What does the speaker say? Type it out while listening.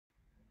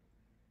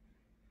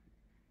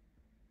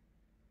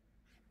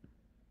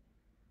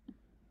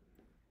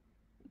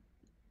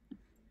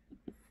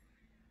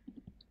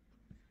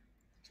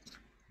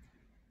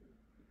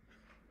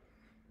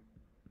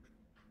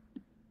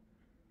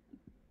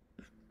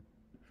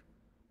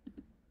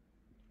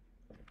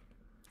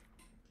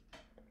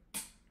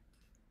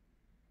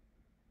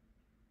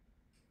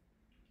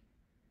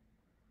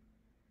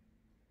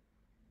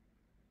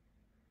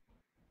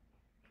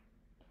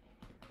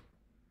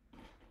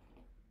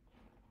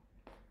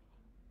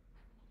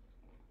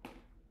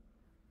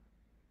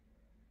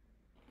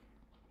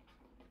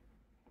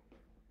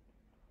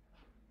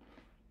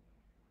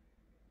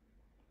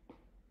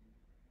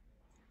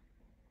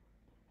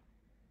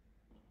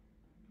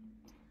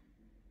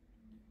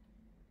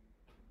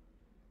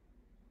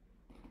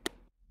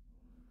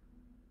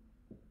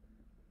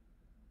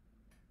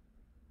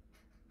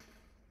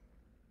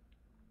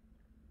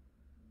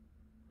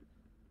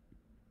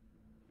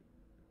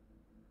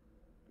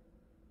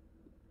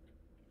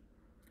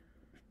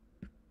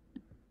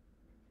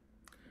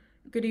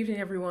Good evening,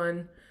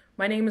 everyone.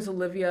 My name is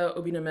Olivia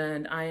Obiname,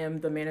 and I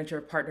am the Manager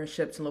of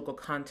Partnerships and Local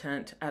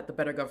Content at the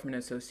Better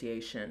Government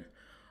Association.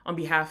 On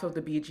behalf of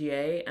the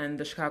BGA and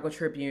the Chicago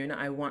Tribune,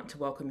 I want to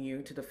welcome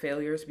you to the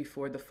Failures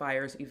Before the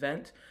Fires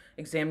event,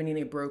 examining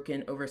a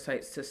broken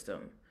oversight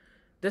system.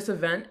 This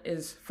event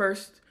is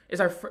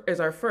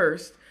our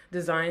first,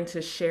 designed to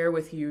share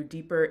with you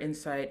deeper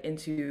insight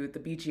into the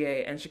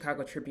BGA and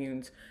Chicago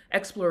Tribune's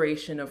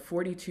exploration of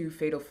 42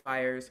 fatal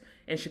fires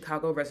in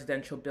Chicago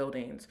residential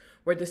buildings,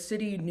 where the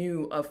city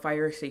knew of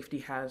fire safety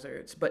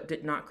hazards but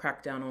did not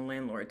crack down on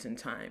landlords in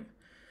time.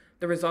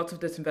 The results of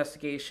this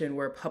investigation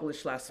were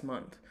published last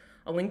month.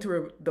 A link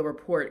to the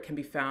report can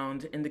be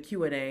found in the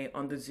Q&A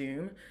on the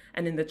Zoom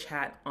and in the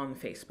chat on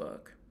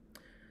Facebook.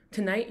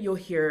 Tonight, you'll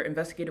hear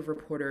investigative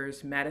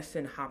reporters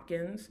Madison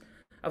Hopkins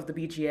of the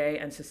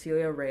BGA and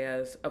Cecilia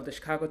Reyes of the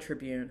Chicago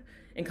Tribune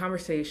in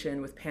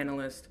conversation with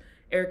panelists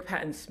Eric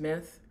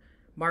Patton-Smith,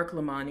 Mark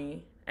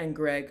Lamani, and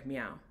Greg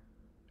Meow.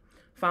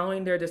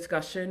 Following their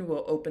discussion,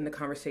 we'll open the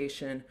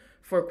conversation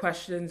for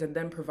questions and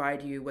then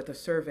provide you with a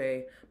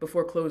survey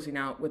before closing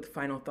out with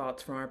final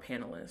thoughts from our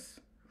panelists.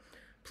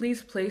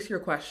 Please place your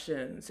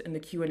questions in the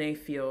Q&A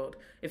field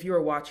if you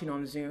are watching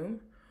on Zoom,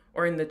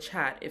 or in the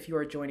chat if you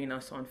are joining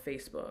us on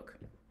Facebook.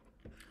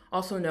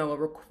 Also know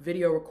a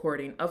video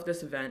recording of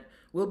this event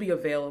will be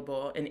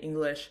available in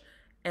English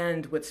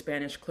and with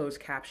Spanish closed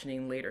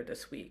captioning later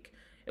this week.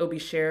 It will be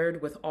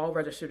shared with all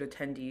registered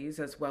attendees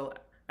as well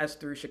as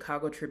through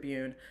Chicago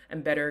Tribune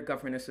and Better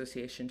Government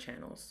Association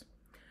channels.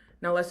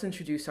 Now let's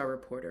introduce our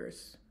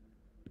reporters.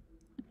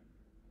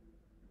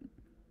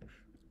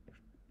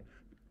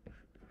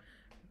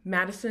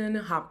 Madison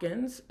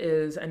Hopkins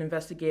is an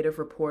investigative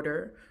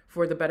reporter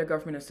for the Better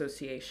Government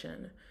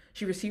Association.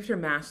 She received her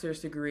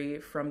master's degree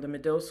from the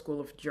Medill School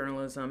of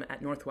Journalism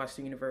at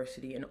Northwestern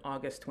University in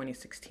August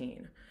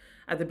 2016.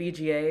 At the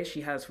BGA,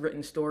 she has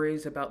written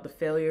stories about the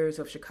failures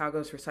of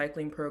Chicago's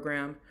recycling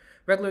program,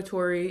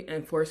 regulatory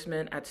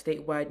enforcement at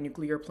statewide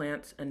nuclear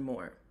plants, and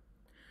more.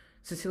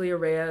 Cecilia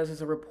Reyes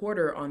is a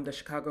reporter on the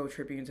Chicago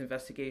Tribune's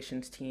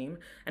investigations team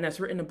and has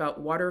written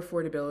about water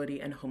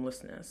affordability and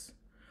homelessness.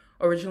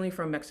 Originally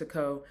from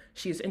Mexico,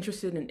 she is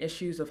interested in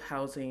issues of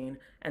housing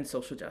and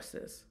social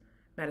justice.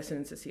 Madison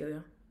and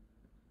Cecilia.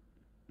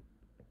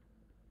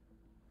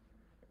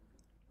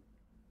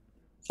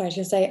 So I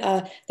should say,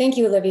 thank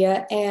you,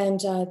 Olivia, and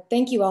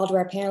thank you all to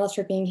our panelists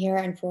for being here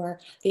and for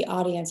the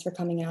audience for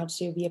coming out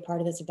to be a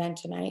part of this event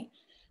tonight.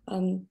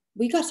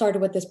 We got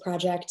started with this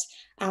project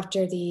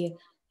after the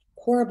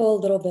horrible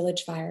Little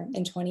Village fire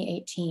in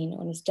 2018,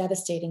 when this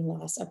devastating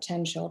loss of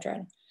 10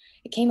 children.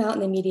 It came out in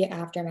the immediate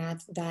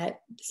aftermath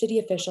that city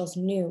officials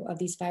knew of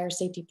these fire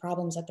safety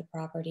problems at the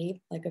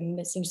property, like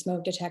missing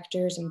smoke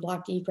detectors and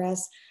blocked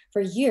egress,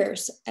 for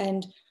years.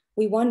 And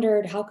we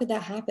wondered, how could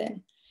that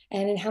happen?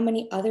 And in how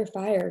many other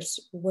fires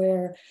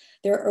were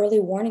there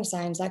early warning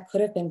signs that could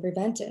have been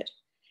prevented?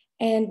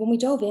 And when we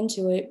dove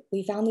into it,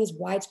 we found these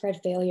widespread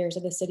failures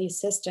of the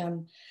city's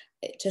system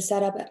to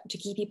set up to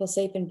keep people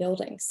safe in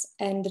buildings.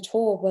 And the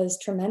toll was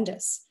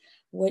tremendous.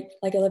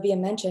 Like Olivia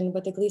mentioned,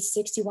 with at least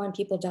 61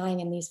 people dying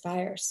in these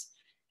fires.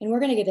 And we're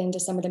going to get into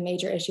some of the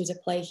major issues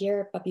at play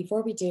here, but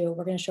before we do,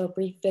 we're going to show a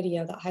brief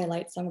video that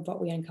highlights some of what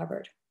we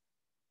uncovered.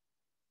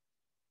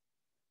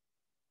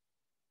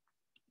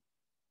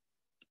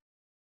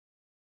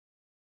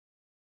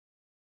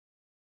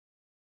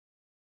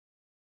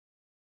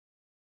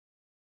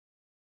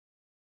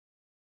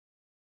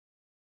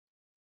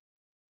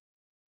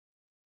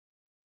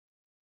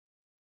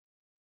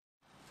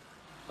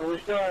 We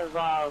still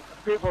have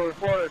people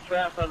reported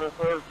trapped on the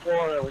third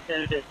floor that we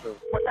can't get to.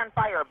 What's on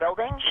fire? A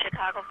building?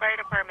 Chicago Fire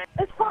Department.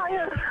 It's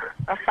fire.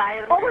 A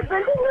fire? Oh, the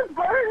building is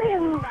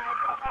burning.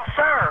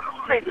 Sir,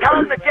 please tell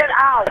them to get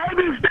out.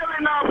 Baby's still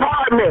in the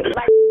apartment.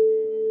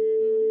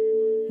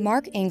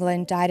 Mark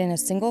England died in a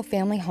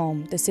single-family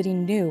home the city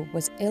knew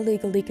was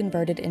illegally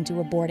converted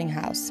into a boarding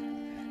house.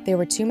 There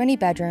were too many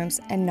bedrooms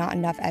and not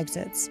enough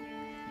exits.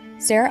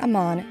 Sarah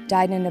Amon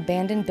died in an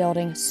abandoned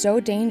building so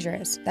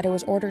dangerous that it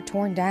was ordered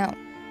torn down,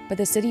 but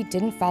the city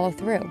didn't follow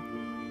through.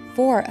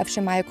 4 of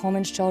Shemaiah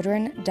Coleman's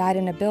children died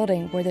in a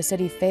building where the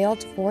city failed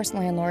to force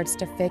landlords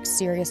to fix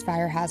serious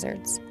fire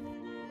hazards.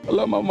 I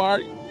love my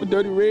Mark with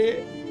Dirty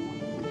Red.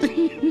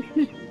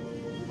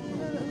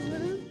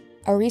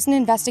 A recent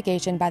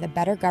investigation by the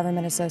Better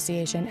Government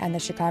Association and the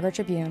Chicago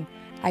Tribune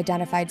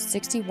identified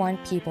 61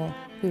 people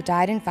who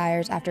died in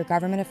fires after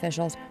government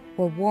officials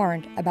were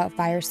warned about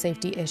fire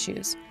safety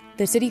issues.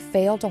 The city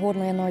failed to hold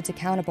landlords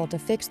accountable to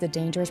fix the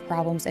dangerous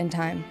problems in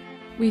time.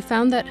 We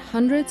found that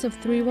hundreds of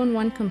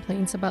 311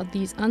 complaints about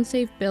these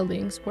unsafe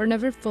buildings were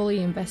never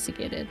fully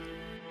investigated.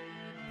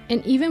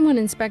 And even when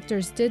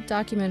inspectors did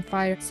document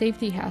fire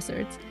safety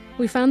hazards,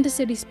 we found the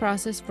city's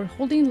process for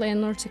holding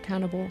landlords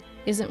accountable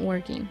isn't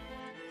working.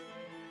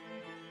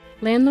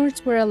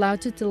 Landlords were allowed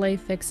to delay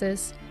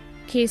fixes,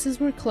 cases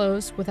were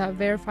closed without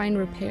verifying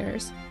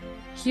repairs,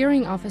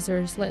 hearing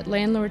officers let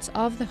landlords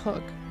off the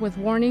hook with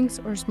warnings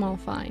or small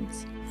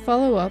fines.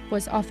 Follow-up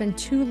was often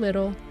too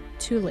little,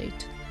 too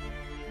late.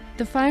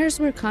 The fires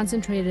were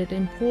concentrated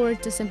in poor,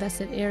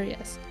 disinvested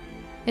areas,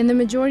 and the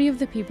majority of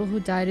the people who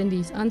died in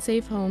these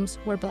unsafe homes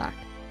were Black.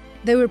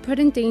 They were put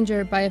in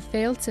danger by a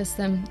failed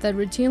system that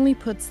routinely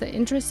puts the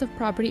interests of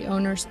property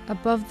owners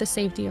above the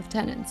safety of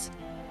tenants.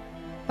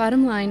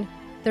 Bottom line,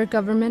 their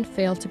government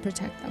failed to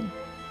protect them.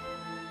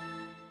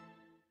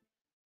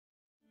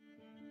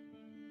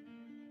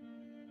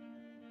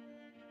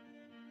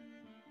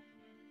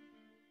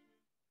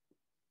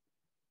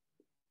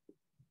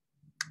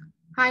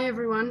 Hi,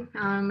 everyone.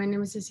 My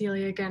name is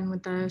Cecilia again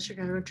with the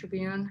Chicago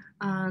Tribune.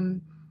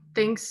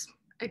 Thanks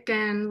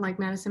again, like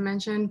Madison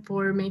mentioned,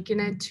 for making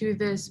it to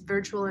this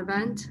virtual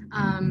event.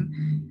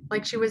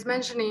 Like she was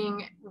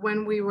mentioning,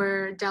 when we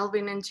were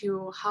delving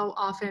into how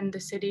often the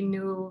city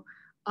knew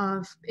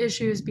of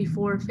issues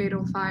before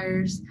fatal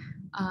fires,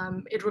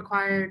 it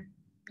required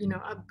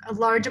a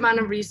large amount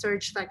of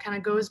research that kind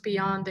of goes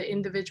beyond the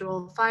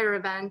individual fire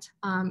event.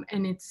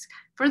 And it's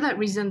for that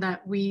reason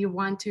that we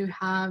want to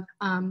have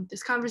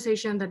this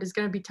conversation that is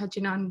going to be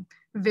touching on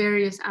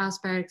various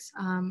aspects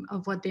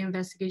of what the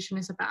investigation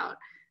is about.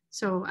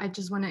 So I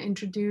just want to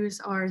introduce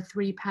our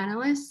three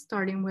panelists,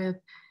 starting with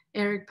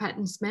Eric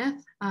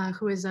Patton-Smith,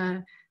 who is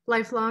a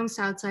lifelong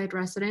Southside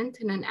resident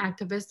and an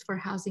activist for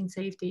housing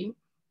safety.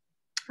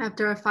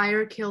 After a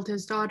fire killed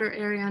his daughter,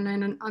 Ariana,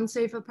 in an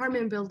unsafe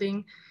apartment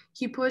building,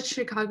 he pushed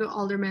Chicago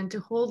aldermen to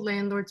hold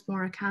landlords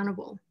more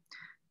accountable.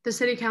 The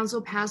city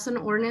council passed an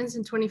ordinance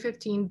in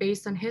 2015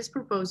 based on his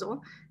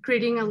proposal,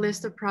 creating a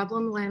list of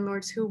problem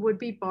landlords who would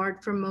be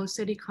barred from most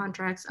city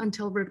contracts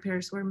until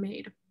repairs were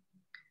made.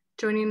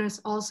 Joining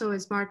us also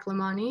is Mark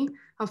Lamani,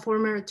 a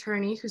former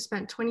attorney who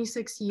spent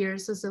 26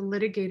 years as a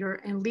litigator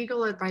and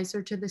legal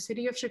advisor to the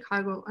city of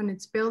Chicago on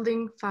its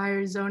building,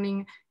 fire,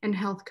 zoning, and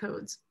health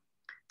codes.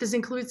 This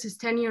includes his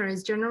tenure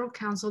as general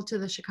counsel to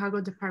the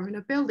Chicago Department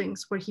of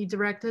Buildings, where he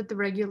directed the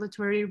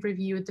Regulatory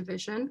Review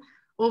Division,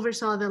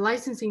 oversaw the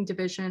Licensing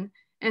Division,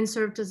 and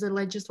served as a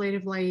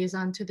legislative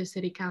liaison to the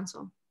City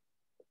Council.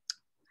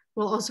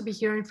 We'll also be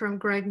hearing from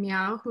Greg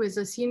Miao, who is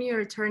a senior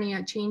attorney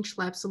at Change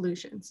Lab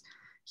Solutions.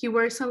 He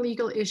works on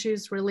legal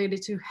issues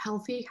related to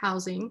healthy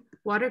housing,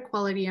 water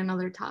quality, and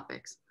other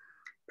topics.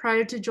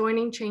 Prior to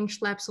joining Change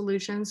Lab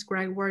Solutions,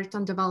 Greg worked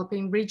on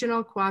developing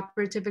regional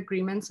cooperative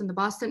agreements in the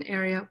Boston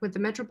area with the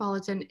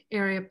Metropolitan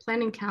Area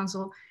Planning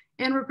Council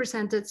and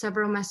represented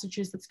several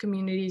Massachusetts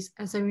communities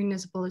as a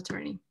municipal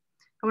attorney.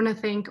 I want to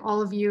thank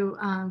all of you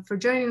for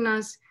joining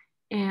us,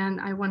 and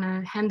I want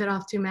to hand it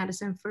off to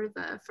Madison for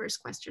the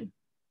first question.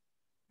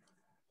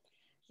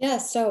 Yeah,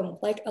 so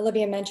like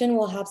Olivia mentioned,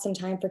 we'll have some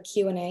time for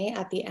Q&A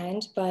at the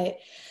end, but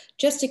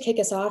just to kick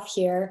us off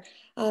here,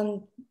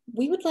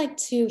 we would like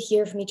to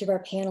hear from each of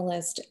our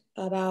panelists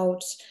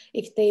about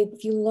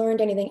if you learned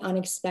anything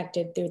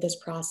unexpected through this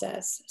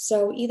process.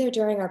 So either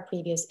during our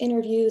previous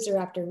interviews or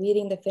after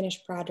reading the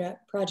finished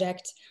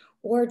project,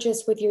 or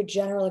just with your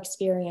general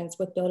experience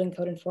with building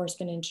code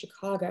enforcement in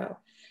Chicago.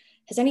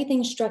 Has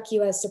anything struck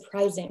you as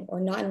surprising or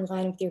not in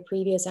line with your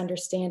previous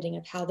understanding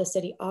of how the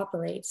city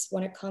operates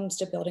when it comes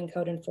to building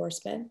code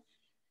enforcement?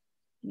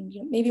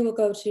 Maybe we'll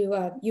go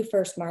to you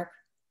first, Mark.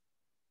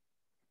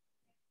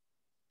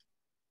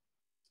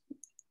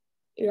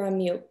 You're on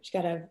mute.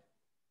 You gotta.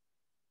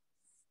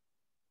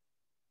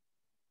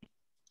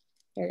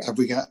 There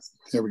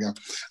we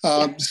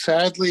go.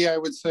 Sadly, I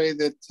would say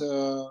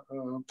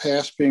that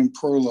past being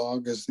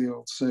prologue, as the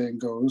old saying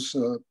goes,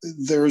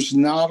 there's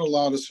not a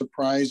lot of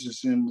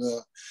surprises in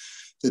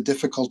the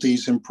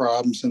difficulties and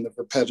problems and the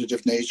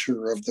repetitive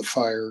nature of the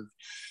fire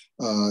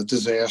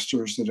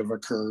disasters that have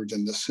occurred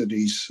in the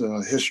city's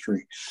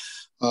history.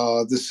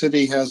 The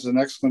city has an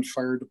excellent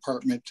fire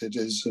department. It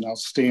is an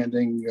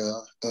outstanding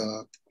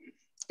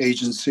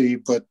agency,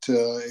 but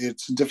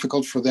it's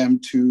difficult for them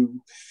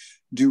to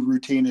do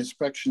routine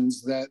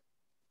inspections. That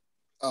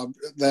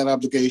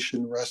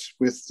obligation rests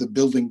with the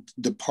building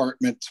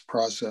department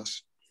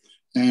process.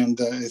 And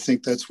I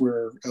think that's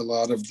where a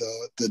lot of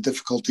the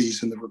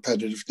difficulties and the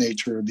repetitive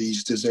nature of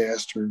these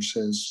disasters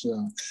has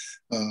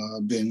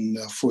been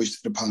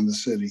foisted upon the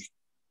city.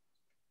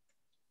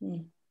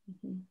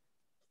 Mm-hmm.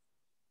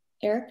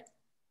 Eric?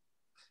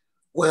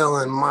 Well,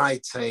 in my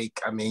take,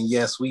 I mean,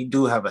 yes, we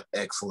do have an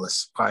excellent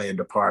fire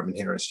department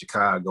here in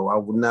Chicago. I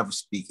will never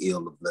speak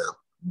ill of them,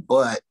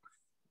 but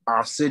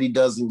our city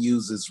doesn't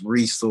use its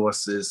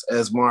resources.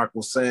 As Mark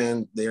was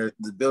saying, the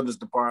buildings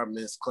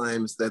department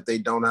claims that they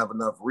don't have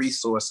enough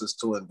resources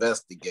to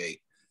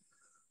investigate.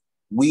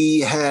 We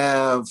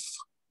have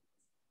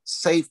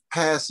safe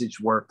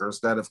passage workers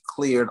that have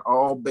cleared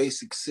all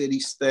basic city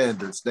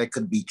standards that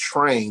could be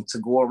trained to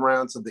go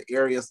around to the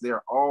areas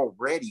they're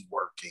already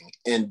working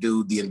and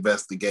do the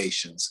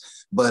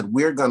investigations. But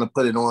we're going to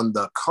put it on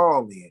the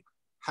call-in.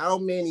 How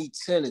many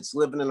tenants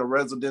living in a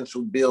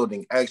residential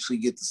building actually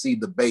get to see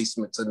the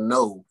basement to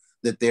know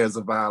that there's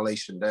a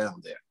violation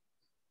down there?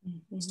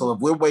 Mm-hmm. So if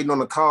we're waiting on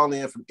the call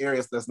in from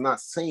areas that's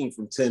not seen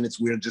from tenants,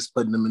 we're just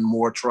putting them in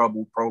more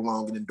trouble,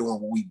 prolonging and doing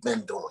what we've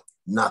been doing,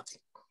 nothing.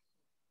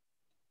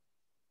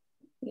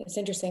 It's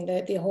interesting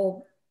that the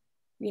whole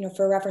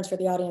for reference for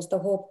the audience, the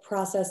whole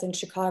process in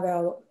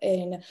Chicago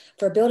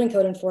for building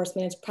code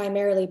enforcement is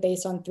primarily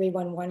based on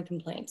 311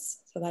 complaints.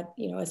 So that,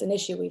 is an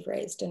issue we've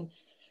raised. And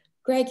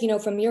Greg,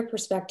 from your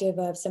perspective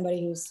of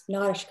somebody who's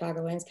not a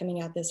Chicagoan, is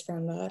coming at this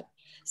from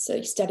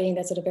studying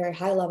this at a very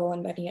high level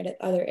and looking at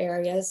other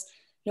areas,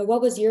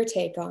 what was your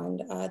take on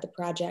the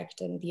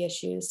project and the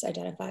issues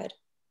identified?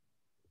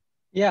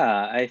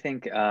 Yeah, I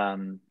think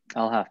I'll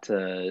have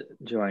to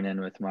join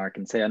in with Mark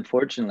and say,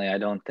 unfortunately, I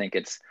don't think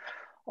it's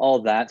all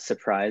that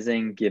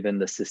surprising given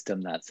the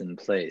system that's in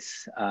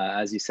place.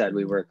 As you said,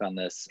 we work on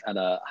this at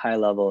a high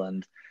level,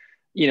 and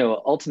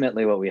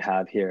ultimately what we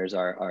have here is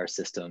our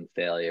system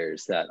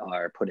failures that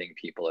are putting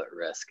people at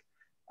risk.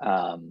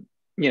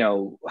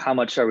 How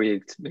much are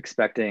we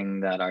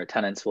expecting that our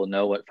tenants will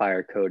know what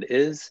fire code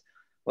is,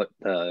 what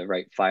the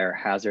right fire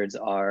hazards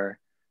are?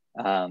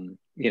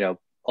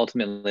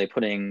 Ultimately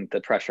putting the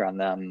pressure on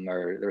them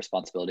or the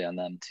responsibility on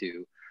them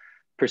to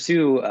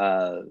pursue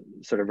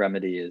sort of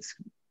remedy is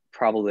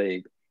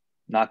probably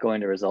not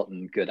going to result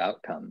in good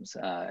outcomes.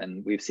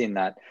 And we've seen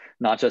that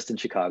not just in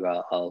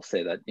Chicago. I'll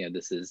say that,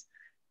 this is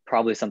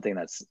probably something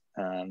that's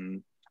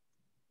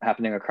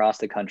happening across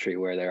the country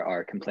where there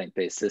are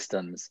complaint-based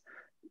systems.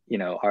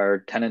 Our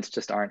tenants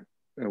just aren't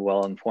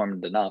well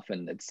informed enough,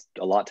 and it's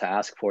a lot to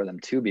ask for them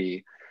to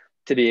be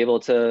able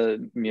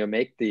to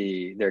make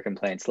their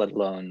complaints, let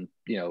alone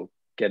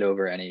get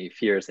over any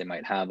fears they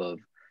might have of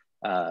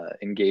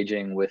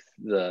engaging with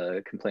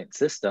the complaint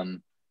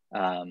system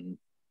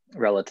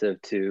relative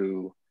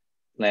to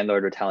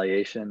landlord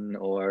retaliation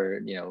or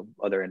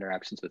other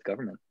interactions with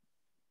government.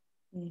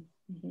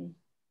 Mm-hmm.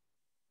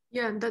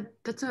 Yeah,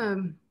 that's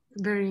a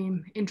very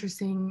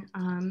interesting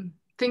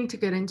thing to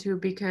get into,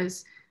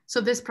 because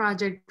so this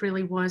project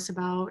really was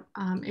about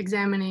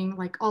examining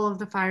like all of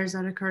the fires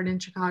that occurred in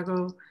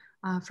Chicago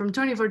from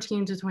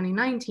 2014 to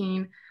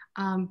 2019,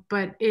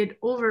 but it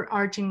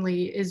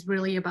overarchingly is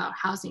really about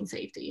housing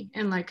safety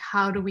and like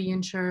how do we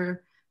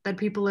ensure that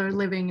people are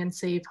living in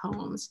safe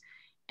homes.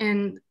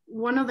 And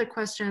one of the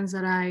questions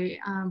that I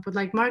would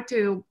like Mark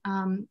to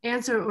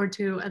answer, or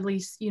to at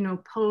least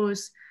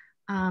pose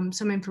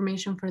some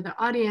information for the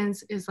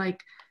audience, is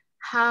like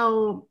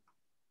how,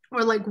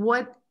 or like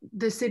what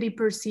the city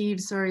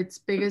perceives are its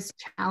biggest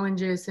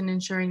challenges in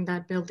ensuring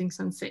that buildings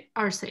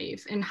are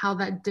safe, and how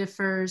that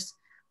differs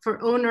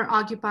for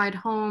owner-occupied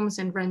homes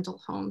and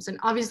rental homes. And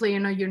obviously,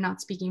 you're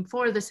not speaking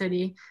for the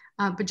city,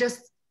 but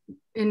just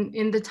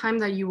in the time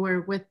that you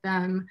were with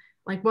them,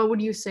 like what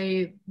would you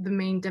say the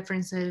main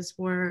differences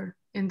were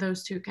in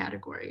those two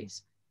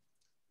categories?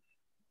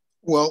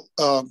 Well,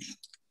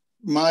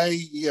 my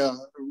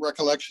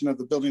recollection of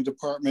the building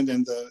department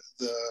and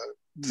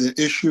the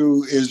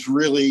issue is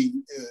really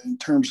in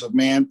terms of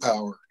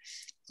manpower.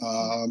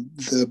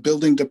 The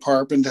building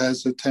department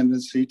has a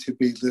tendency to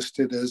be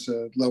listed as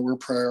a lower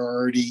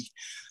priority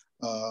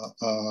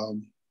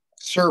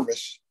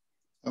service,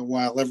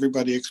 while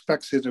everybody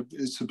expects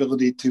its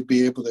ability to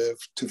be able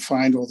to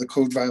find all the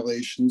code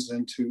violations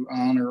and to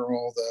honor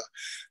all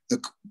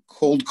the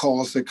cold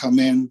calls that come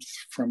in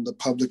from the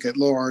public at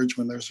large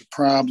when there's a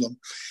problem.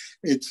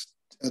 It's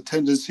a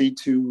tendency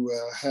to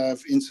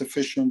have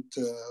insufficient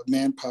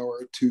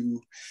manpower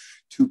to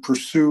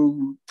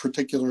pursue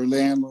particular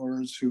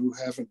landlords who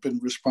haven't been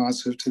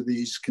responsive to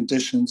these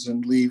conditions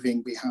and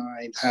leaving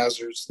behind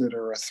hazards that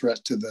are a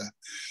threat to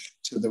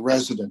the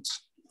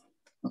residents.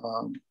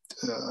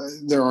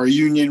 There are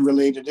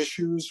union-related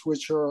issues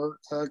which are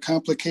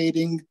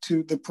complicating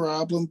to the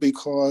problem,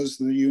 because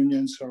the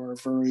unions are a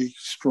very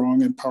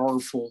strong and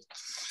powerful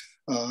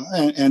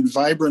and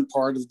vibrant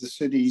part of the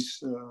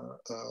city's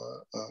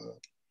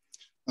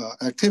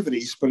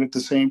activities. But at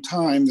the same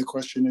time, the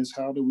question is,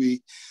 how do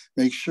we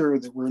make sure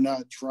that we're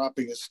not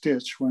dropping a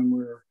stitch when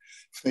we're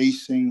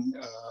facing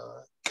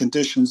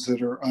conditions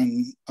that are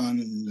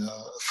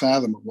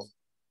unfathomable?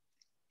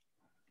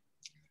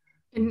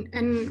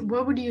 And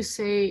what would you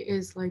say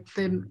is like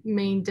the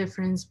main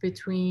difference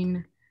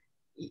between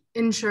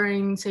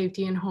ensuring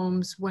safety in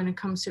homes when it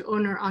comes to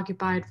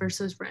owner-occupied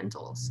versus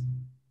rentals?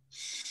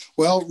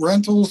 Well,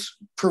 rentals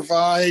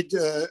provide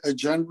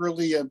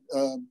generally a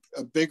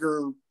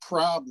bigger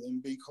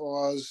problem,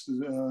 because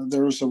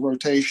there's a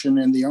rotation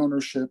in the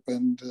ownership,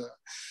 and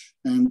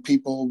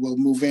people will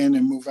move in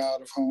and move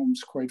out of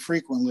homes quite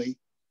frequently.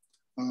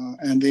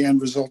 And the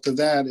end result of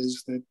that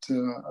is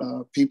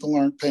that people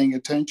aren't paying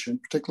attention,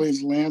 particularly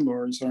the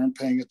landlords aren't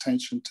paying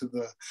attention to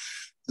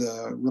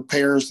the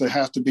repairs that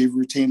have to be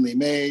routinely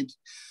made.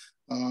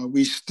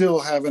 We still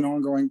have an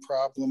ongoing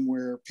problem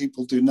where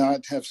people do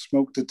not have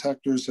smoke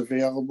detectors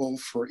available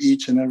for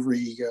each and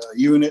every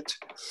unit.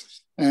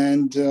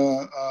 And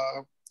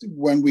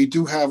when we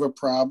do have a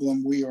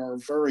problem, we are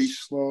very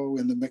slow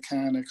in the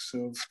mechanics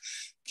of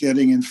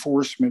getting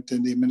enforcement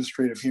in the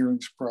administrative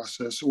hearings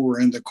process or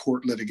in the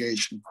court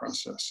litigation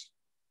process.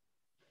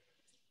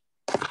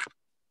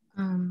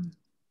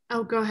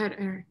 Go ahead,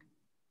 Eric.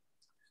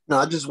 No,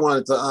 I just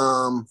wanted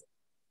to,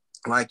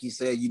 like you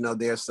said,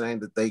 they're saying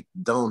that they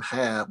don't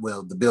have,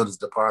 the buildings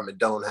department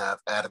don't have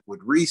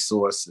adequate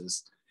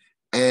resources.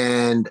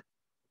 And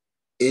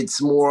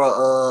It's more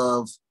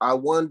of, I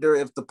wonder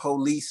if the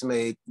police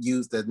may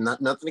use that,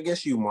 nothing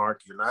against you, Mark,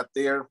 you're not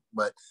there,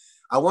 but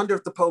I wonder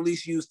if the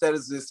police use that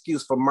as an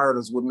excuse for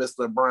murders. Would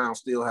Mr. Brown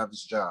still have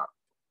his job?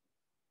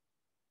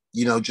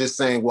 You know, just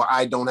saying, well,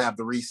 I don't have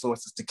the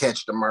resources to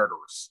catch the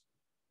murderers.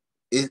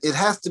 It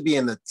has to be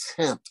an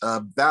attempt,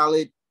 a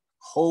valid,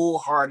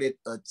 wholehearted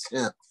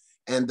attempt.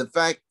 And the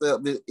fact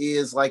that it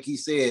is, like he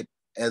said,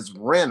 as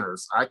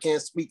renters, I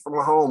can't speak from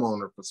a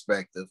homeowner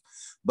perspective,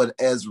 but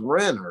as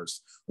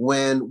renters,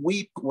 when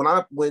me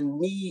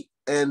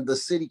and the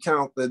city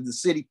council, the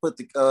city put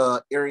the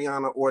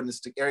Ariana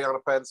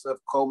Patterson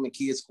Coleman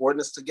Kids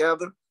ordinance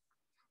together,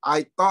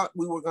 I thought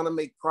we were going to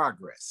make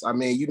progress. I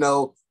mean, you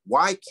know,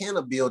 why can't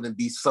a building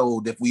be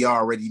sold if we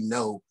already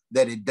know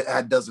that it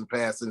doesn't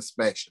pass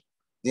inspection?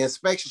 The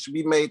inspection should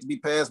be made to be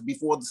passed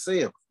before the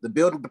sale. The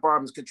building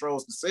department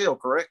controls the sale,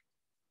 correct?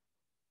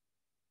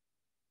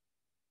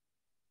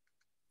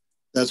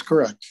 That's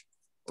correct.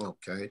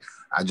 Okay.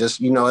 I just,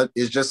 you know,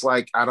 it's just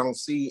like, I don't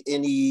see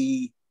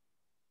any,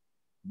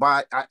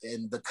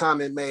 and the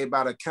comment made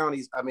by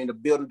the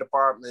building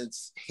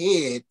department's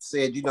head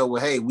said, you know,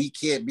 well, hey, we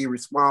can't be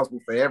responsible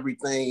for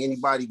everything,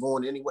 anybody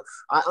going anywhere.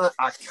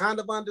 I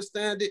kind of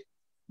understand it,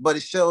 but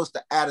it shows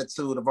the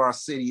attitude of our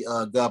city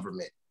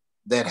government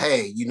that,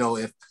 hey, you know,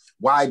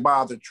 why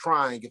bother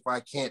trying if I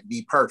can't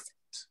be perfect?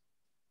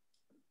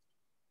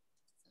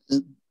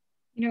 You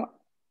know,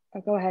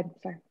 go ahead,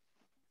 sorry.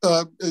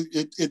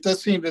 It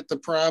does seem that the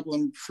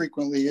problem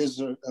frequently is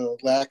a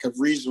lack of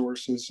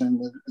resources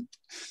and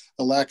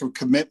a lack of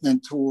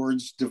commitment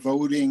towards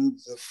devoting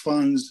the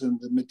funds and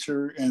the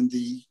material and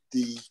the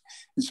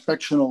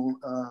inspectional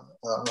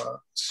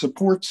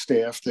support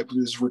staff that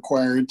is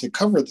required to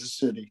cover the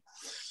city.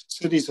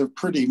 Cities are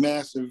pretty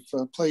massive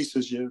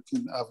places. You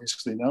can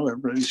obviously know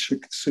everybody.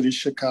 City of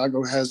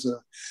Chicago has a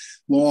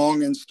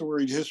long and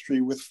storied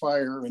history with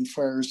fire and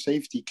fire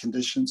safety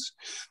conditions.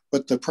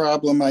 But the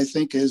problem, I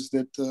think, is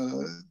that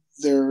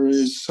there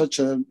is such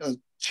a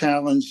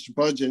challenged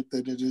budget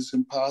that it is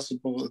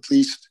impossible, at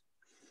least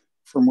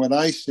from what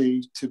I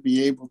see, to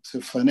be able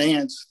to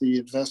finance the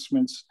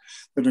investments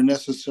that are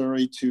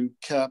necessary to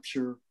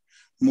capture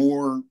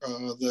more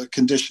the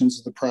conditions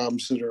of the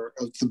problems that are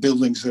of the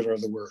buildings that are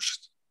the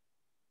worst.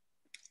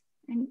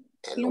 And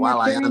you know, while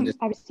I understand,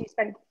 obviously,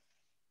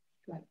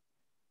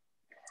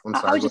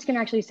 I was just going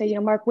to actually say, you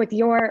know, Mark, with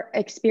your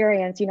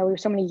experience, you know, we have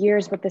so many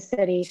years with the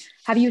city,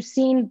 have you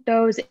seen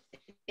those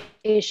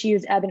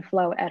issues ebb and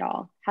flow at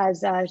all?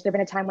 Has there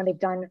been a time when they've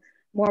done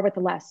more with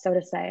less, so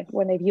to say,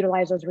 when they've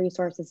utilized those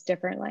resources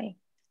differently?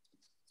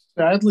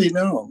 Sadly,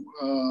 no.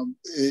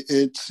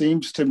 It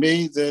seems to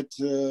me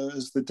that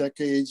as the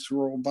decades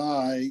roll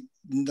by,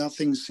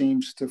 nothing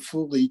seems to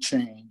fully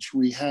change.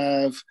 We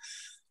have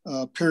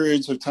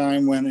periods of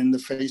time when, in the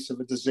face of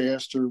a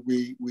disaster,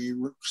 we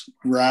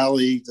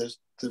rally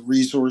the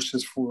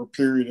resources for a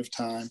period of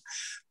time.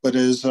 But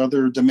as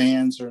other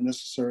demands are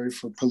necessary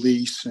for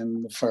police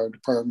and the fire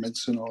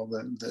departments and all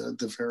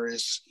the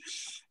various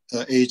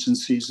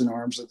agencies and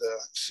arms of the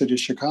city of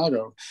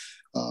Chicago,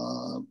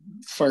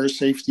 fire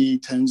safety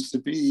tends to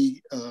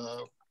be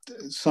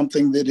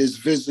something that is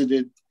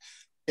visited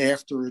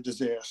after a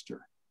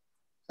disaster,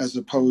 as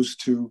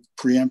opposed to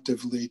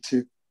preemptively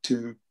to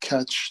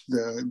catch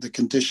the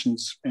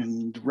conditions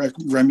and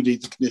remedy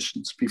the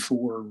conditions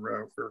before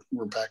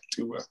we're back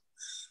to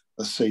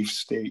a safe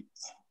state.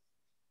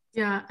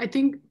 Yeah, I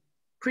think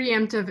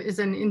preemptive is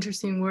an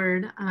interesting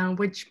word,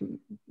 which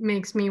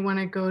makes me want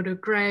to go to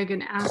Greg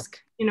and ask,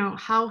 you know,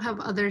 how have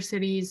other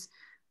cities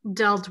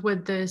dealt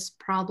with this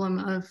problem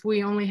of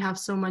we only have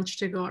so much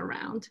to go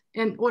around?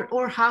 And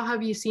or how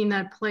have you seen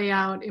that play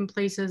out in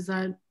places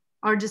that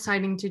are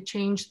deciding to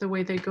change the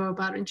way they go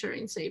about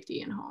ensuring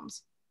safety in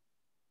homes?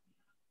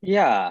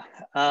 Yeah,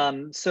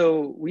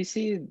 so we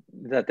see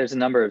that there's a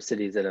number of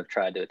cities that have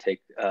tried to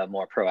take a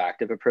more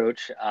proactive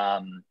approach.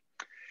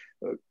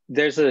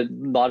 There's a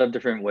lot of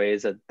different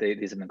ways that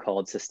these have been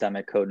called: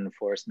 systemic code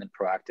enforcement,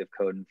 proactive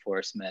code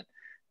enforcement.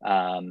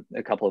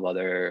 A couple of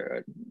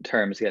other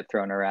terms get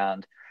thrown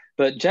around.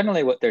 But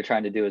generally what they're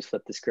trying to do is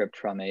flip the script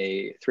from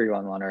a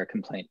 311 or a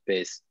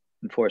complaint-based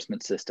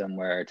enforcement system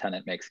where a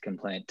tenant makes a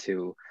complaint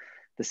to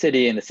the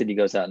city and the city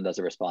goes out and does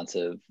a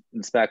responsive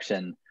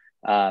inspection,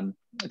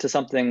 to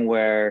something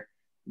where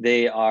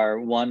they are,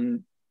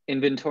 one,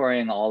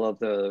 inventorying all of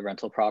the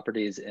rental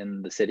properties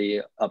in the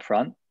city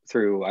upfront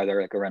through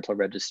either like a rental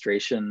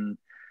registration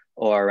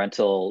or a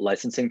rental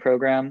licensing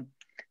program.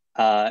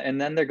 And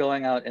then they're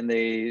going out and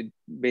they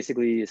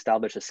basically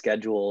establish a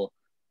schedule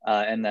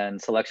and then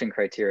selection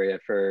criteria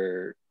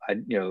for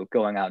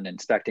going out and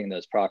inspecting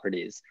those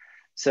properties.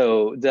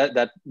 So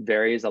that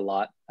varies a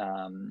lot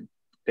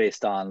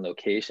based on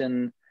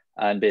location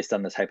and based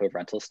on the type of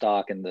rental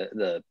stock and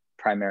the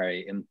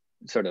primary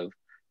sort of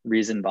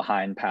reason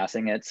behind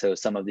passing it. So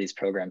some of these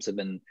programs have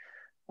been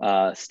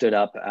stood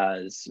up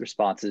as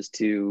responses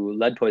to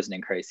lead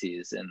poisoning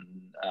crises in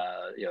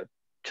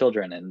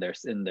children in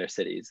their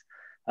cities.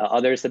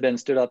 Others have been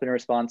stood up in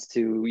response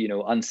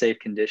to unsafe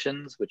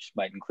conditions, which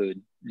might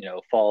include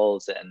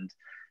falls and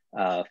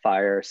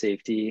fire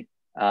safety.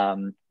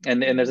 And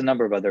there's a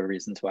number of other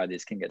reasons why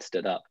these can get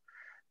stood up.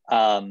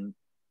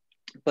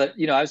 But,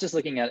 I was just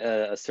looking at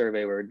a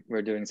survey.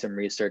 We're doing some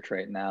research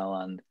right now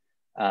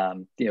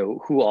on,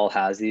 who all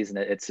has these. And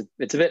it's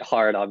a bit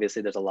hard.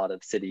 Obviously, there's a lot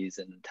of cities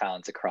and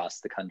towns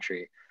across the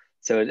country.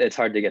 So it's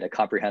hard to get a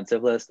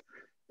comprehensive list.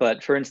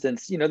 But for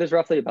instance, there's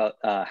roughly about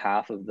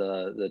half of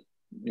the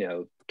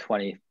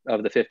 20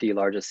 of the 50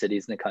 largest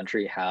cities in the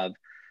country have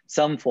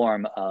some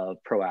form of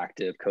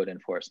proactive code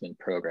enforcement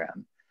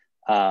program.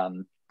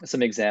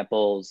 Some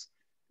examples,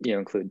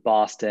 include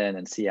Boston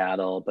and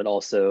Seattle, but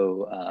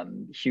also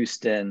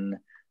Houston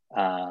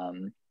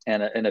and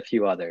a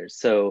few others.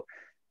 So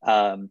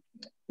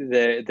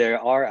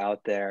there are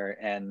out there,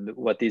 and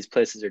what these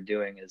places are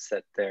doing is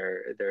that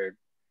they're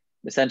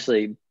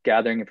essentially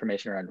gathering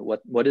information around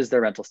what is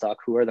their rental stock,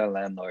 who are their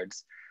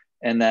landlords,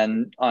 and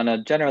then on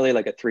a generally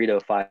like a 3 to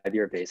 5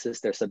 year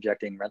basis, they're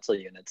subjecting rental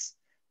units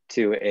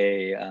to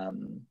a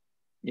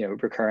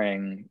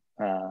recurring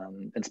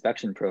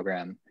inspection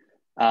program.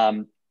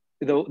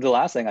 The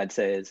last thing I'd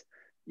say is,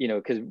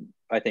 because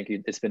I think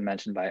it's been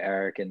mentioned by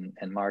Eric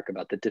and Mark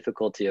about the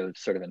difficulty of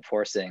sort of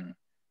enforcing,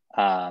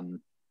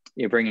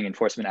 bringing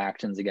enforcement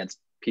actions against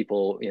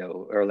people,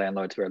 or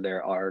landlords where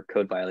there are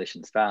code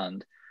violations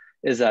found,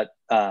 is that,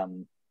 a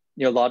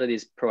lot of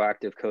these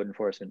proactive code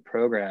enforcement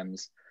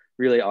programs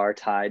really are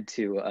tied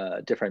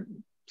to different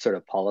sort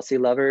of policy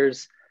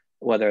levers,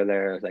 whether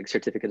they're like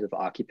certificates of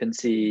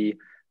occupancy,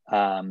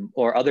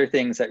 or other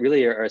things that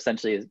really are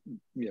essentially,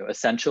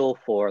 essential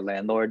for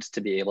landlords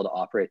to be able to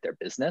operate their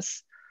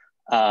business.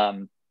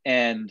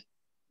 And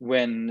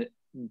when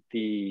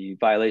the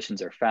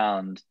violations are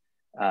found,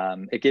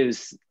 it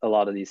gives a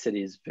lot of these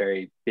cities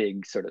very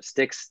big sort of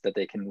sticks that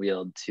they can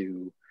wield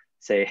to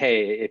say,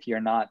 hey, if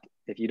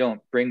you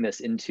don't bring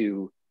this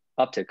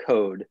up to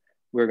code,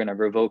 we're going to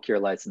revoke your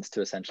license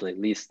to essentially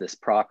lease this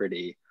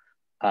property.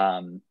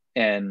 And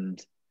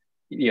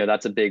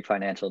that's a big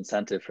financial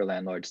incentive for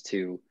landlords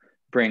to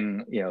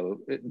bring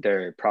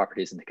their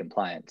properties into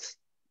compliance.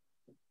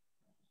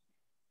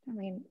 I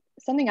mean,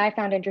 something I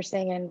found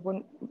interesting, and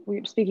when we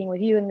were speaking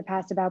with you in the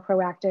past about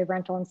proactive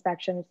rental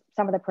inspections,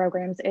 some of the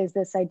programs, is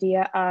this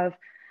idea of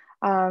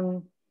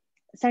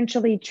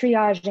essentially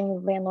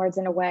triaging landlords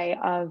in a way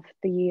of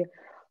the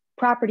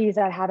properties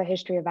that have a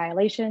history of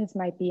violations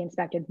might be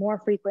inspected more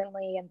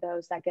frequently, and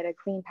those that get a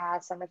clean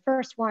pass on the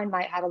first one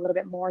might have a little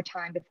bit more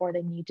time before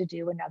they need to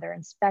do another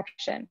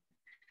inspection.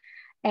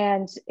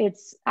 And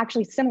it's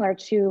actually similar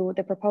to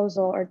the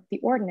proposal or the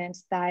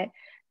ordinance that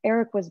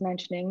Eric was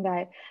mentioning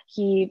that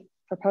he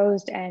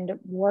proposed and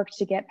worked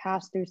to get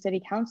passed through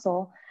City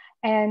Council.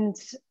 And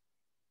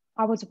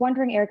I was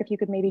wondering, Eric, if you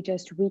could maybe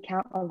just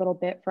recount a little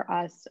bit for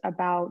us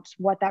about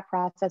what that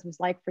process was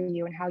like for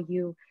you and how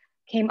you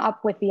came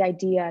up with the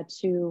idea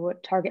to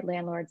target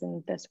landlords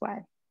in this way.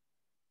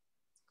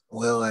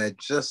 Well, I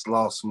just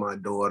lost my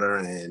daughter,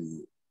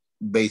 and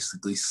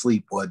basically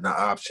sleep wasn't an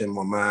option.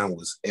 My mind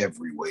was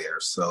everywhere.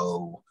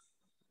 So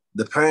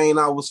the pain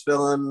I was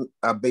feeling,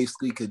 I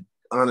basically could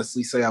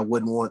honestly say I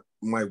wouldn't want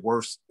my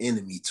worst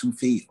enemy to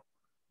feel.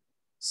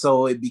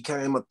 So it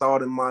became a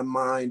thought in my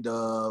mind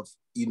of,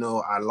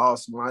 I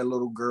lost my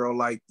little girl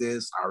like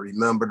this. I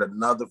remembered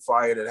another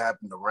fire that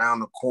happened around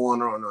the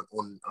corner on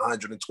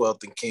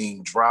 112th and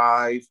King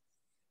Drive,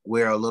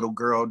 where a little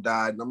girl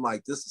died. And I'm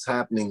like, this is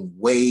happening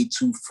way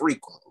too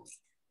frequently.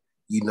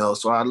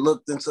 So I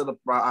looked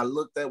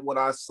at what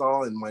I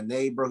saw in my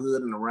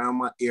neighborhood and around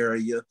my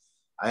area.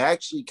 I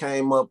actually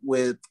came up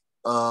with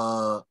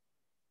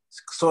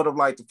sort of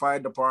like the fire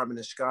department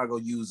in Chicago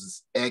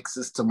uses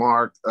X's to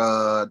mark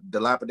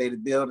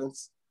dilapidated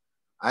buildings.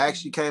 I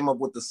actually came up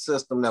with a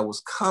system that was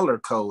color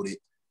coded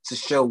to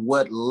show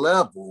what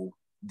level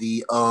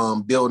the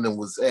building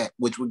was at,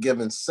 which would give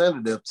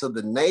incentive to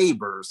the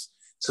neighbors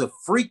to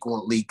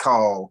frequently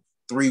call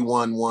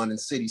 311 and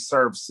city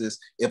services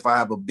if I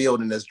have a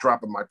building that's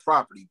dropping my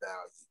property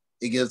value.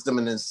 It gives them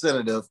an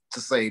incentive to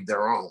save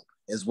their own,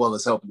 as well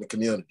as helping the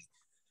community.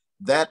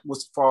 That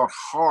was fought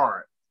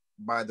hard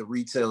by the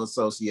retail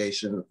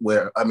association,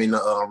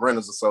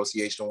 renters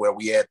association, where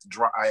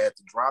I had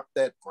to drop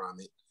that from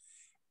it.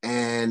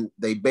 And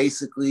they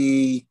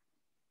basically,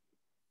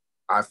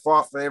 I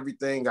fought for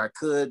everything I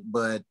could,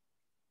 but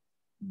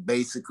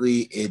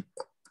basically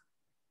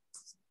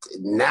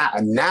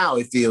now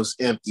it feels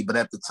empty. But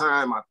at the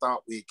time, I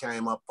thought we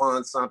came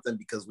upon something,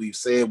 because we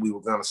said we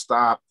were going to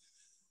stop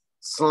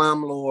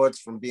slumlords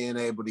from being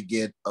able to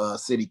get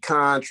city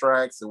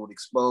contracts. It would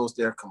expose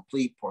their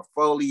complete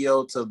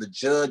portfolio to the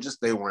judges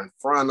they were in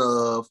front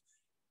of.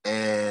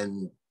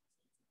 And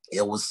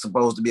it was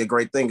supposed to be a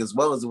great thing, as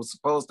well as it was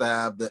supposed to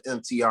have the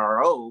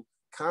MTRO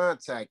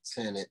contact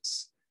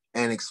tenants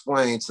and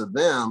explain to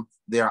them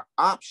their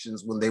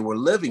options when they were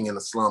living in a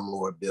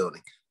slumlord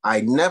building.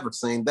 I never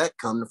seen that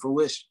come to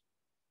fruition.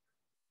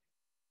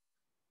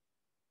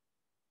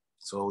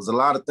 So it was a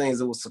lot of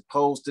things it was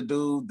supposed to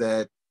do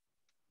that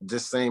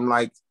just seemed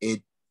like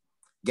it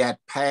got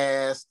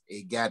passed,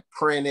 it got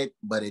printed,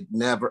 but it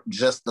never,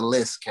 just the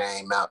list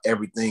came out.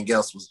 Everything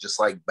else was just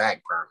like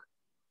backburner.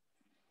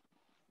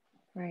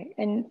 Right,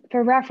 and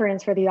for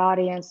reference for the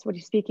audience, what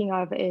he's speaking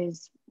of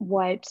is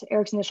what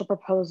Eric's initial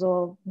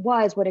proposal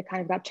was, what it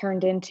kind of got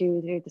turned into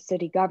through the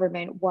city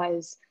government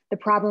was the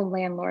problem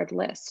landlord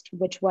list,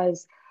 which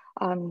was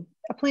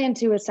a plan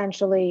to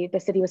essentially,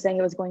 the city was saying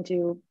it was going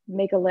to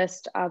make a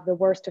list of the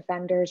worst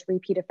offenders,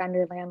 repeat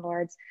offender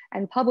landlords,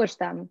 and publish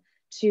them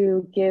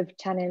to give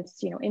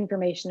tenants,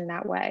 information in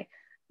that way.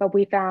 But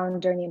we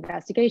found during the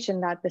investigation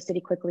that the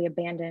city quickly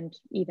abandoned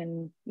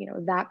even,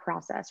 that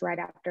process right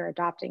after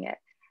adopting it.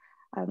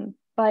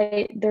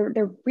 But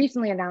they're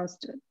recently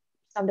announced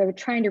they're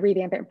trying to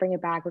revamp it and bring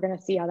it back. We're going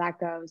to see how that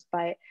goes,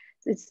 but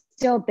it's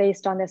still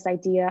based on this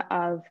idea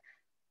of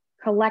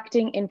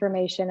collecting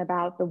information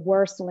about the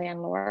worst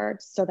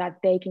landlords so that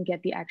they can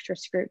get the extra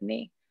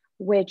scrutiny,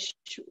 which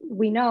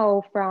we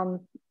know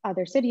from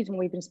other cities when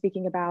we've been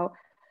speaking about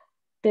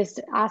this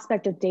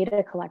aspect of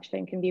data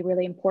collection can be a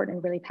really important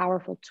and really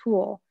powerful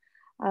tool.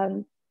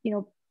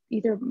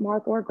 Either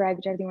Mark or Greg,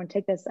 whichever you want to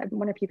take this, I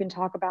wonder if you can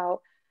talk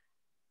about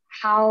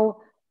how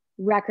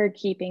record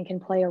keeping can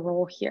play a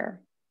role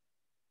here.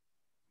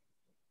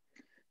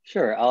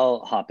 Sure, I'll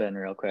hop in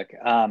real quick.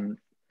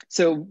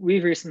 So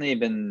we've recently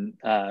been,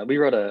 we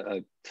wrote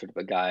a sort of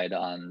a guide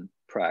on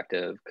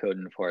proactive code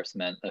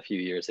enforcement a few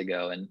years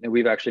ago, and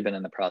we've actually been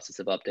in the process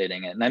of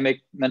updating it. And I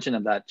make mention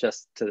of that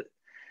just to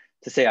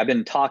say I've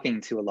been talking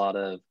to a lot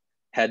of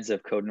heads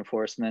of code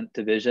enforcement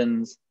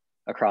divisions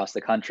across the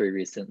country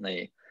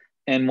recently.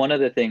 And one of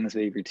the things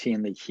we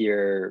routinely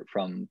hear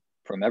from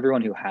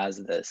everyone who has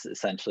this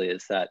essentially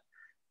is that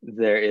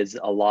there is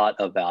a lot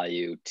of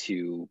value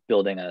to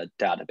building a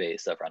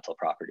database of rental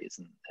properties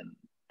in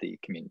the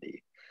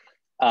community.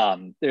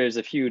 There's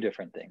a few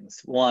different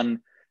things.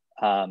 One,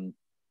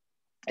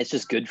 it's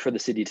just good for the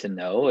city to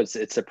know.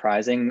 It's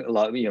surprising. A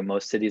lot,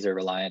 most cities are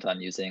reliant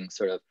on using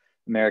sort of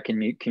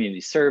American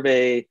Community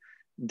Survey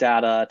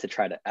data to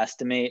try to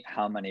estimate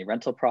how many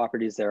rental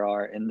properties there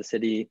are in the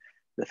city.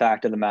 The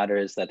fact of the matter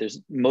is that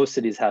most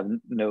cities have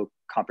no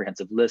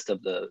comprehensive list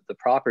of the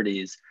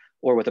properties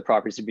or what the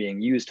properties are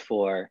being used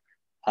for.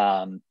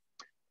 And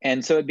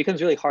so it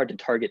becomes really hard to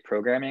target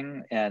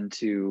programming and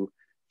to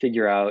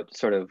figure out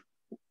sort of,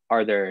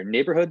 are there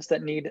neighborhoods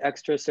that need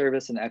extra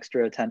service and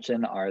extra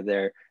attention? Are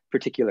there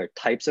particular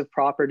types of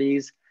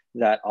properties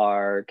that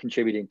are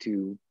contributing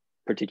to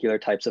particular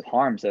types of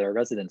harms that our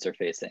residents are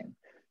facing?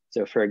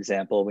 So for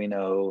example, we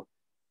know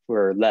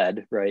for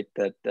lead, right,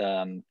 that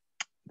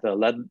the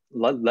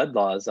lead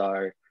laws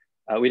are,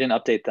 we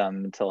didn't update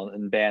them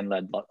and ban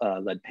lead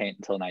paint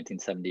until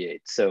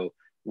 1978. So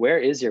where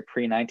is your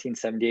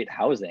pre-1978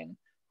 housing?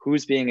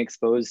 Who's being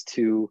exposed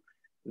to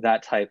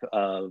that type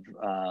of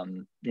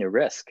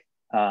risk?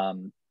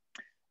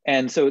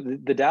 And so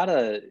the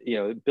data,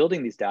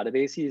 building these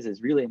databases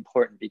is really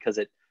important because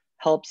it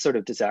helps sort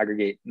of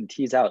disaggregate and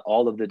tease out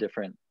all of the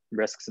different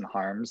risks and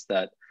harms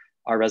that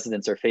our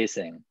residents are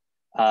facing.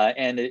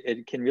 And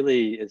it can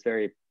really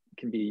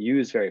can be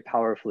used very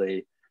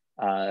powerfully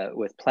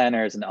with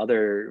planners and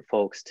other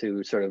folks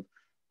to sort of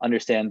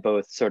understand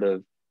both sort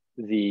of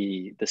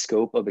the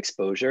scope of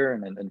exposure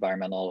and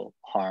environmental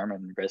harm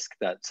and risk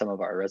that some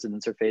of our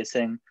residents are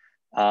facing,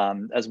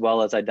 as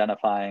well as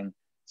identifying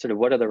sort of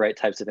what are the right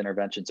types of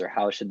interventions or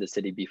how should the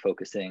city be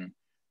focusing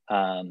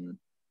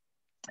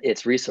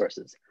its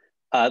resources.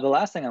 The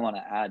last thing I want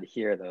to add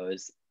here, though,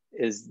 is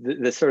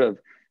this sort of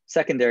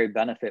secondary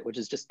benefit, which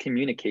is just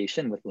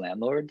communication with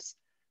landlords.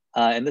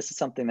 And this is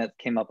something that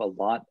came up a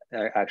lot,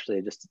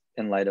 actually, just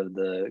in light of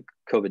the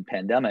COVID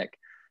pandemic.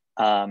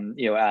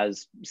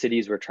 As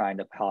cities were trying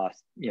to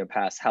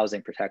pass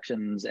housing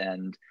protections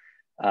and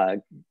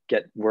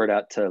get word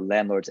out to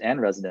landlords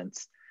and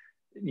residents,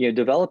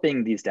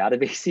 developing these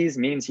databases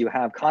means you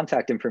have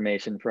contact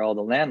information for all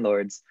the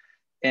landlords,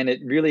 and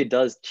it really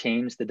does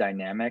change the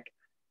dynamic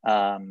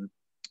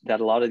that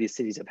a lot of these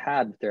cities have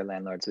had with their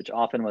landlords, which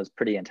often was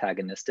pretty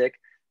antagonistic.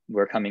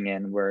 We're coming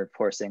in, we're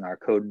enforcing our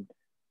code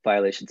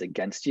violations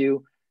against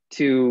you,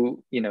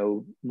 to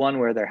one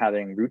where they're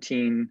having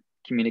routine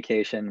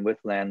communication with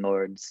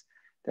landlords.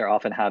 They're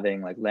often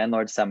having like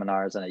landlord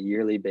seminars on a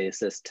yearly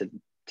basis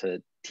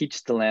to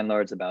teach the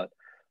landlords about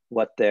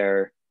what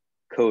their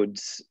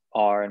codes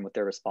are and what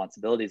their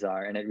responsibilities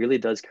are. And it really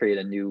does create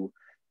a new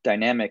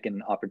dynamic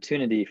and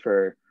opportunity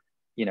for,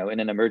 in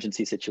an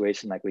emergency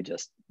situation like we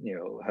just,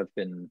 have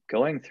been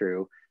going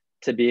through,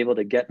 to be able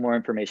to get more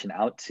information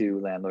out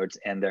to landlords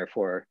and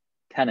therefore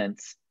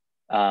tenants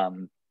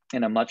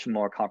in a much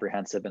more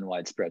comprehensive and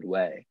widespread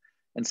way.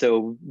 And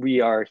so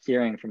we are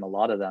hearing from a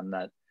lot of them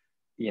that,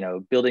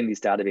 building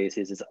these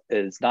databases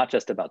is not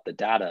just about the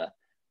data,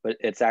 but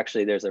it's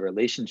actually, there's a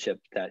relationship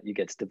that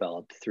gets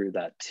developed through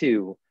that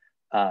too.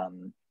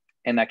 And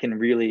that can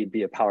really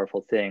be a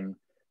powerful thing,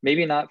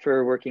 maybe not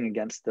for working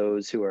against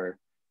those who are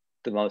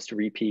the most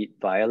repeat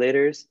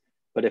violators,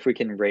 but if we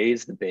can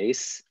raise the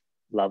base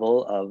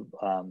level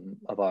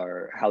of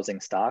our housing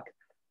stock,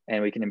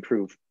 and we can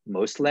improve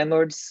most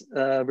landlords'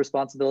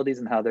 responsibilities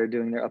and how they're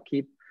doing their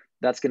upkeep,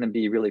 that's going to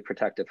be really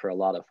protective for a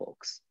lot of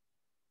folks.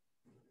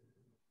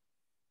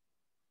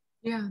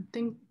 Yeah,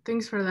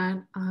 thanks for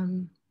that.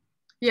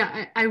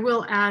 Yeah, I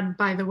will add,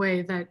 by the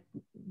way, that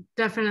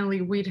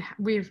definitely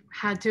we've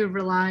had to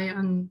rely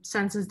on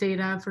census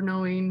data for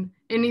knowing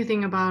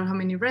anything about how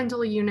many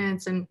rental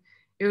units, and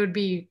it would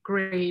be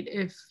great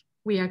if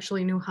we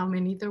actually knew how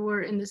many there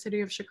were in the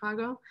city of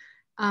Chicago.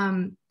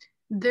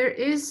 There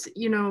is,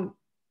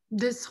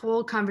 this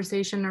whole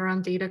conversation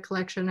around data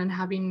collection and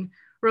having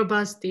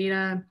robust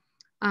data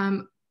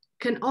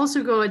can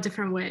also go a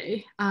different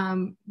way,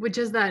 which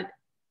is that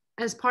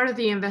as part of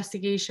the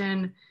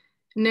investigation,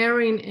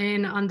 narrowing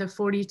in on the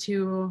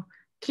 42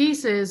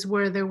 cases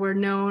where there were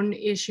known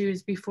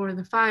issues before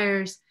the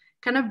fires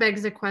kind of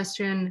begs the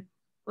question,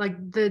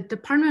 like the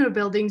Department of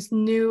Buildings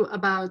knew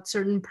about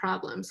certain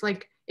problems,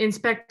 like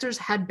inspectors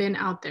had been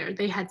out there,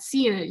 they had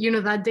seen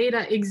it, that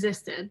data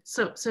existed,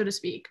 so to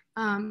speak.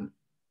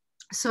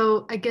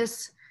 So I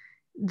guess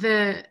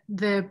the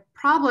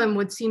problem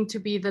would seem to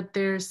be that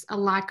there's a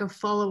lack of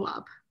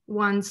follow-up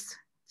once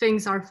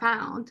things are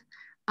found.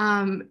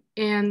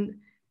 And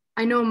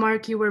I know,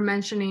 Mark, you were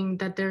mentioning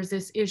that there's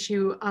this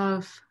issue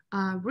of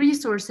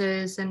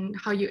resources and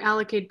how you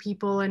allocate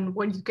people and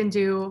what you can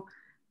do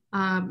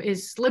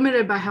is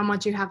limited by how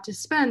much you have to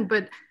spend.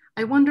 But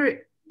I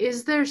wonder,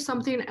 is there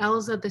something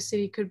else that the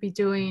city could be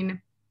doing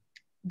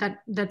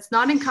that's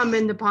not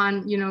incumbent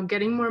upon,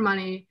 getting more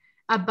money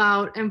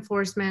about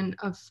enforcement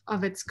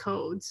of its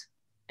codes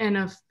and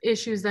of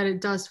issues that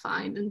it does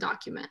find and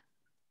document?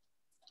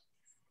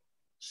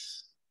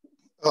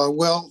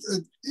 Well,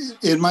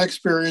 in my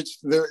experience,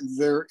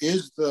 there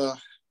is the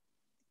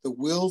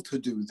will to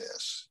do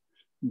this,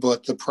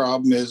 but the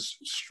problem is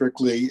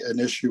strictly an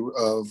issue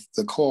of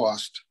the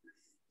cost.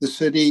 The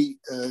city,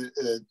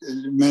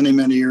 many,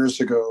 many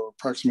years ago,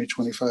 approximately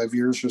 25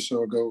 years or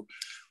so ago,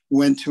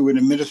 went to an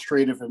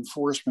administrative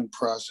enforcement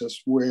process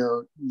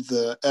where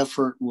the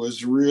effort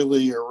was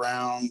really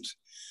around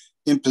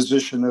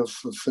imposition of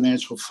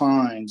financial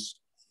fines.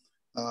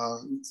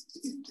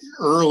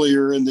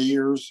 Earlier in the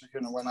years,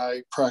 when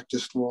I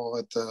practiced law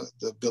at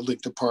the building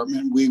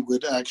department, we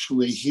would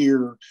actually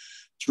hear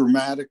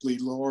dramatically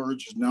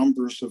large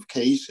numbers of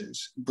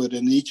cases. But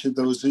in each of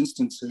those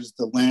instances,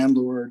 the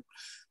landlord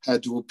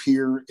had to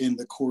appear in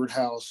the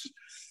courthouse,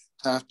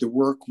 have to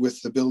work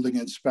with the building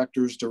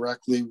inspectors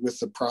directly, with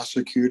the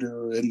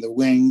prosecutor in the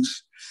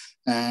wings,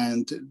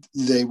 and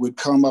they would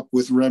come up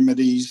with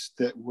remedies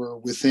that were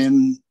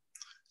within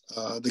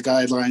the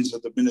guidelines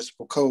of the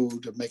municipal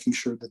code of making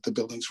sure that the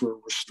buildings were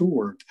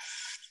restored.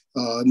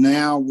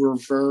 Now we're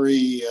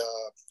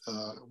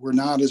we're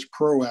not as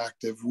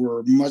proactive.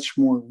 We're much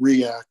more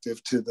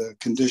reactive to the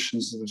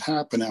conditions that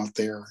happen out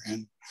there.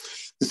 And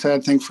the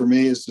sad thing for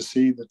me is to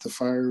see that the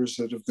fires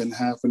that have been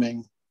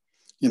happening,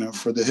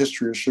 for the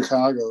history of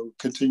Chicago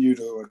continue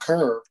to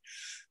occur,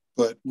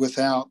 but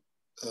without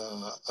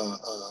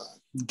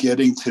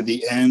getting to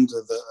the end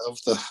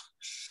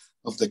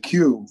of the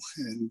queue.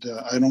 And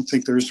I don't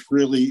think there's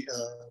really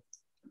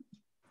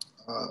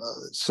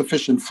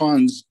sufficient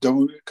funds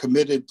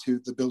committed to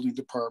the building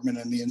department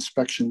and the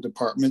inspection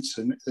departments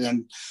and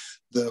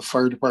the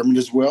fire department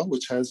as well,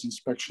 which has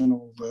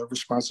inspectional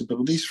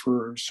responsibilities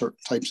for certain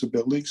types of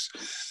buildings.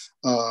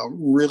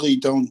 Really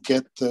don't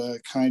get the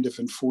kind of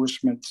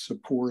enforcement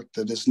support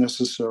that is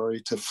necessary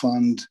to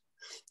fund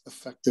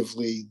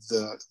effectively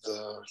the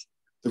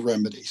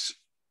remedies.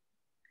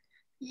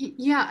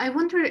 Yeah, I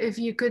wonder if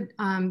you could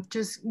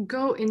just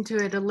go into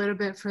it a little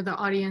bit for the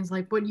audience,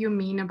 like what you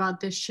mean about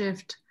this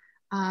shift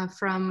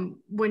from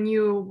when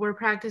you were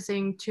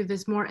practicing to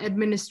this more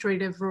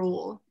administrative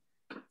role.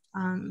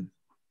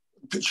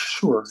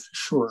 Sure.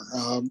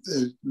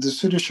 The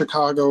city of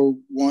Chicago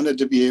wanted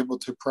to be able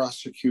to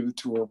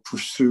prosecute or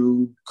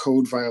pursue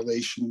code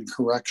violation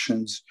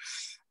corrections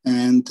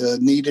and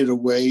needed a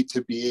way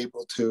to be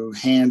able to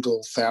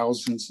handle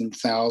thousands and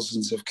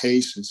thousands of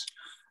cases.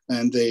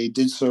 And they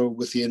did so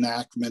with the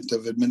enactment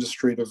of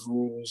administrative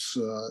rules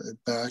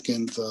back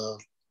in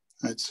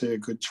I'd say a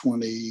good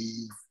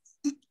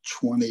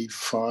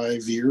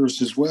 25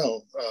 years as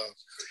well.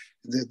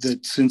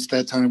 That since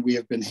that time, we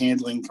have been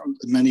handling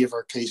many of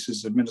our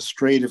cases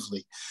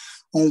administratively.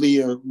 Only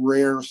a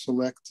rare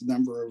select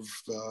number of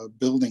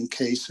building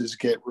cases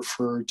get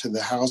referred to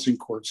the housing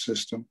court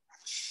system.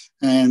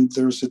 And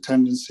there's a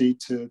tendency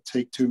to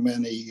take too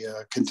many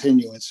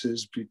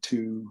continuances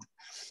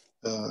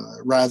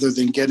rather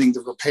than getting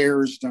the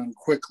repairs done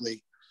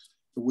quickly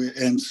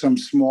and some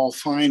small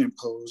fine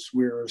imposed.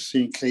 We're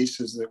seeing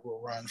cases that will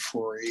run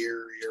for a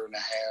year and a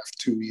half,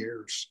 2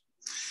 years.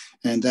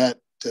 And that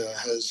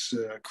has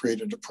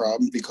created a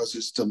problem because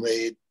it's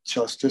delayed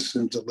justice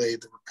and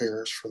delayed the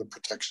repairs for the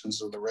protections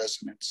of the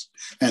residents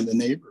and the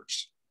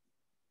neighbors.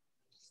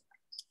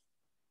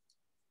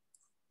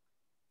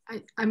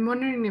 I'm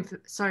wondering if,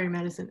 sorry,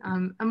 Madison,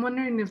 I'm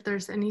wondering if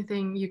there's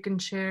anything you can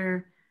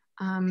share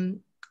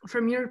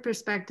from your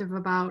perspective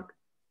about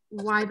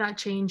why that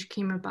change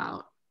came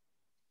about.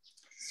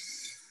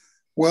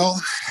 Well,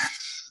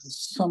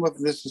 some of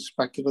this is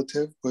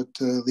speculative, but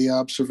the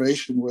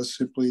observation was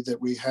simply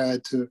that we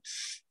had to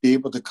be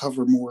able to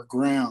cover more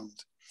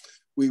ground.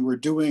 We were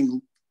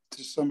doing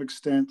to some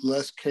extent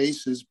less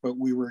cases, but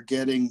we were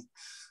getting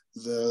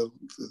the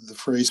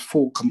phrase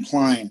full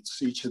compliance.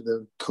 Each of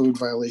the code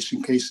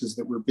violation cases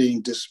that were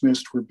being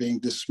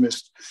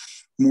dismissed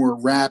more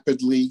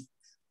rapidly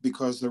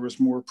because there was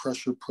more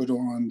pressure put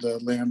on the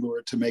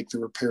landlord to make the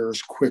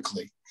repairs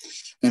quickly.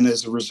 And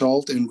as a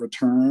result, in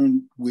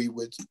return, we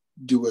would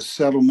do a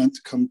settlement,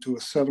 come to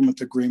a settlement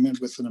agreement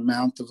with an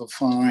amount of a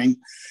fine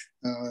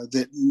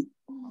that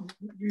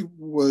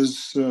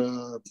was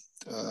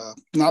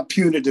not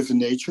punitive in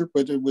nature,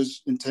 but it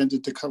was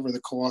intended to cover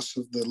the costs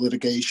of the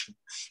litigation.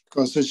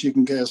 Because as you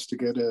can guess, to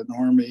get an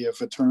army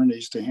of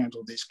attorneys to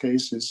handle these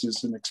cases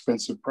is an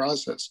expensive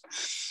process.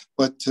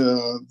 But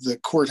the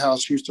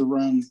courthouse used to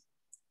run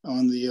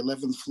on the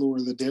 11th floor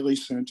of the Daily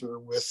Center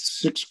with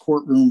 6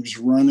 courtrooms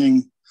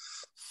running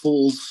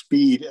full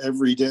speed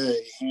every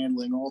day,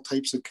 handling all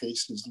types of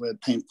cases: lead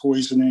paint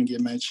poisoning, you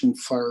mentioned,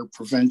 fire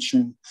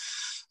prevention,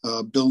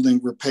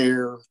 building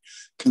repair,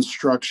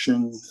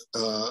 construction,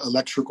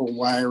 electrical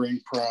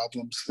wiring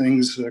problems,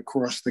 things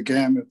across the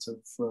gamut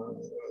of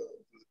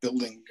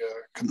building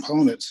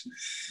components.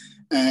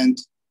 And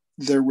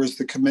there was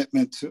the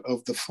commitment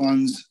of the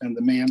funds and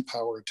the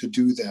manpower to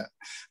do that.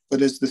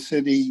 But as the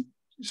city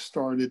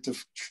started to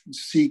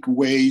seek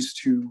ways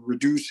to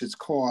reduce its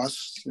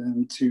costs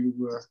and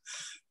to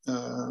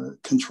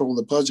control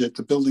the budget,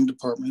 the building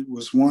department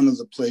was one of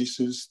the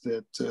places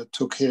that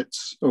took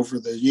hits over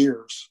the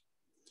years.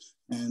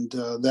 And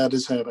that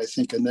has had, I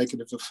think, a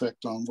negative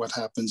effect on what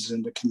happens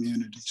in the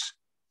communities.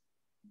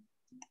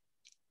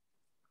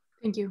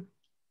 Thank you.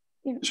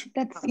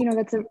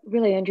 That's a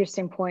really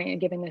interesting point, and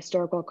given the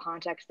historical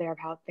context there of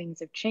how things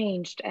have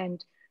changed,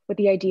 and with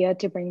the idea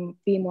to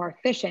be more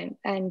efficient.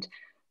 And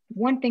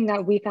one thing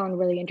that we found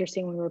really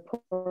interesting when we were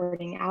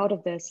reporting out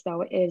of this,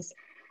 though, is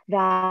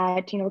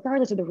that,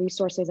 regardless of the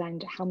resources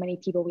and how many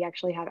people we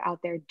actually have out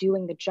there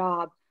doing the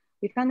job,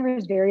 we found there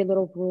was very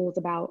little rules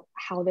about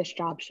how this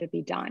job should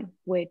be done,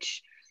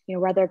 which,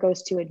 whether it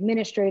goes to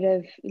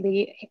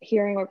administratively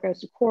hearing or it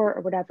goes to court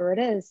or whatever it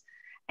is.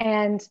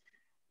 And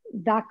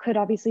that could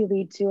obviously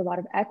lead to a lot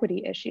of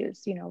equity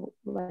issues,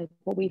 like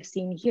what we've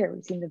seen here.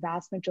 We've seen the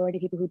vast majority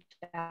of people who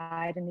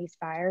died in these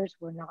fires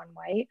were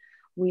non-white.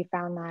 We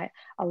found that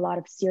a lot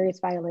of serious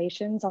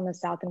violations on the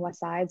south and west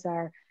sides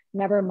are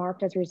never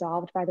marked as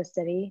resolved by the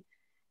city.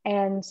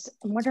 And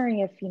I'm wondering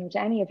if, to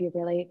any of you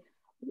really,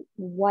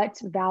 what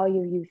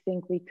value you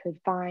think we could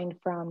find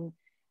from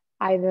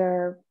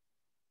either,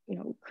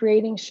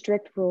 creating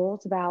strict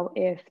rules about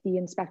if the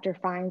inspector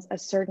finds a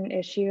certain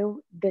issue,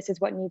 this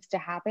is what needs to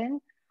happen,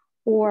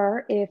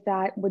 or if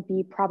that would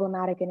be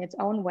problematic in its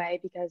own way,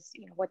 because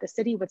what the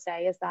city would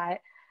say is that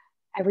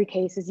every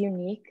case is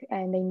unique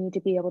and they need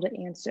to be able to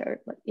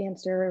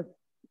answer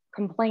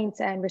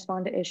complaints and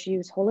respond to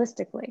issues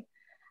holistically.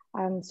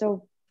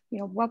 So,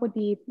 what would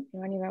be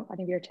any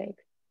of your take?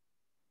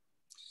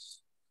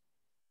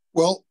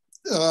 Well,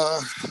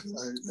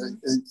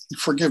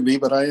 forgive me,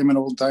 but I am an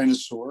old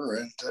dinosaur,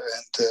 and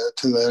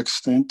to that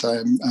extent,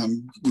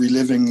 I'm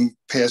reliving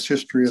past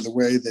history of the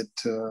way that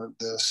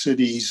the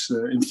city's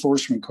code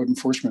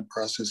enforcement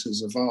process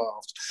has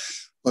evolved.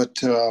 But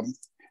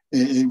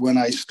when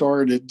I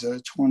started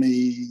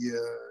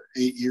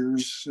 28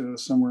 years,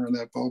 somewhere in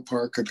that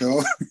ballpark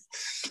ago,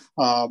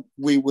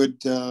 we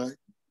would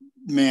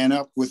man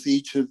up with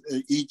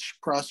each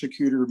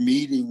prosecutor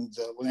meeting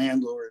the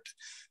landlord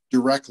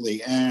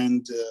directly,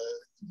 and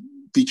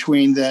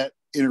between that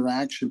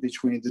interaction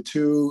between the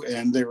two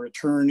and their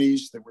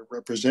attorneys that were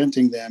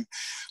representing them,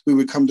 we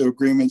would come to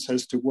agreements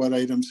as to what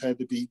items had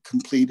to be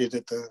completed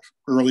at the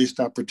earliest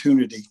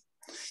opportunity.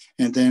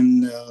 And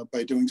then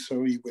by doing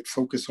so, you would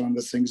focus on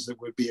the things that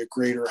would be a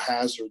greater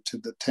hazard to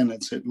the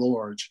tenants at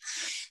large.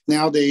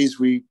 Nowadays,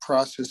 we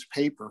process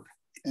paper,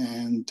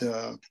 and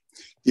the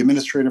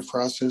administrative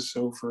process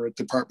over at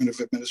Department of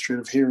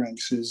Administrative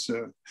Hearings is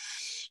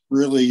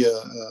really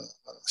a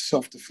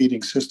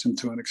self-defeating system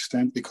to an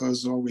extent,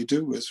 because all we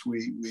do is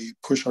we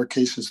push our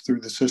cases through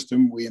the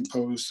system, we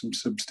impose some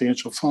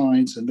substantial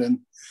fines, and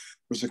then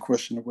there's a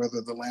question of whether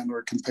the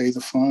landlord can pay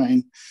the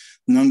fine,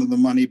 none of the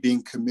money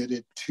being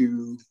committed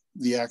to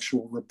the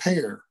actual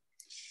repair.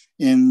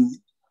 In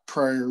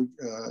prior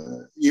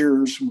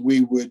years,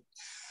 we would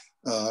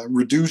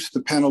reduce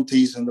the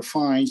penalties and the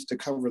fines to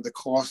cover the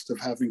cost of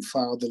having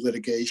filed the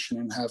litigation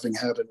and having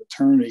had an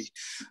attorney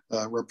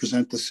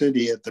represent the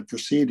city at the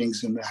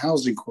proceedings in the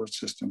housing court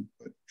system.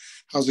 But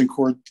housing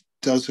court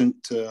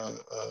doesn't, the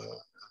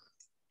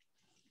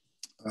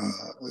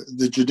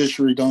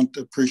judiciary don't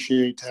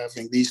appreciate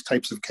having these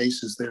types of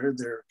cases.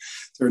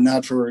 They're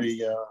not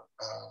very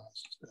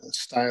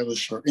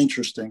stylish or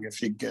interesting,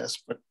 if you guess.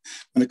 But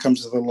when it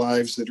comes to the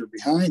lives that are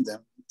behind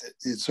them,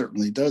 it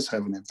certainly does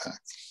have an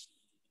impact.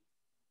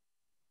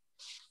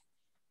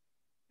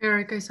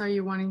 Eric, I saw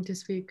you wanting to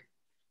speak.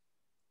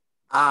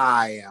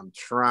 I am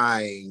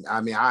trying.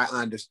 I mean, I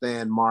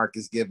understand Mark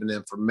is giving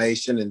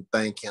information and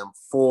thank him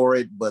for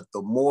it. But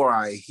the more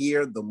I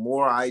hear, the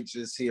more I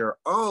just hear,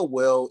 oh,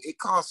 well, it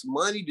costs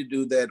money to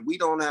do that. We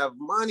don't have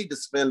money to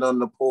spend on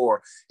the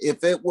poor.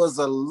 If it was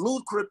a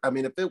lucrative, I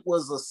mean, if it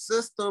was a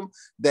system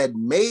that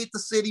made the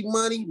city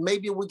money,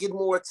 maybe it would get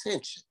more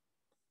attention.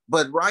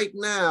 But right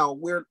now,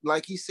 we're,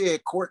 like he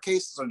said, court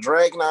cases are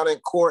dragging out in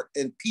court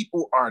and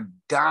people are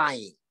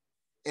dying.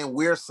 And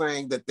we're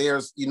saying that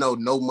there's,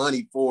 no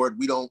money for it.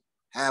 We don't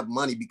have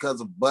money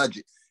because of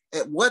budget.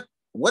 And what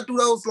do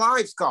those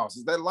lives cost?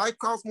 Is that life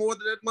cost more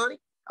than that money?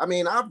 I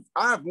mean,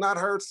 I've not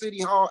heard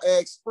City Hall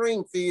ask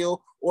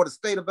Springfield or the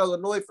state of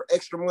Illinois for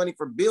extra money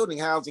for building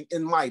housing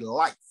in my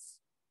life.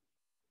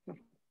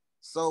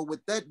 So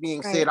with that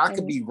being said, I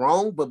could be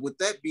wrong, but with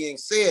that being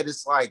said,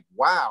 it's like,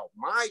 wow,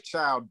 my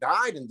child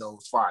died in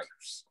those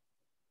fires.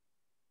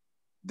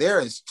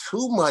 There is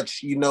too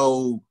much,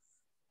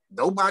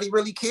 nobody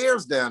really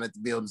cares down at the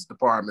buildings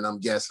department, I'm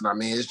guessing. I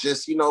mean, it's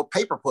just,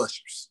 paper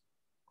pushers,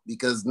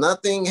 because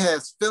nothing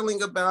has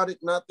feeling about it.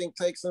 Nothing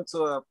takes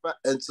into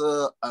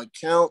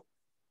account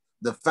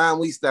the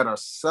families that are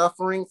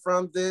suffering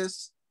from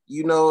this.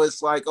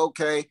 It's like,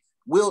 okay,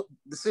 the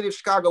city of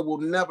Chicago will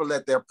never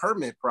let their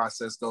permit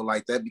process go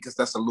like that because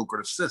that's a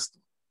lucrative system.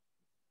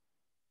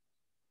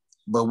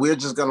 But we're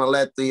just going to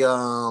let the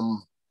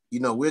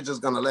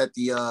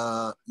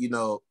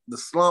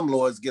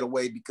slumlords get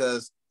away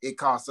because it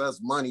costs us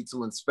money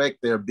to inspect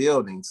their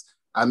buildings.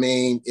 I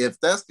mean, if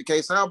that's the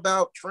case, how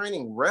about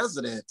training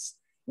residents?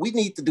 We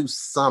need to do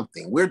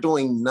something. We're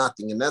doing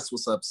nothing, and that's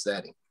what's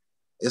upsetting.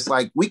 It's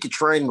like we could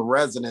train the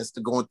residents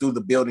to going through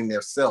the building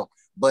themselves,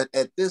 but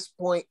at this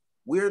point,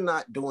 we're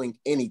not doing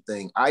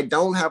anything. I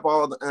don't have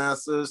all the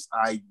answers.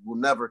 I will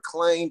never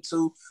claim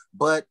to,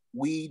 but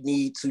we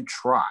need to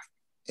try.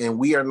 And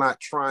we are not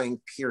trying,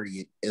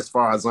 period, as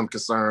far as I'm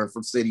concerned,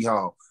 from City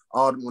Hall.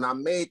 When I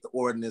made the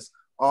ordinance,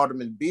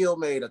 Alderman Beal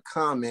made a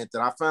comment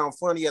that I found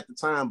funny at the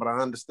time, but I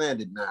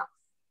understand it now.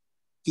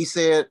 He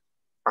said,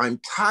 I'm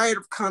tired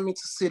of coming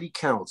to City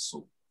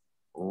Council,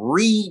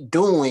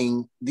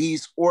 redoing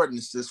these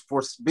ordinances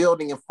for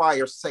building and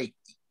fire safety.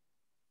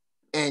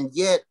 And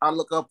yet I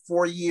look up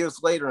 4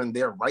 years later and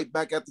they're right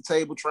back at the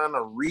table trying to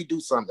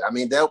redo something. I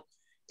mean,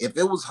 if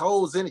it was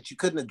holes in it, you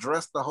couldn't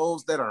address the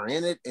holes that are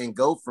in it and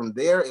go from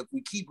there. If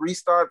we keep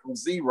restarting from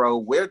zero,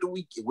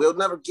 we'll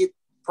never get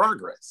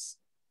progress.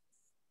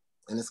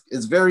 And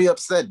it's very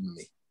upsetting to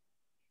me.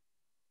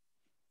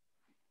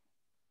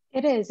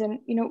 It is. And,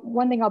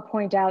 one thing I'll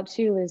point out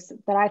too is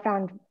that I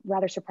found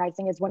rather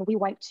surprising is when we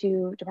went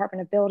to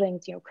Department of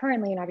Buildings,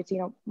 currently, and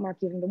obviously, Mark,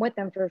 you've been with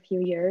them for a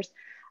few years,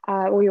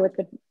 we were with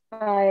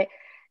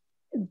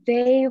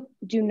they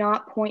do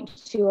not point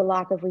to a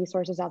lack of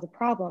resources as a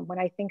problem, when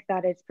I think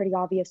that it's pretty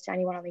obvious to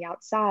anyone on the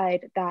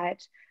outside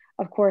that,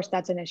 of course,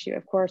 that's an issue.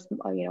 Of course,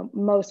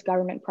 most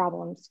government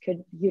problems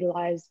could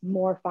utilize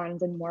more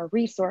funds and more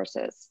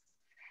resources.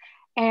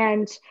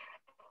 And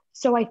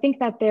so I think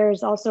that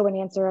there's also an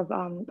answer of,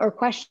 or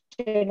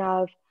question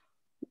of,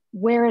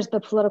 where is the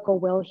political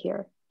will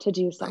here to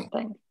do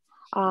something?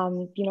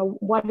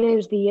 What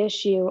is the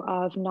issue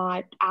of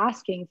not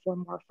asking for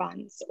more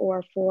funds,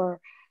 or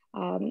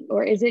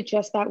is it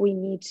just that we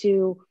need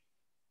to,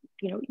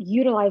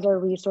 utilize our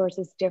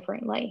resources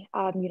differently?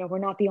 We're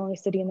not the only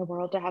city in the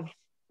world to have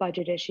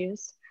budget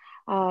issues.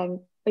 But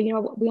we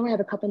only have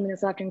a couple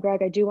minutes left, and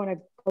Greg, I do want to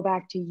go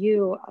back to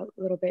you a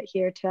little bit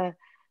here to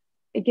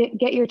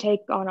get your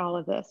take on all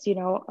of this,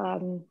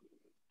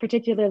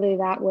 particularly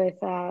that with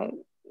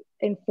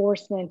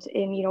enforcement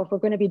in, if we're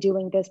going to be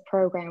doing this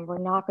program, we're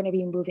not going to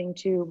be moving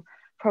to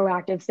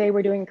proactive, say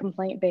we're doing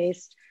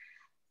complaint-based,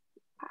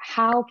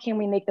 how can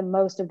we make the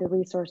most of the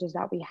resources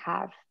that we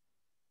have?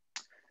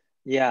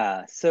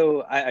 Yeah,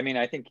 so I mean,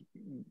 I think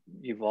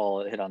you've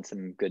all hit on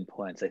some good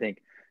points. I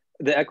think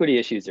the equity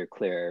issues are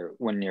clear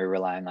when you're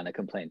relying on a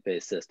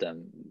complaint-based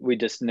system. We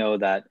just know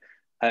that,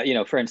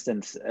 for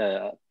instance,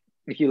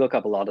 if you look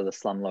up a lot of the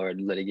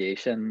slumlord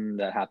litigation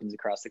that happens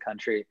across the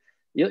country,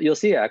 you'll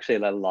see actually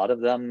that a lot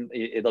of them,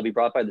 they'll be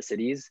brought by the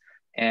cities,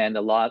 and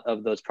a lot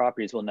of those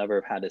properties will never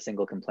have had a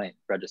single complaint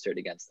registered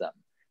against them,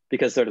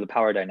 because sort of the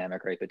power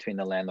dynamic, right, between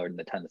the landlord and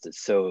the tenants is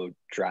so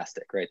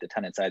drastic, right? The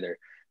tenants either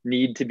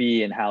need to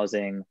be in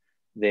housing,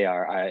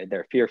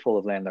 they're fearful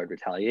of landlord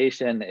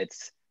retaliation,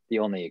 it's the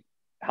only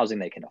housing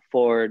they can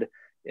afford,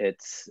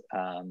 it's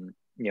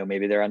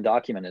maybe they're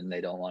undocumented and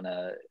they don't want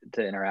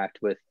to interact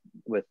with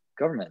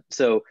government.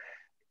 So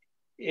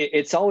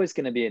it's always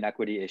going to be an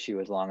equity issue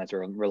as long as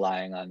we're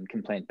relying on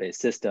complaint-based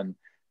system,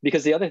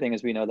 because the other thing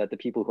is we know that the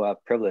people who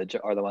have privilege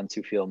are the ones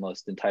who feel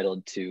most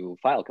entitled to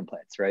file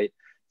complaints, right?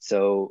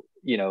 So,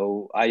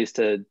 I used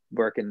to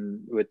work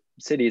with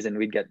cities, and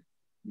we'd get,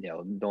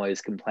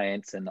 noise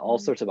complaints and all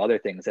sorts of other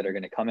things that are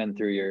going to come in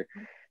through your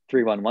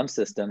 311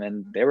 system.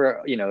 And they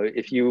were,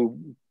 if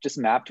you just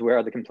mapped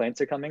where the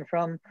complaints are coming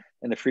from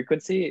and the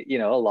frequency,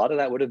 a lot of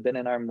that would have been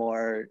in our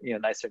more,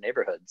 nicer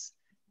neighborhoods,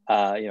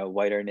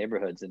 whiter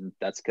neighborhoods. And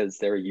that's because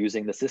they were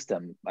using the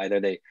system. Either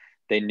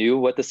they knew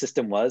what the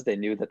system was, they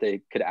knew that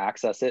they could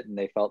access it, and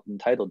they felt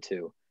entitled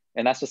to.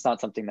 And that's just not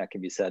something that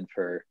can be said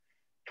for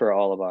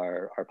all of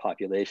our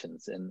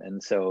populations.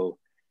 And so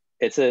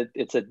it's a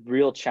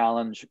real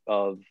challenge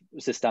of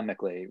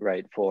systemically,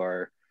 right,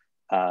 for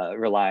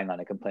relying on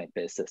a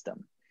complaint-based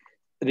system.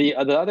 The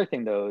other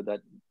thing though that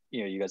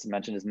you guys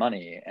mentioned is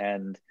money,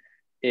 and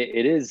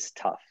it is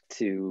tough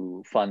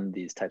to fund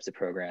these types of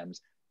programs.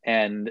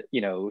 And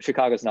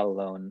Chicago's not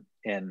alone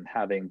in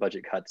having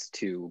budget cuts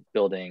to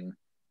building,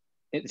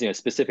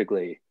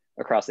 specifically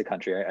across the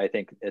country. I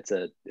think it's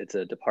a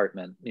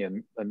department,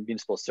 a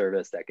municipal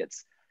service that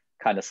gets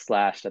kind of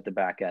slashed at the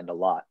back end a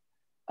lot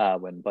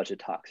when budget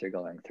talks are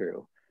going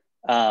through.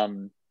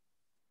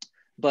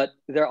 But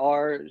there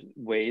are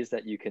ways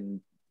that you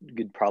could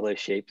probably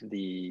shape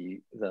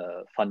the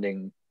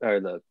funding or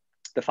the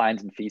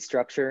fines and fee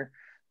structure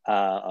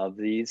of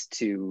these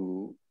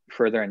to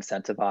further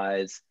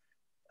incentivize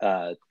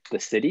the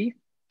city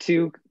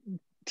to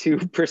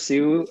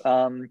pursue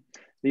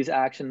these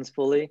actions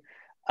fully.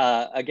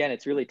 Again,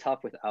 it's really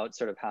tough without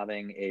sort of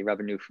having a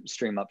revenue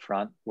stream up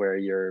front where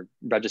you're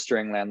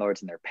registering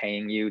landlords and they're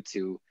paying you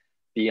to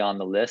be on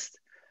the list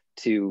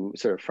to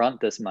sort of front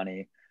this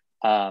money.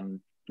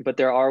 But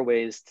there are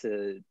ways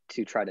to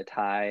try to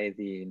tie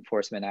the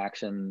enforcement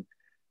actions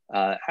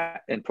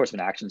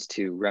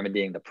to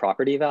remedying the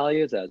property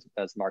values,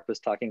 as Mark was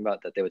talking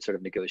about, that they would sort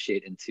of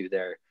negotiate into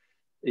their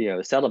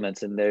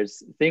settlements. And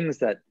there's things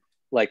that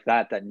like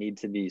that need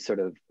to be sort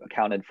of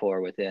accounted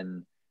for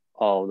within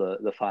all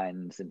the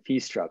fines and fee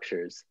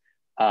structures.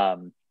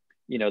 The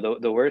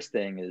worst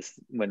thing is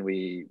when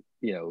we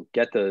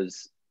get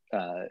those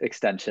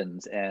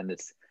extensions and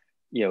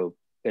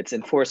it's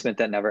enforcement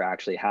that never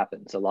actually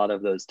happens. A lot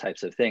of those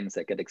types of things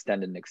that get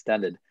extended and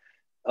extended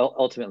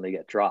ultimately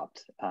get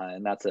dropped,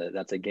 and that's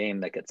a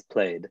game that gets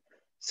played.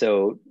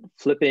 So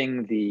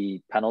flipping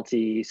the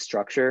penalty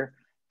structure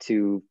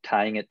to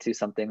tying it to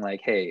something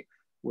like, hey,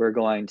 we're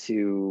going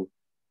to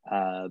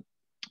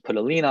put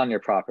a lien on your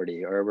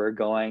property, or we're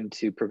going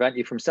to prevent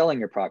you from selling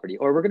your property,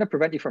 or we're going to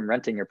prevent you from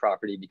renting your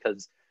property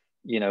because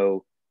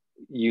we're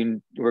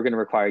going to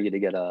require you to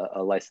get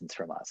a license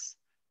from us.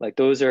 Like,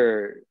 those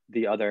are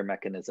the other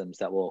mechanisms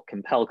that will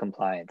compel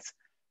compliance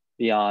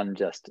beyond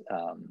just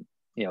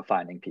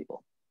finding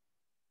people.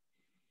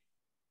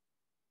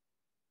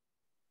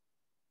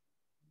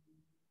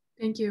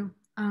 Thank you.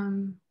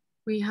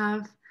 We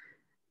have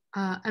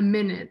a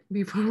minute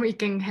before we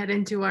can head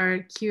into our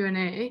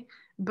Q&A,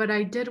 but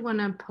I did want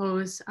to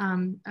pose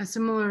a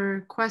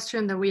similar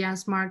question that we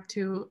asked Mark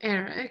to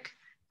Eric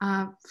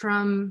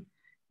from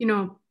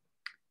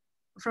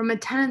a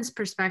tenant's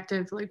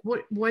perspective. Like,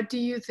 what do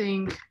you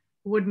think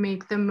would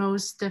make the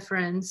most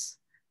difference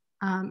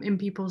in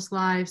people's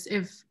lives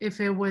if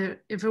it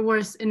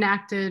was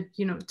enacted,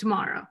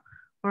 tomorrow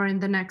or in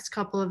the next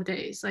couple of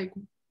days? Like,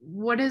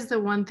 what is the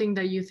one thing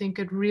that you think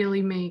could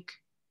really make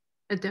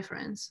a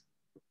difference?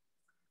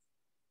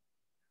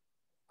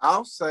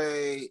 I'll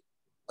say,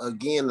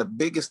 again, the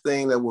biggest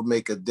thing that will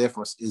make a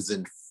difference is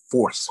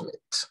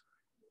enforcement.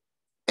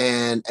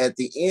 And at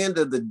the end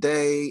of the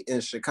day,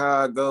 in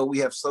Chicago, we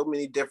have so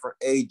many different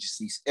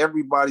agencies.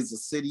 Everybody's a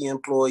city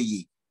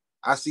employee.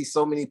 I see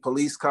so many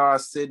police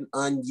cars sitting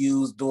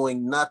unused,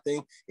 doing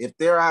nothing. If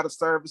they're out of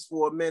service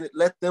for a minute,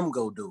 let them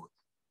go do it.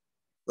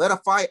 Let a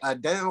fight,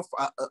 matter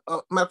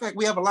of fact,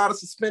 we have a lot of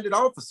suspended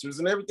officers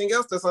and everything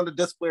else that's under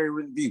disciplinary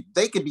review.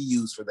 They could be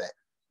used for that.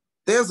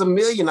 There's a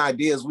million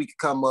ideas we could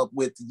come up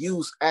with to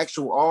use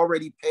actual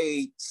already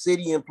paid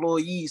city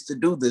employees to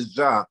do this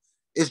job.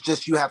 It's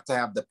just you have to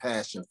have the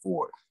passion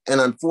for it.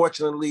 And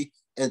unfortunately,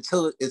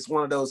 until it's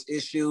one of those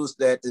issues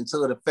that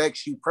until it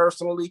affects you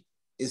personally,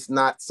 it's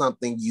not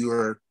something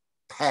you're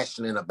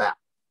passionate about.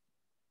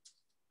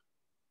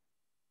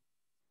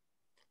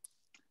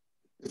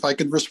 If I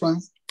could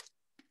respond?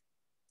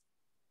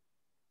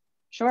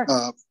 Sure.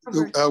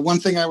 One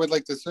thing I would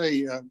like to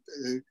say,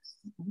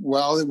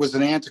 while it was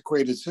an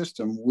antiquated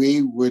system,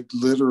 we would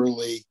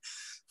literally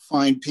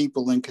find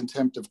people in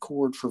contempt of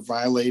court for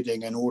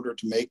violating an order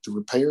to make the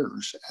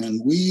repairs.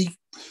 And we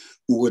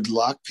would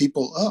lock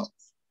people up.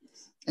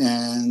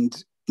 And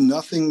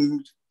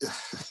nothing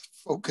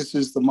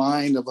focuses the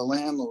mind of a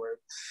landlord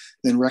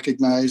than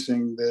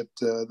recognizing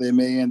that they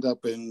may end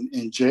up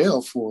in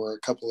jail for a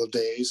couple of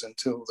days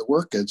until the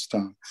work gets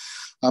done.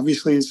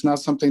 Obviously, it's not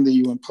something that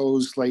you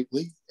impose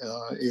lightly.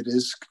 It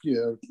is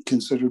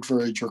considered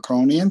very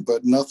draconian,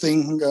 but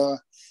nothing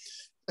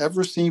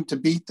ever seemed to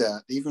beat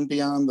that, even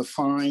beyond the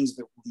fines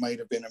that might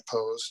have been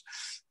imposed.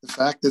 The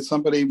fact that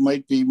somebody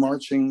might be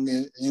marching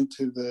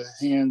into the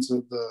hands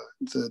of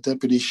the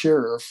deputy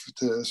sheriff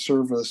to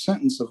serve a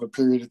sentence of a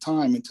period of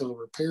time until a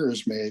repair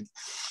is made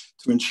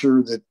to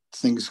ensure that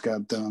things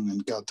got done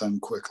and got done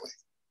quickly.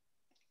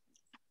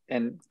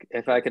 And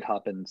if I could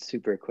hop in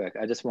super quick,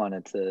 I just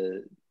wanted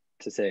to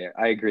say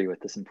I agree with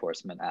this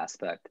enforcement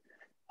aspect.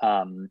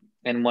 And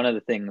one of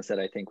the things that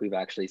I think we've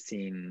actually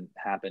seen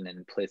happen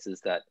in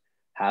places that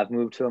have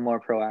moved to a more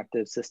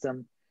proactive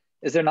system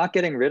is they're not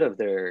getting rid of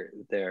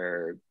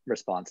their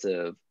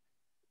responsive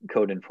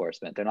code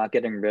enforcement. They're not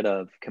getting rid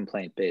of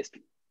complaint-based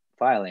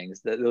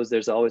filings.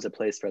 There's always a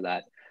place for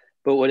that.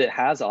 But what it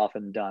has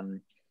often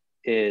done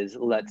is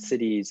let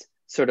cities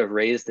sort of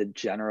raise the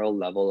general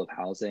level of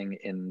housing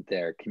in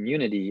their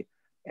community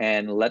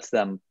and lets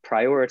them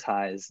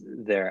prioritize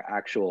their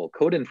actual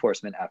code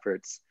enforcement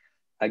efforts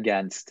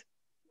against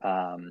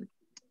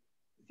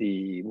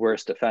the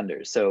worst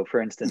offenders. So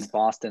for instance,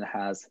 Boston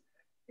has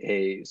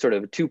a sort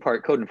of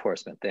two-part code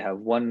enforcement. They have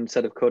one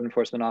set of code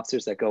enforcement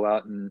officers that go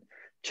out and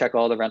check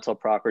all the rental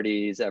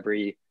properties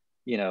every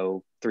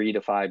 3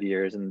 to 5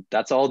 years, and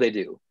that's all they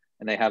do.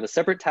 And they have a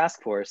separate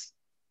task force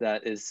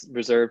that is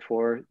reserved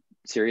for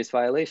serious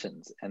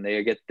violations, and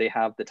they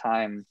have the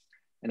time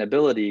and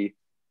ability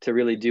to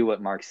really do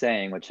what Mark's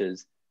saying, which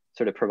is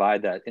sort of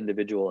provide that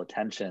individual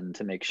attention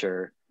to make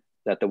sure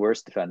that the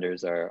worst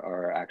offenders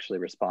are actually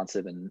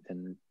responsive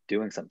and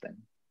doing something.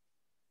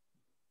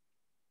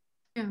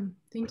 Yeah,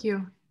 thank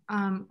you.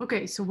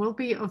 Okay, so we'll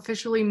be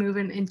officially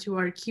moving into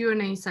our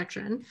Q&A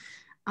section.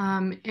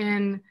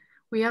 And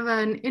we have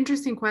an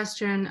interesting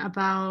question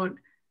about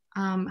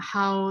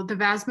how the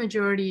vast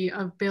majority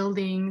of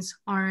buildings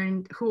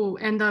who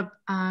end up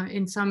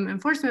in some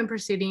enforcement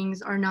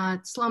proceedings are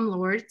not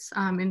slumlords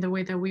in the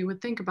way that we would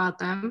think about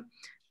them,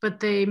 but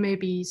they may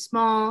be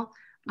small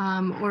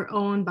or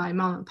owned by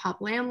mom and pop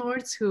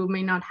landlords who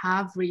may not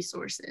have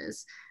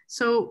resources.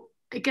 So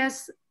I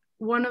guess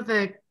one of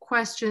the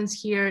questions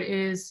here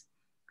is,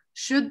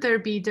 should there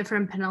be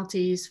different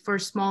penalties for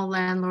small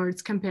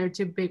landlords compared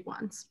to big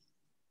ones?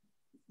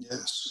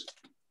 Yes.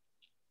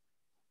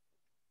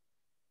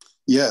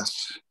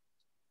 Yes.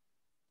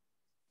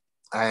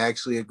 I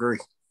actually agree.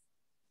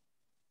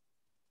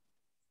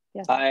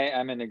 Yes.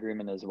 I'm in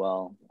agreement as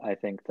well. I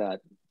think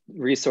that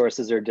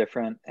resources are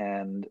different,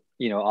 and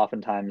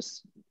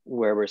oftentimes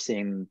where we're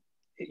seeing,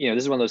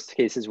 this is one of those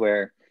cases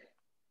where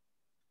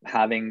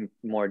having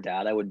more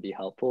data would be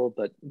helpful.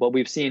 But what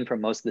we've seen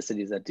from most of the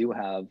cities that do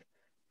have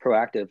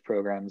proactive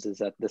programs is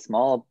that the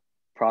small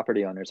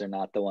property owners are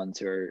not the ones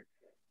who are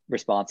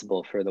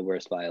responsible for the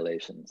worst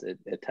violations.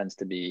 It tends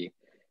to be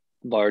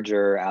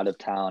larger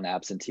out-of-town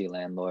absentee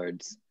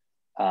landlords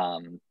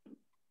who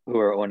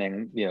are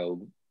owning,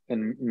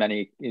 in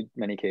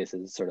many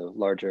cases, sort of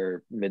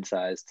larger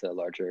mid-sized to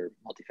larger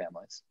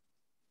multifamilies.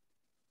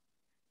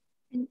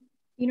 And,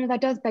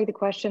 that does beg the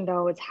question,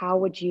 though, is how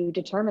would you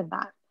determine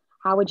that?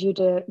 How would you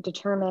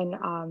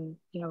determine,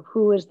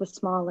 who is the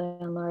small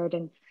landlord?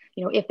 And,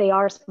 if they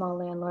are a small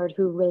landlord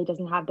who really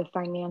doesn't have the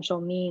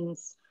financial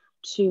means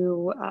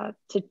to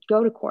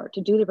go to court,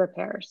 to do the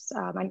repairs.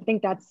 I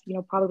think that's,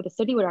 probably what the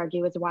city would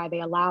argue is why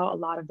they allow a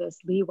lot of this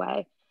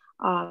leeway,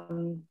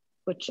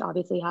 which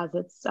obviously has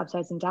its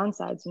upsides and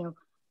downsides.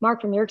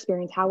 Mark, from your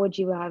experience, how would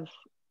you have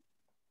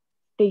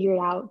figured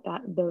out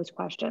those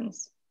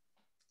questions?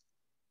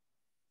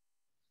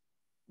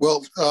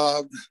 Well,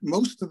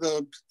 most of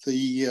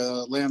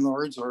the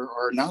landlords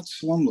are not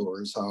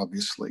slumlords,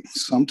 obviously.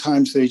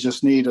 Sometimes they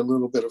just need a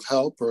little bit of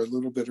help or a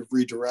little bit of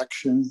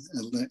redirection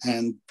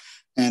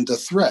and a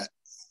threat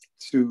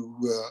to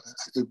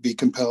be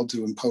compelled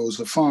to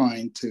impose a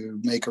fine to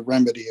make a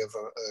remedy of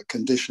a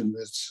condition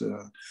that's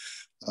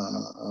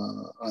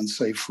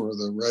unsafe for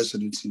the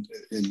residents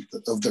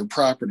of their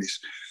properties.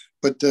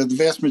 But the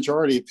vast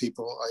majority of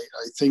people,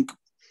 I think,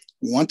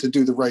 want to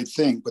do the right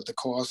thing, but the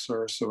costs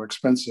are so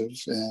expensive,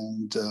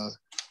 and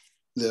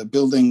the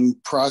building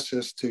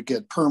process to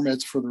get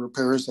permits for the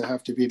repairs that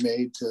have to be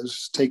made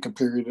does take a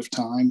period of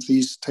time.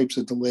 These types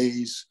of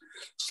delays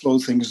slow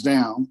things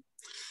down.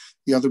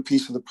 The other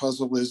piece of the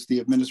puzzle is the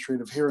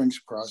administrative hearings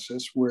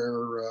process,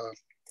 where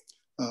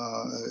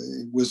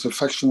it was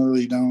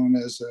affectionately known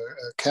as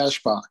a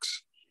cash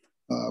box,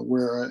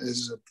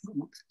 whereas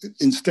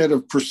instead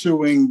of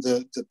pursuing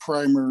the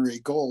primary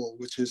goal,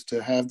 which is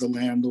to have the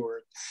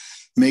landlord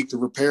make the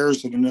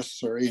repairs that are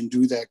necessary and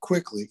do that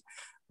quickly,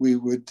 we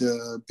would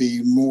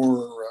be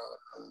more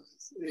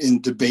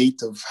in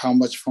debate of how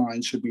much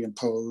fine should be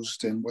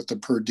imposed and what the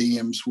per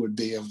diems would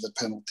be of the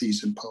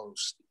penalties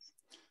imposed.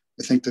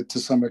 I think that to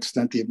some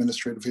extent the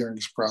administrative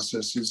hearings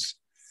process is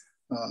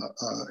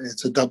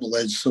it's a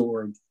double-edged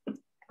sword.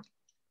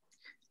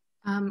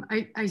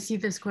 I see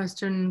this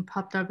question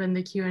popped up in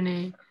the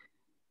Q&A.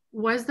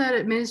 Was that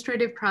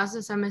administrative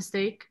process a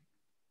mistake?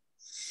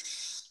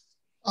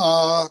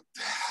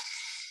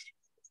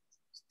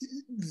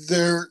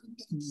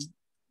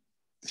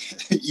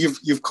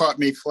 You've caught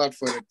me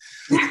flat-footed.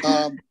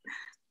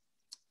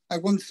 I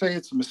wouldn't say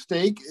it's a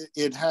mistake.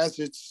 It has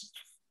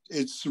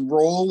its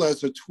role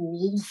as a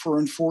tool for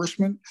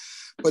enforcement,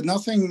 but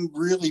nothing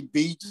really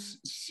beats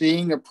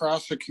seeing a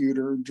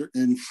prosecutor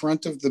in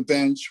front of the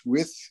bench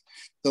with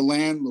the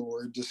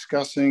landlord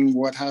discussing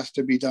what has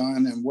to be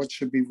done and what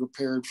should be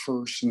repaired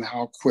first and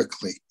how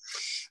quickly.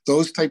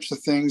 Those types of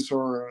things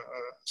are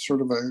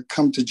sort of a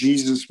come to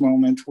Jesus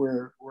moment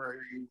where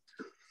you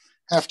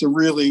have to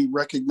really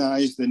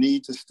recognize the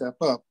need to step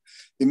up.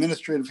 The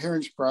administrative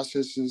hearings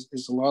process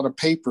is a lot of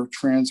paper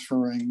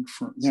transferring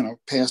from,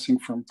 passing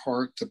from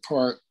part to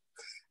part.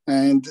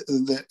 And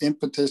the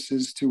impetus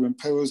is to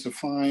impose a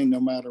fine no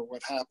matter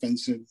what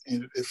happens. And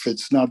if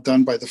it's not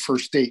done by the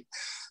first date,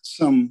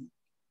 some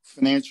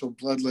financial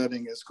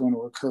bloodletting is going to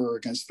occur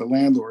against the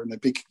landlord. And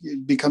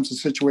it becomes a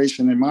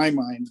situation in my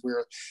mind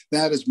where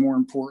that is more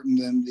important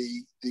than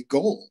the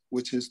goal,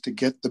 which is to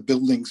get the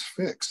buildings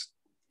fixed.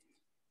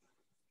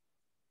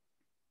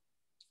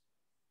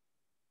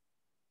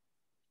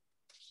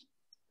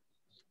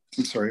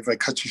 I'm sorry if I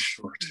cut you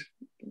short.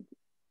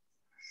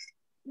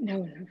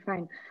 No,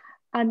 fine.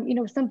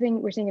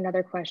 We're seeing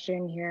another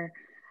question here.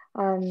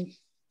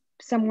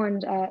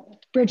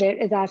 Bridget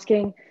is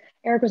asking,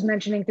 Eric was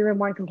mentioning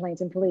 311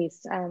 complaints in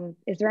police.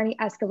 Is there any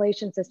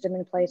escalation system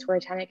in place where a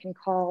tenant can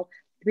call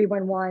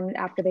 311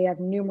 after they have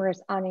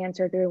numerous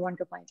unanswered 311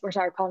 complaints? Or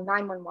sorry, call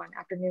 911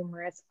 after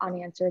numerous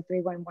unanswered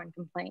 311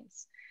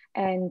 complaints?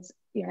 And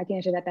I can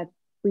answer that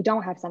we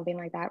don't have something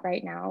like that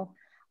right now.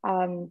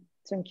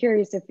 So I'm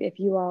curious if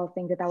you all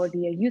think that would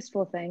be a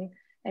useful thing,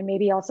 and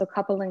maybe also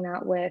coupling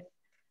that with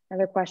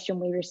another question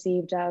we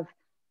received of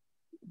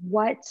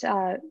what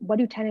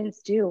do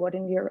tenants do? What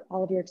in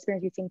all of your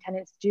experience you've seen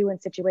tenants do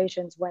in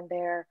situations when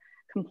their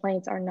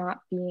complaints are not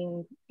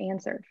being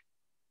answered?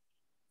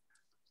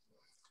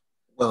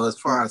 Well, as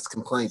far as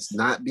complaints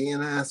not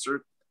being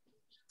answered,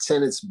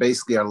 tenants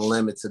basically are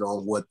limited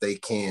on what they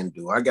can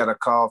do. I got a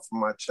call from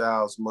my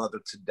child's mother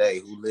today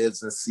who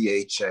lives in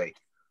CHA.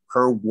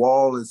 Her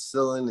wall and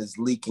ceiling is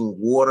leaking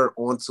water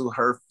onto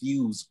her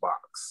fuse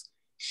box.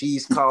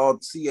 She's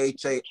called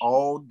CHA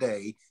all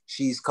day.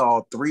 She's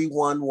called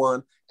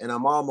 311, and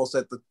I'm almost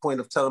at the point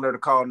of telling her to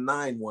call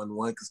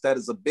 911 because that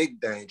is a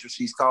big danger.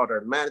 She's called her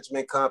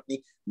management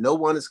company. No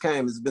one has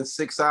came. It's been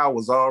 6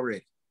 hours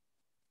already.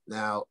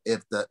 Now,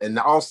 and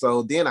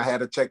also then I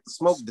had to check the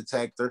smoke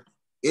detector.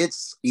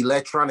 It's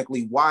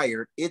electronically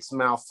wired. It's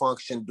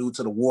malfunctioned due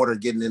to the water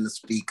getting in the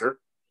speaker.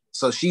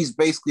 So she's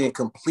basically in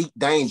complete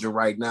danger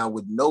right now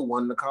with no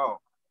one to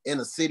call in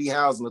a city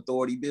housing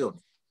authority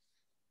building.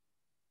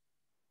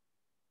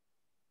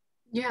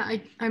 Yeah,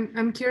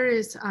 I'm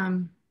curious,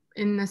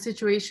 in a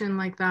situation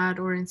like that,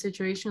 or in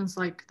situations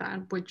like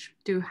that, which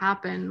do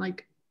happen,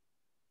 like,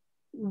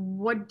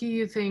 what do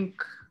you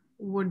think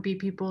would be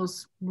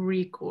people's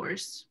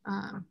recourse?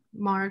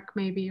 Mark,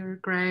 maybe, or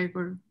Greg,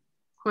 or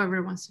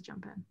whoever wants to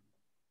jump in.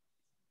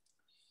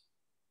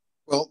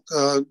 Well,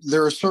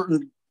 there are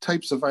certain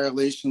types of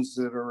violations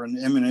that are an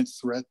imminent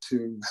threat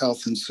to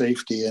health and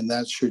safety, and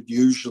that should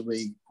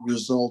usually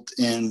result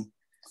in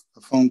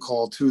a phone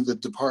call to the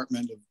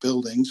Department of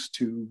Buildings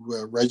to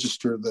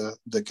register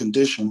the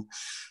condition.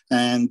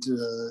 And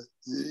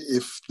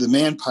if the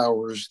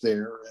manpower is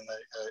there, and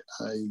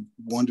I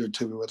wonder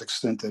to what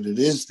extent that it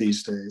is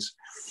these days,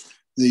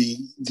 the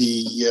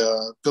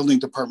building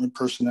department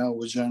personnel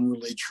would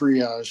generally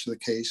triage the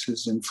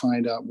cases and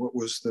find out what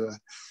was the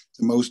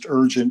most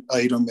urgent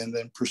item and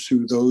then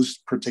pursue those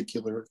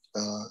particular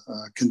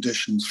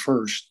conditions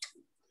first.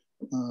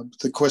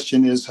 The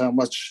question is how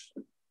much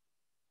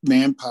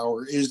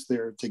manpower is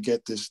there to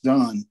get this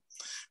done.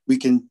 We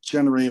can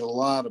generate a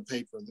lot of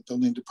paper. The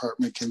building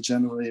department can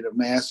generate a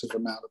massive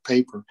amount of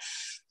paper,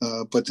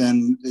 but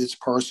then it's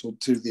parceled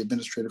to the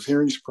administrative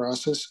hearings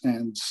process,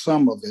 and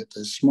some of it,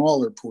 a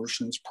smaller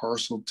portion, is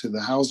parceled to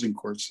the housing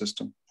court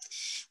system.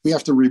 We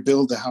have to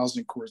rebuild the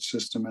housing court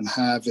system and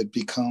have it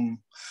become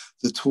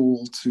the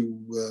tool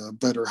to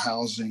better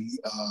housing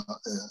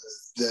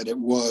that it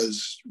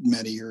was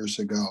many years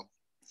ago.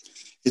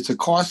 It's a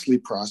costly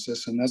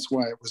process, and that's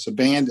why it was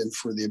abandoned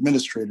for the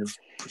administrative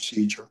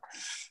procedure.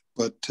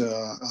 But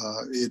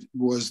it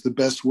was the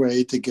best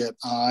way to get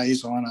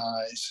eyes on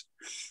eyes,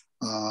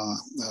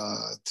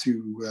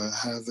 to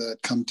have that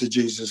come to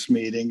Jesus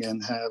meeting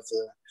and have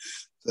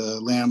the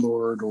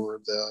landlord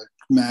or the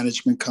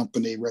management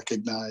company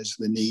recognize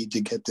the need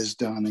to get this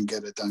done and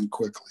get it done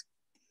quickly.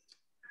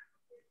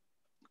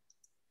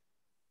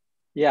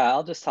 Yeah,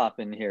 I'll just hop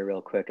in here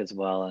real quick as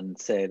well and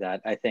say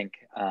that I think,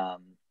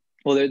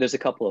 well, there's a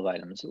couple of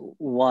items.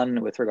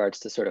 One, with regards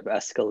to sort of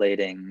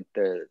escalating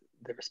the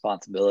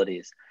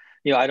responsibilities.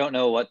 I don't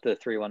know what the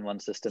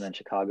 311 system in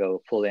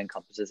Chicago fully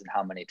encompasses and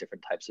how many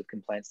different types of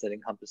complaints that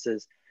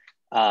encompasses.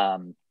 I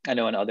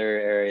know in other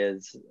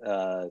areas,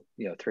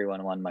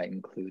 311 might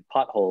include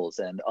potholes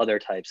and other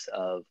types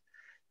of,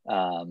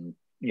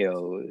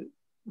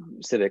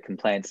 civic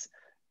complaints.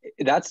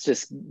 That's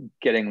just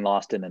getting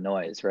lost in the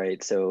noise,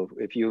 right? So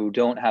if you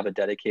don't have a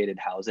dedicated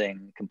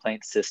housing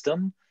complaint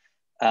system,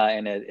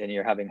 and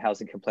you're having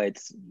housing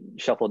complaints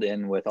shuffled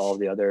in with all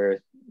the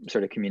other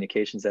sort of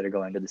communications that are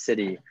going to the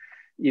city,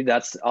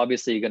 that's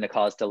obviously going to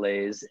cause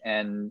delays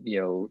and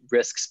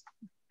risks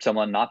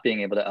someone not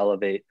being able to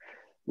elevate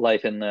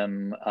life in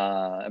them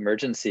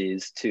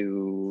emergencies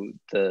to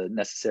the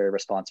necessary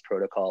response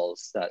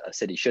protocols that a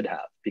city should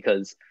have.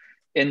 Because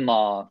in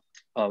law,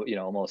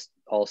 almost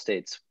all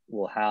states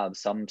will have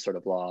some sort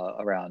of law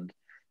around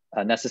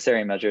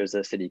necessary measures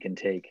a city can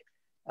take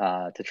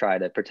to try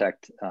to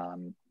protect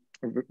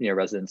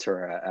residents who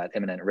are at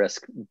imminent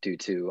risk due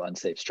to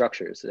unsafe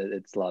structures.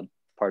 It's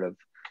part of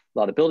a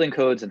lot of building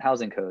codes and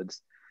housing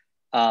codes.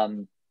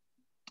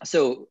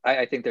 So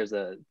I think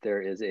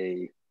there is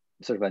a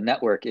sort of a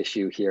network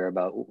issue here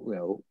about,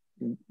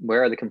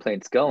 where are the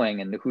complaints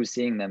going and who's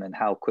seeing them and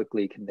how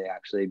quickly can they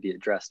actually be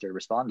addressed or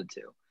responded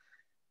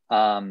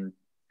to.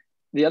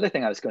 The other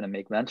thing I was going to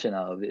make mention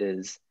of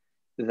is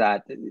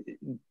that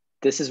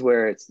this is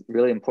where it's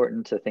really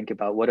important to think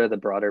about what are the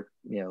broader,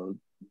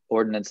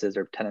 ordinances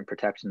or tenant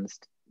protections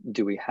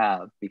do we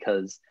have?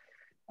 Because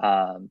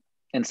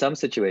in some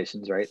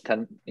situations, right,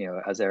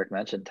 as Eric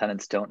mentioned,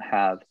 tenants don't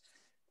have,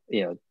 they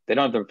don't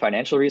have the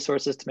financial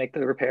resources to make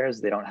the repairs.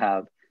 They don't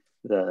have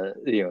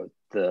the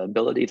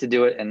ability to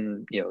do it,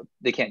 and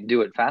they can't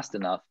do it fast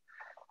enough.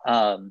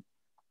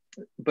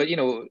 But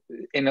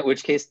in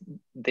which case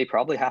they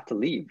probably have to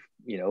leave,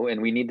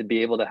 and we need to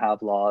be able to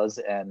have laws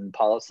and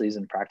policies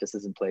and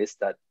practices in place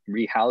that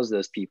rehouse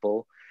those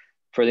people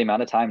for the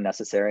amount of time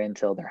necessary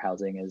until their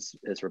housing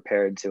is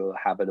repaired to a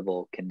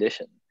habitable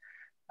condition.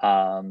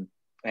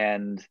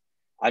 And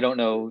I don't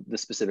know the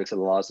specifics of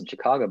the laws in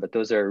Chicago, but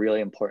those are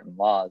really important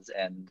laws.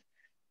 And,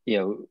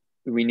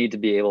 we need to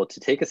be able to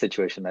take a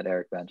situation that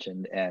Eric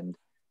mentioned and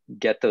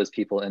get those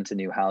people into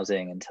new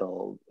housing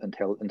until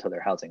their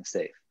housing's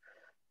safe.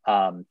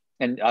 And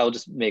I'll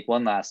just make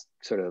one last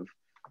sort of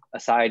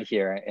aside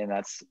here, and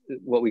that's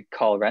what we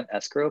call rent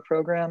escrow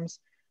programs.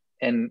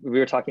 And we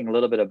were talking a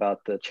little bit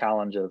about the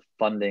challenge of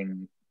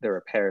funding the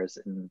repairs.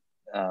 And,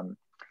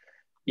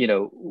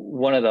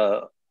 one of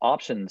the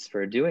options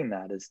for doing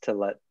that is to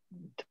let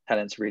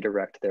tenants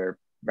redirect their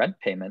rent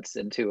payments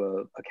into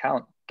an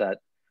account that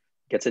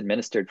gets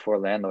administered for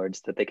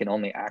landlords that they can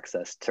only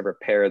access to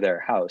repair their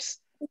house,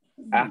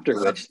 after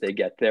which they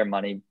get their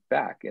money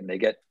back and they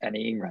get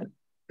any rent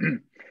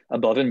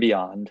above and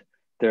beyond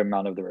the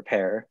amount of the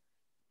repair,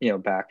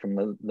 back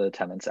from the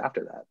tenants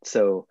after that.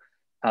 So,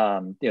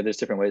 there's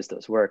different ways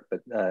those work,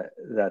 but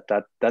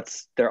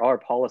there are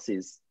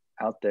policies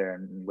out there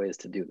and ways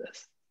to do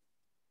this.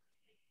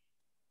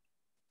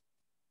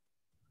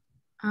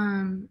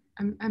 I'm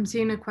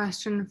seeing a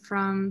question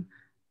from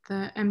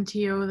the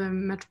MTO, the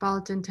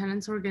Metropolitan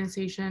Tenants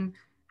Organization.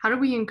 How do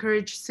we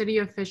encourage city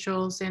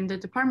officials and the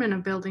Department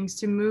of Buildings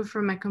to move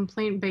from a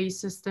complaint-based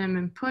system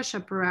and push a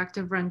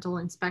proactive rental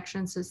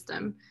inspection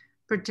system,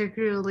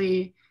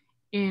 particularly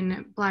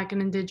in Black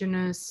and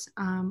Indigenous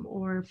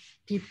or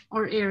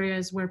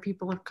areas where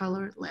people of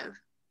color live?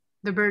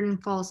 The burden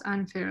falls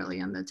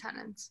unfairly on the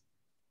tenants.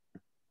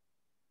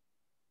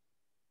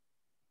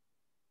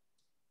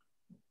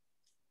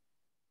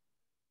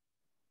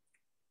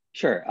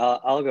 Sure,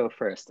 I'll go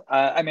first.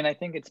 I mean, I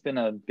think it's been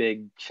a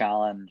big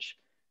challenge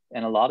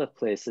in a lot of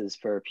places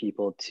for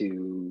people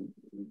to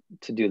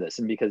do this.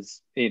 And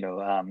because,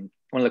 one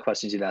of the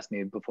questions you'd asked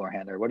me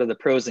beforehand are, what are the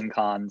pros and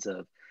cons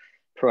of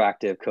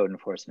proactive code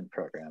enforcement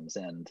programs?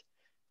 And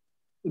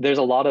there's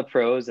a lot of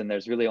pros, and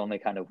there's really only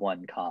kind of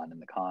one con, and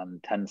the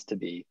con tends to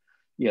be,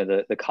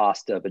 the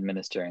cost of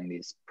administering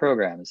these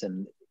programs.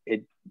 And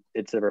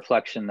it's a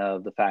reflection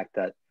of the fact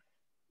that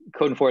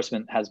code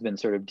enforcement has been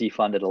sort of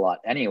defunded a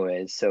lot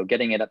anyways. So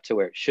getting it up to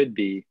where it should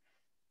be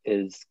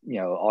is,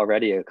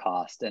 already a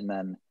cost. And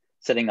then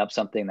setting up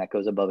something that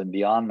goes above and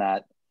beyond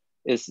that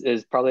is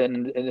probably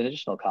an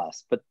additional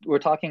cost. But we're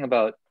talking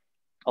about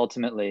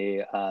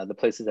ultimately the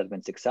places that have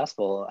been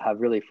successful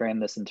have really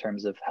framed this in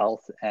terms of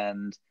health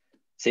and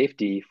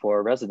safety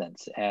for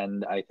residents.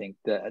 And I think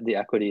the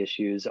equity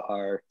issues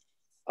are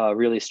a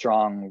really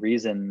strong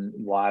reason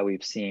why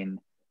we've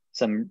seen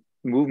some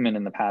movement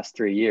in the past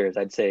 3 years.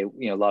 I'd say,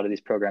 a lot of these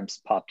programs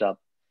popped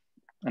up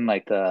in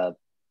like the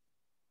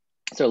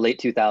sort of late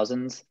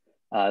 2000s.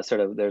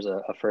 There's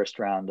a first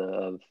round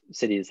of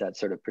cities that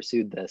sort of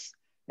pursued this.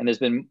 And there's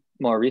been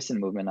more recent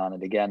movement on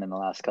it again in the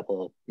last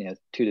couple, 2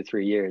 to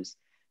 3 years.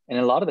 And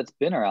a lot of it's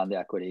been around the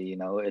equity.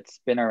 It's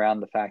been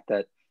around the fact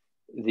that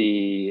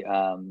the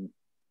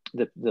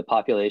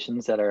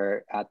populations that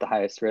are at the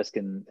highest risk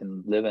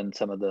and live in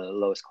some of the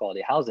lowest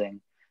quality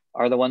housing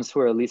are the ones who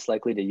are least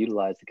likely to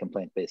utilize the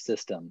complaint-based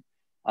system.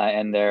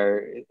 And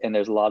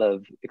there's a lot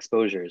of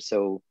exposures.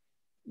 So,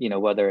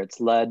 whether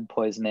it's lead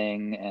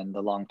poisoning and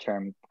the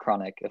long-term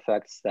chronic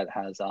effects that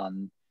has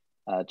on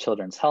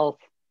children's health,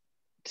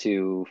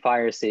 to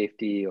fire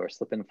safety or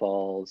slip and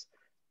falls,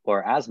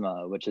 or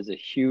asthma, which is a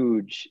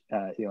huge,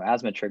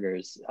 asthma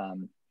triggers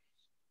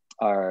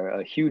are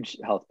a huge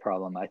health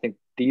problem. I think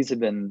these have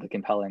been the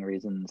compelling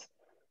reasons,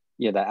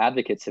 that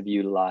advocates have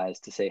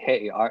utilized to say,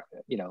 hey,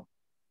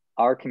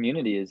 our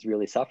community is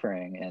really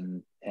suffering,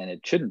 and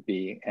it shouldn't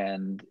be.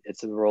 And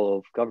it's the role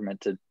of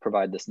government to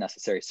provide this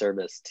necessary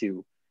service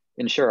to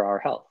ensure our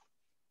health.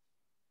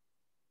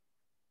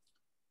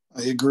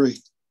 I agree.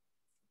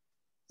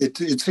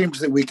 It seems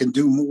that we can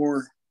do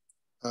more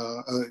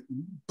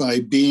by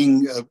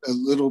being a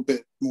little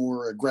bit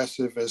more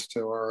aggressive as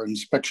to our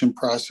inspection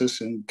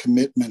process and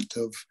commitment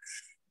of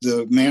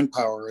the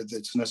manpower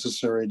that's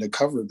necessary to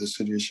cover the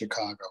city of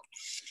Chicago.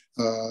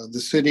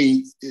 The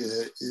city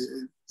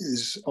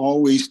is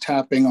always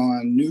tapping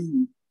on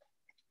new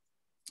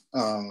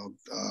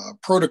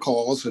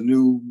protocols,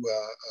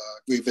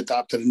 we've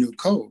adopted a new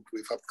code.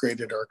 We've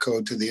upgraded our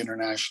code to the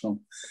international,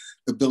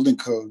 the building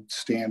code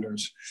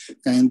standards.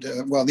 And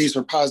while these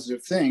are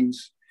positive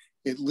things,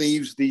 it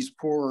leaves these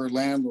poorer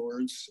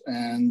landlords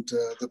and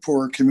the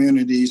poorer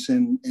communities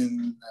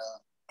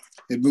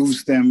it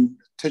moves them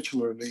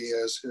titularly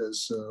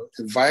as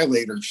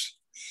violators,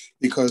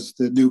 because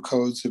the new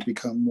codes have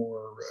become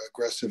more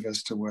aggressive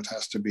as to what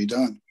has to be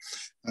done.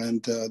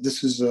 And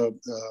this is an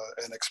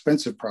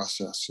expensive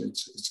process.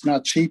 It's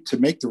not cheap to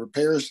make the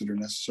repairs that are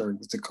necessary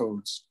with the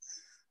codes,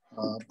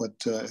 but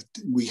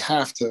we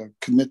have to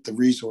commit the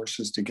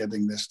resources to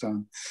getting this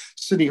done.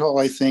 City Hall,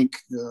 I think,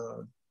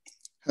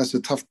 has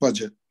a tough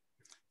budget.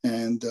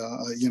 And,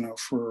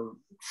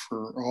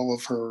 for all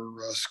of her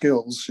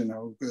skills,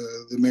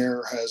 the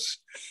Mayor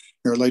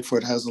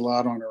Lightfoot has a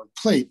lot on her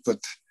plate,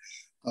 but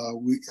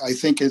I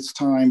think it's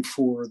time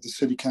for the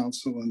City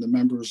Council and the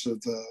members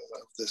of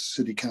the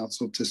City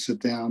Council to sit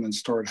down and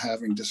start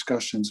having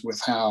discussions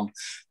with how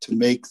to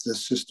make the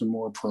system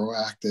more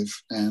proactive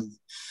and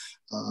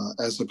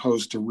as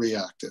opposed to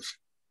reactive.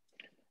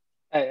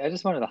 I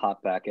just wanted to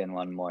hop back in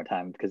one more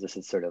time, because this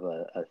is sort of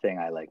a thing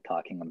I like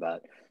talking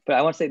about. But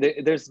I want to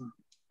say there's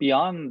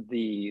beyond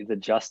the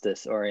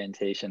justice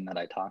orientation that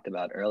I talked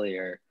about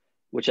earlier,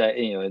 which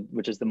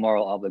is the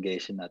moral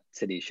obligation that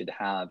cities should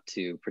have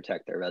to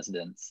protect their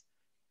residents.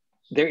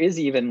 There is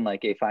even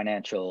like a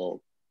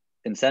financial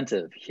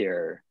incentive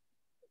here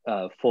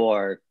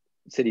for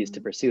cities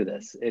to pursue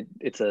this.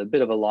 It's a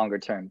bit of a longer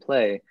term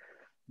play,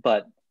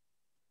 but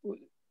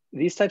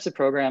these types of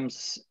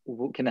programs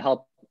can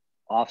help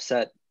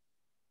offset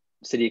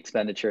city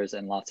expenditures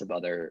in lots of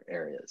other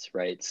areas,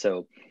 right?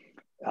 So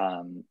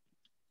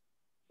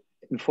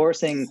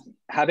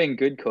having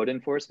good code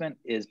enforcement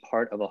is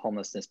part of a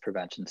homelessness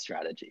prevention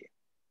strategy.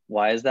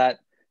 Why is that?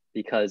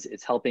 Because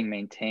it's helping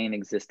maintain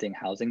existing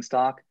housing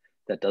stock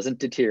that doesn't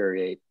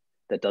deteriorate,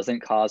 that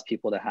doesn't cause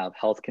people to have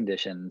health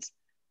conditions,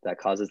 that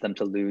causes them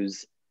to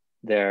lose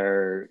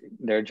their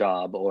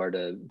job or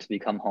to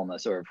become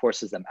homeless, or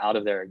forces them out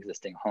of their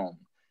existing home.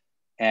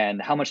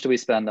 And how much do we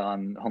spend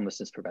on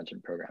homelessness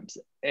prevention programs?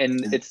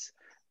 And it's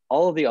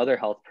all of the other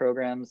health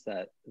programs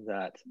that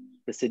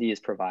the city is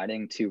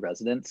providing to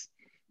residents.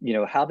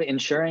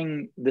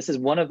 Ensuring this is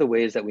one of the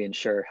ways that we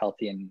ensure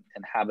healthy and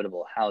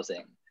habitable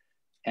housing.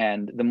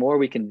 And the more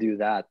we can do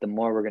that, the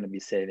more we're going to be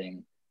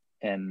saving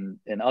in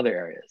other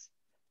areas.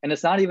 And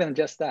it's not even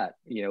just that.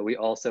 We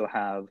also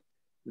have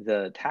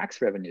the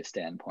tax revenue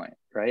standpoint,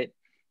 right?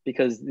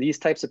 Because these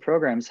types of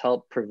programs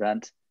help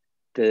prevent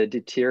the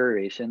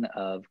deterioration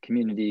of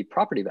community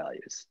property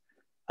values.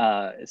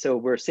 So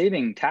we're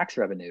saving tax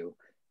revenue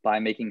by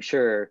making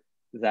sure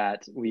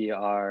that we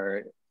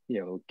are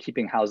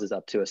keeping houses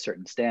up to a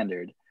certain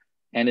standard.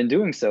 And in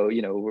doing so,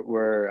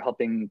 we're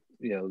helping,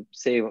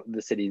 save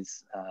the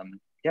city's,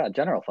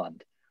 general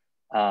fund.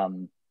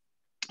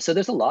 So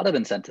there's a lot of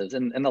incentives.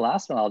 And the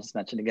last one I'll just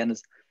mention again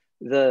is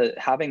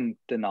having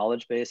the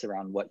knowledge base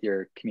around what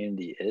your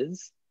community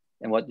is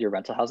and what your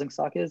rental housing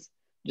stock is,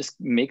 just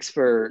makes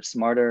for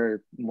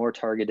smarter, more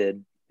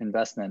targeted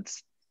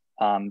investments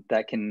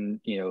that can,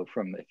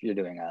 from if you're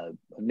doing a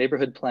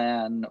neighborhood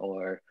plan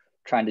or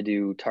trying to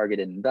do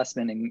targeted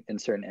investment in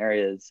certain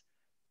areas,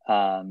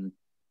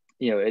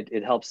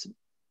 it helps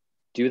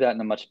do that in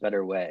a much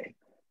better way.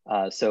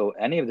 So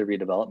any of the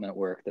redevelopment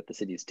work that the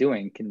city is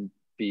doing can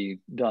be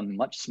done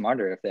much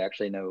smarter if they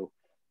actually know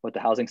what the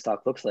housing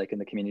stock looks like in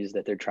the communities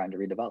that they're trying to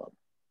redevelop.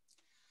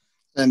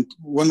 And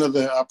one of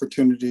the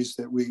opportunities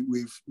that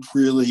we've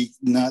really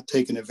not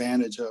taken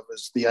advantage of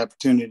is the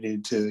opportunity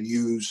to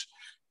use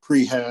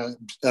prefabbed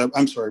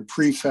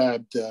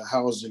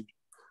housing.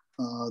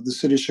 The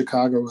city of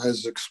Chicago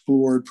has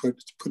explored,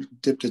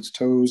 dipped its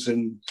toes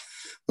in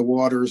the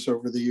waters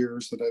over the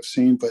years that I've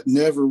seen, but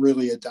never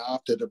really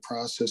adopted a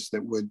process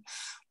that would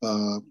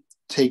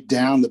take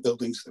down the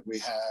buildings that we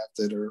have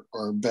that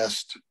are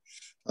best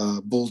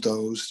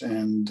bulldozed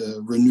and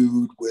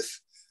renewed with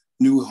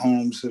new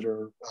homes that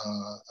are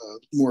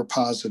more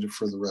positive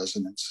for the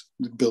residents,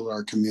 to build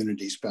our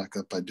communities back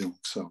up by doing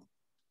so.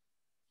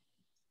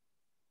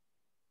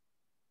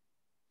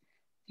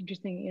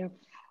 Interesting.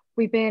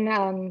 We've been,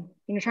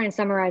 trying to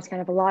summarize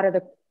kind of a lot of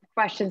the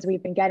questions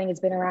we've been getting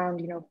has been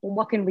around,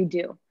 what can we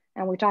do?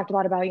 And we talked a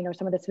lot about,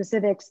 some of the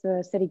specifics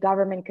the city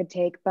government could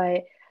take,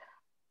 but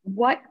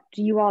what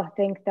do you all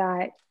think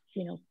that,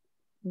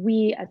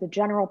 we as a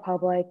general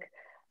public,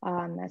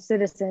 as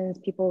citizens,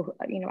 people,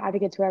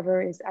 advocates,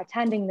 whoever is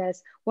attending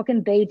this, what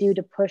can they do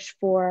to push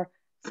for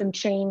some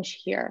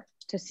change here,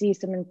 to see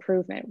some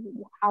improvement?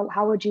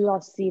 How would you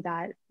all see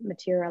that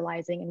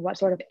materializing, and what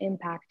sort of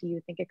impact do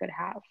you think it could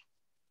have?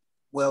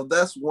 Well,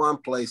 that's one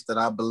place that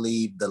I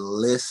believe the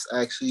list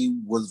actually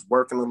was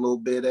working a little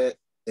bit at,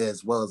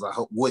 as well as I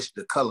wish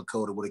the color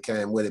coded would have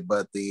came with it.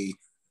 But the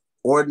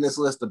ordinance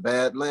list, the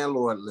bad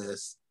landlord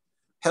list,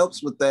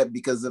 helps with that,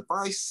 because if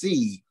I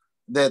see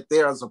that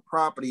there's a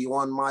property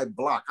on my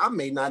block, I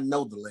may not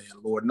know the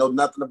landlord, know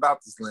nothing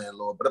about this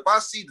landlord, but if I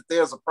see that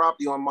there's a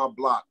property on my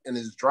block and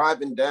is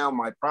driving down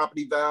my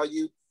property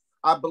value,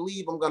 I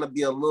believe I'm going to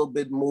be a little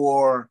bit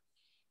more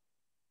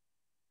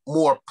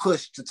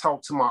pushed to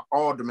talk to my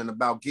alderman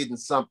about getting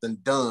something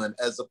done,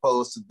 as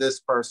opposed to this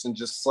person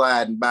just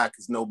sliding by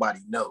because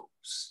nobody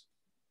knows.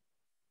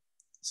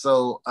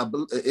 So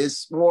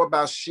it's more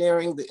about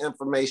sharing the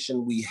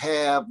information we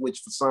have,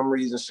 which for some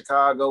reason,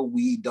 Chicago,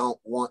 we don't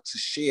want to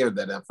share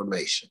that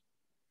information.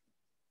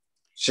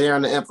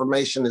 Sharing the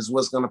information is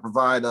what's going to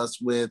provide us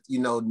with,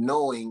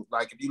 knowing,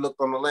 like if you looked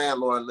on the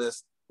landlord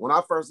list, when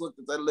I first looked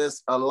at that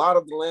list, a lot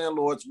of the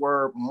landlords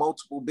were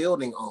multiple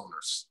building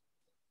owners.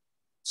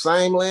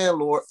 Same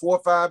landlord, 4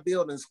 or 5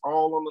 buildings,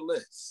 all on the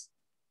list.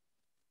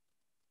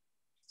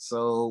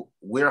 So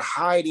we're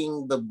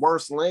hiding the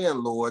worst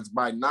landlords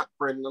by not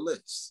printing the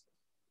list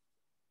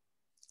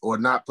or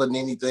not putting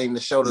anything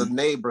to show the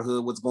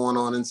neighborhood what's going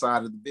on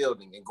inside of the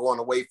building, and going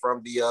away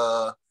from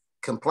the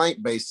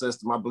complaint-based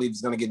system. I believe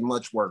it's going to get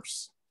much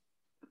worse.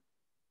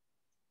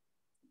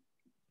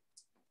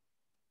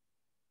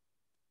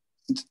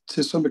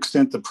 To some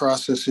extent, the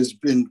process has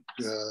been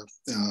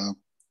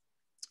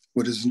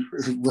what is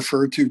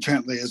referred to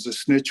gently as a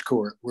snitch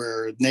court,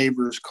 where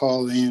neighbors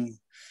call in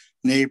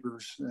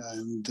neighbors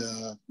and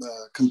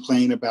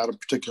complain about a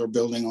particular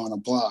building on a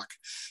block.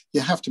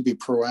 You have to be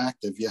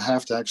proactive. You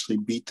have to actually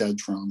beat that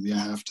drum. You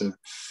have to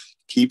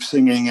keep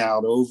singing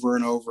out over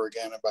and over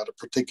again about a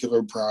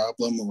particular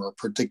problem or a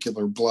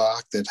particular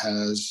block that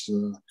has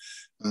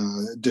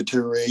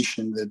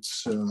deterioration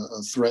that's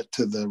a threat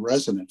to the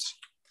residents.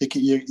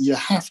 You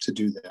have to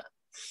do that.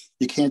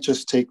 You can't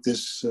just take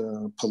this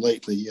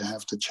politely. You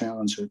have to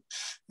challenge it.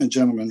 And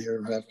gentlemen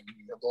here having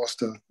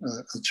lost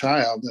a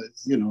child,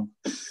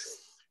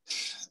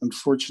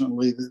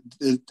 unfortunately,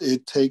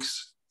 it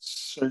takes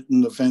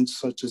certain events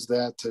such as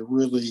that to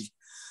really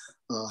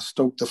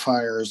stoke the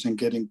fires and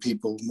getting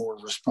people more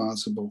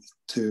responsible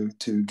to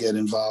get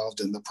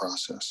involved in the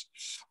process.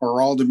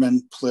 Our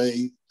aldermen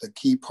play the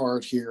key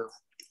part here,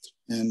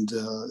 and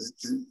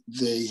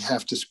they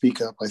have to speak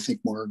up, I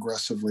think, more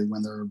aggressively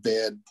when there are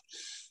bad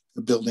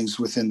buildings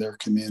within their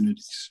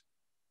communities.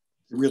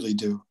 They really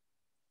do.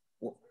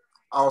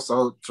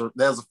 Also,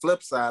 there's a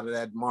flip side of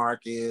that,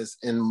 Mark, is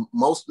in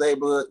most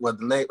neighborhoods,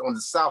 on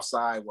the south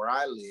side where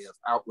I live,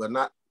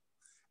 not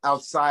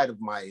outside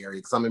of my area,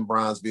 because I'm in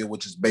Bronzeville,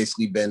 which has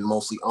basically been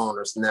mostly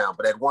owners now,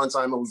 but at one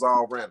time it was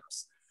all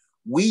renters.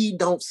 We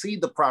don't see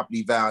the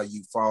property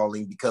value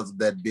falling because of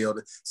that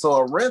building. So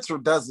a renter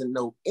doesn't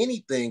know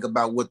anything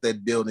about what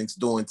that building's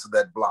doing to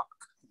that block.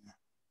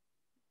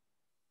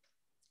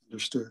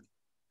 Understood.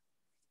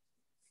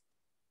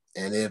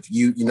 And if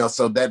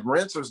so that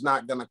renter's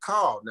not going to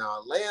call.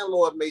 Now, a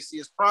landlord may see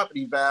his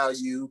property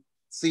value,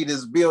 see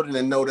this building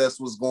and know that's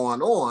what's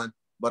going on,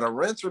 but a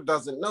renter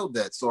doesn't know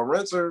that. So a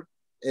renter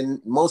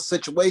in most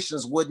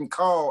situations wouldn't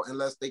call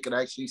unless they could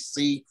actually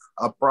see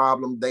a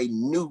problem they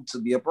knew to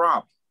be a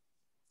problem.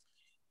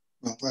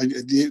 Well,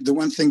 the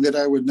one thing that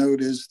I would note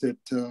is that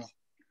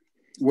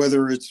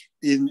whether it's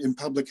in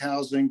public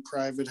housing,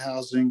 private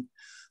housing,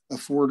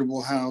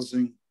 affordable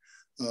housing,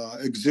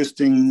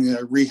 existing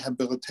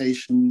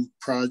rehabilitation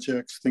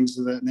projects, things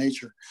of that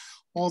nature.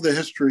 All the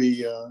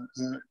history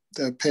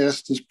that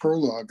past is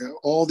prologue.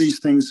 All these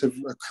things have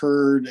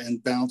occurred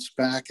and bounced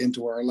back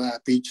into our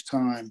lap each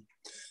time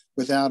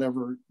without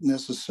ever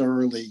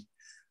necessarily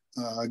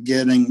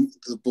getting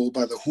the bull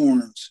by the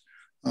horns.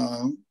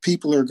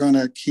 People are going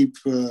to keep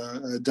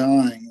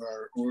dying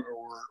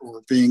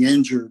or being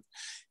injured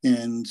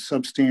in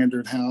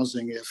substandard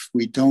housing if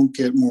we don't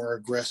get more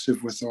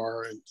aggressive with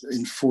our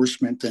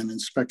enforcement and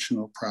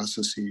inspectional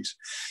processes.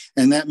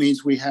 And that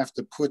means we have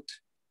to put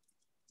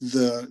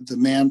the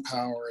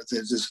manpower that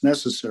is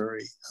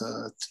necessary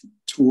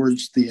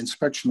towards the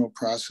inspectional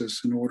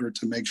process in order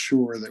to make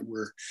sure that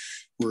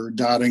we're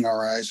dotting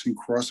our I's and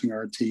crossing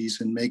our T's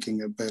and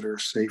making a better,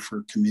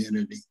 safer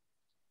community.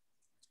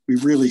 We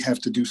really have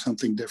to do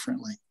something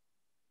differently.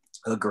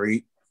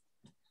 Agreed.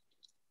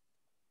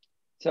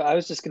 So I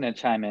was just going to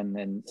chime in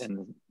and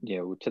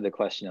to the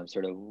question of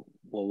sort of,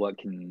 well, what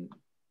can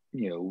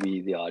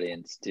we, the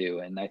audience, do?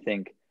 And I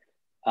think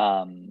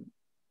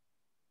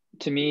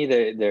to me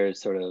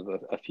there's sort of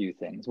a few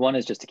things. One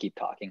is just to keep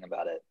talking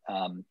about it.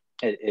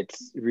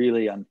 It's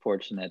really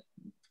unfortunate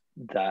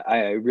that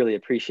I really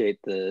appreciate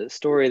the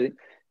story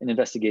and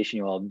investigation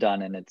you all have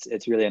done, and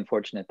it's really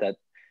unfortunate that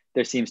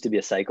there seems to be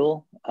a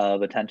cycle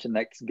of attention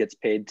that gets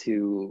paid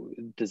to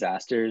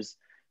disasters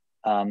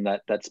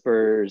that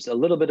spurs a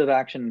little bit of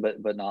action,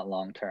 but not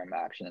long-term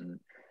action.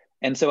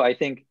 And so I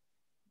think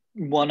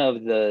one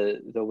of the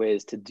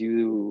ways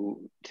to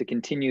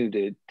continue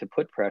to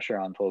put pressure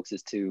on folks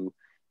is to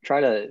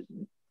try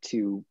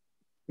to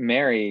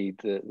marry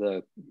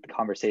the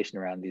conversation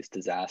around these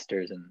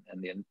disasters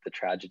and the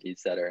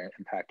tragedies that are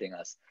impacting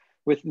us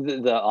with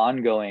the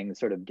ongoing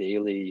sort of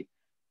daily,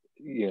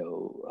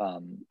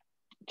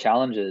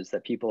 challenges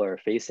that people are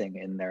facing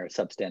in their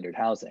substandard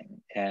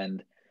housing.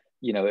 And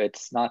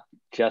it's not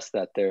just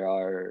that there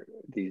are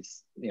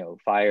these,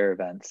 fire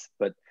events,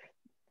 but,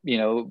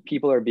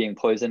 people are being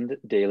poisoned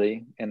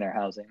daily in their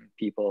housing.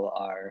 People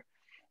are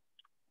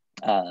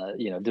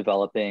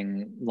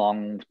developing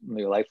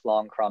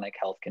lifelong chronic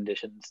health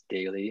conditions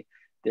daily.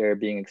 They're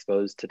being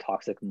exposed to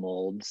toxic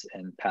molds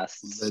and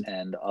pests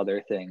and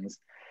other things.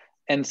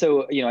 And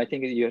so, I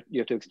think you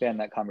have to expand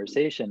that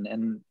conversation.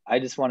 And I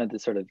just wanted to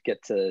sort of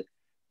get to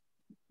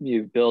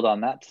build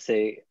on that to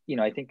say,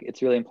 I think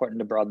it's really important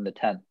to broaden the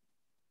tent.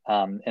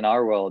 In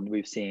our world,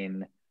 we've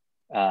seen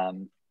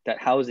that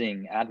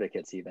housing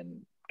advocates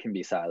even can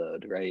be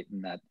siloed, right?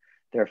 And that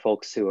there are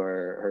folks who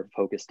are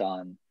focused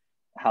on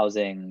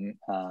housing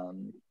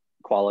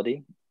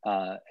quality,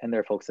 and there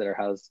are folks that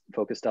are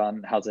focused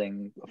on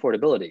housing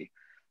affordability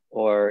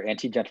or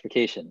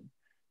anti-gentrification.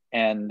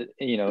 And,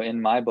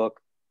 in my book,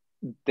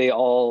 they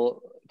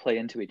all play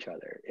into each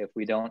other. If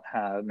we don't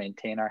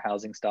maintain our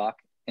housing stock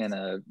in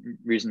a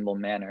reasonable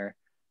manner,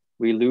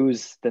 we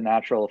lose the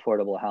natural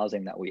affordable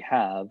housing that we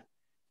have,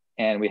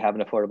 and we have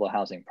an affordable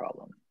housing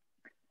problem.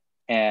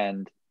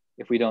 And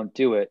if we don't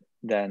do it,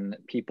 then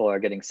people are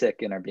getting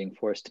sick and are being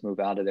forced to move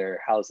out of their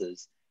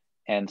houses.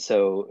 And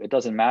so it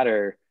doesn't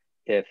matter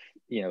if,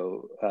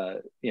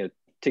 to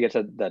get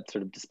to that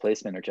sort of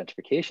displacement or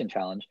gentrification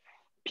challenge,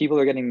 people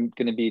are going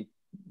to be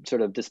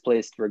sort of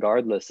displaced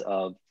regardless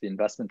of the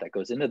investment that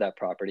goes into that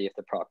property if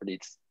the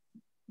property's,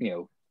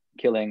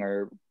 killing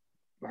or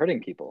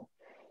hurting people.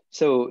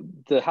 So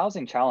the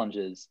housing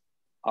challenges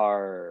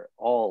are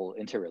all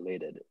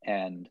interrelated.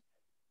 And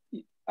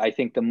I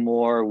think the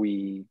more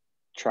we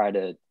try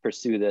to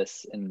pursue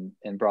this and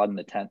broaden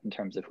the tent in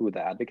terms of who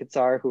the advocates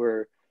are,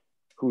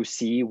 who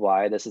see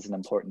why this is an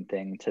important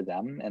thing to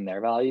them and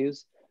their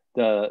values,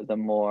 the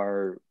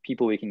more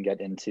people we can get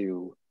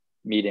into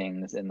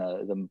meetings, and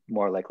the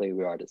more likely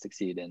we are to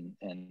succeed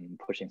in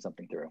pushing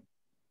something through.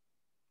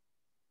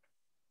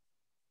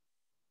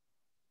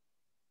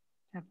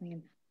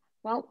 Definitely.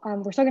 Well,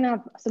 we're still going to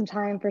have some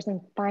time for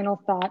some final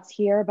thoughts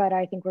here, but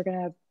I think we're going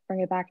to bring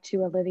it back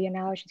to Olivia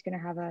now. She's going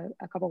to have a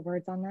couple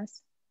words on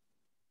this.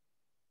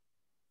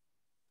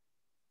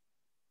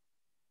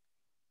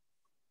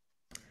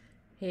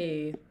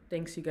 Hey,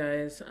 thanks you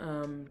guys.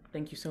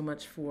 Thank you so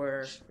much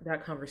for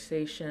that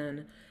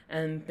conversation.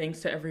 And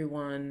thanks to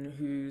everyone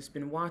who's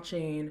been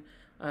watching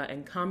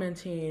and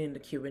commenting in the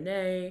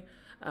Q&A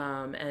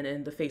and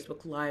in the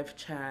Facebook Live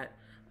chat.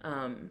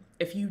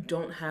 If you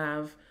don't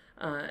have,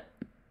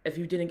 if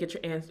you didn't get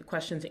your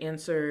questions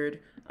answered,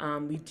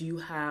 we do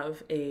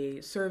have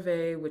a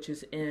survey which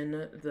is in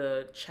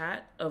the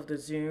chat of the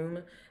Zoom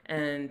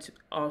and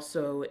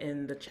also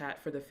in the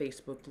chat for the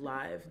Facebook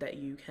Live that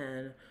you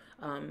can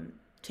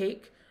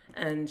take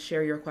and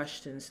share your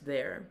questions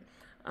there.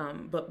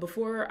 But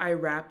before I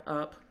wrap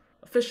up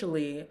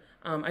officially,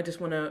 I just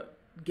want to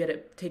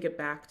take it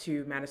back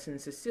to Madison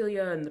and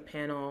Cecilia and the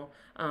panel.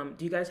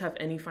 Do you guys have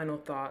any final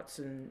thoughts,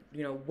 and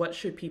what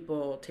should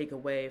people take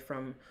away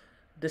from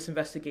this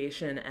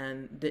investigation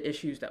and the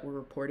issues that were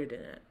reported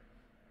in it?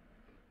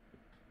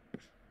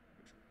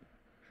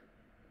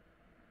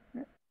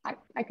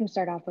 I can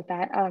start off with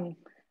that.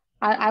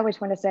 I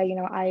just want to say,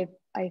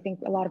 I think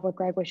a lot of what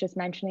Greg was just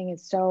mentioning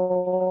is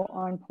so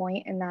on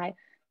point, in that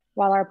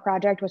while our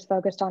project was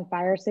focused on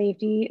fire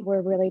safety,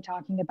 we're really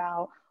talking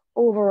about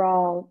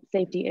overall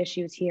safety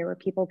issues here, where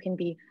people can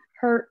be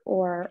hurt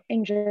or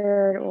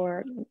injured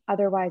or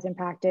otherwise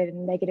impacted in a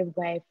negative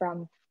way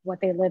from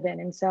what they live in.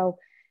 And so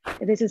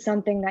if this is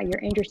something that you're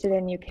interested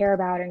in, you care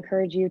about, I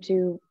encourage you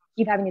to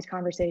keep having these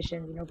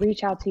conversations,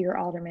 reach out to your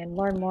alderman,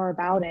 learn more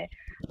about it,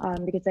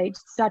 because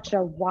it's such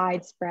a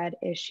widespread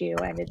issue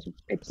and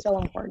it's so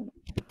important.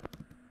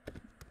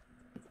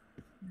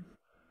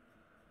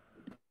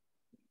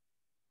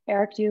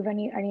 Eric, do you have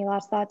any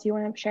last thoughts you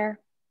want to share?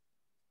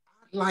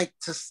 I'd like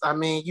to, I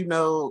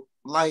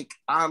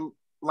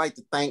like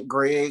to thank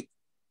Greg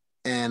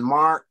and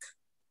Mark.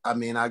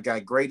 I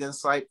got great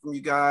insight from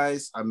you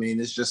guys.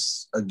 It's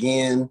just,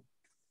 again,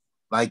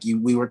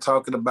 we were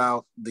talking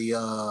about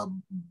the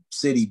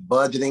city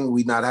budgeting,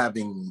 we not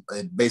having,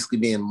 basically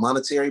being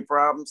monetary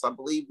problems. I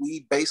believe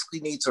we basically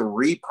need to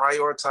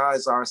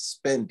reprioritize our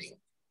spending,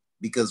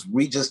 because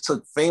we just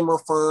took FEMA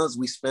funds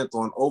we spent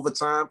on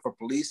overtime for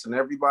police and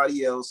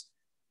everybody else.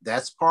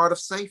 That's part of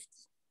safety.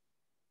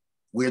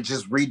 We're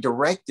just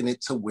redirecting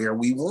it to where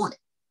we want it.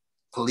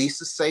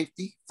 Police is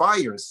safety,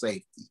 fire is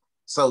safety.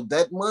 So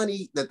that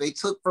money that they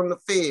took from the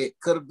Fed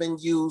could have been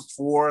used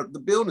for the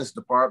buildings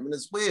department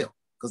as well,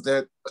 because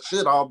that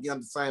should all be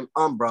under the same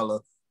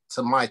umbrella,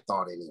 to my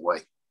thought anyway.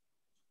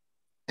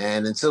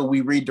 And until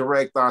we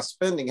redirect our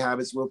spending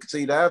habits, we'll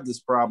continue to have this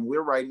problem.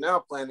 We're right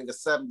now planning a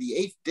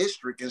 78th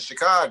district in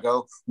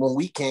Chicago when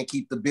we can't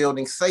keep the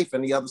buildings safe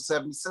in the other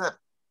 77.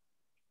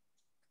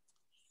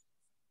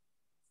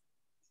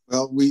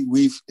 Well,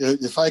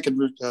 if I could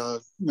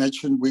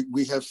mention,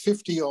 we have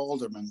 50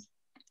 aldermen.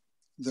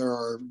 There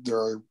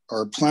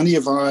are plenty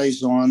of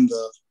eyes on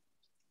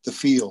the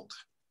field,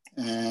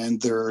 and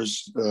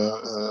there's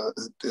a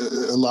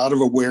lot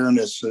of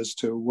awareness as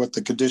to what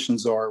the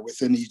conditions are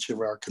within each of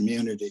our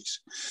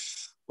communities.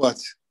 But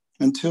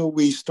until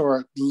we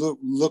start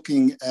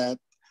looking at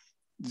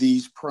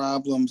these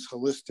problems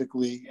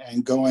holistically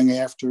and going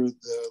after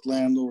the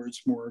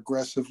landlords more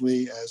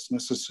aggressively as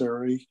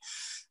necessary.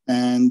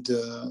 And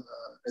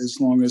as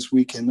long as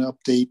we can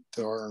update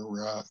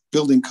our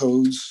building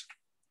codes,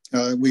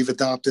 we've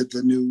adopted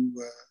the new,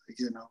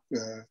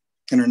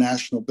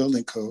 international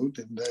building code,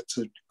 and that's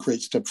a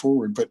great step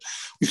forward. But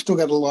we've still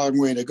got a long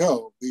way to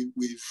go.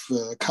 We've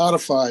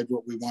codified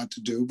what we want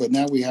to do, but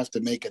now we have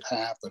to make it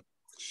happen.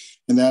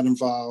 And that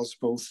involves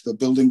both the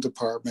building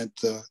department,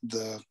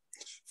 the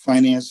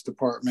finance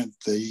department,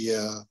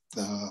 the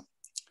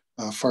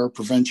fire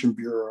prevention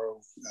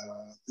bureau,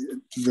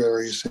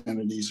 various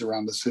entities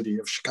around the city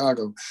of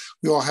Chicago.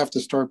 We all have to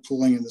start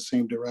pulling in the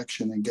same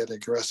direction and get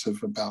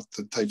aggressive about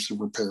the types of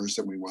repairs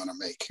that we want to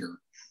make here.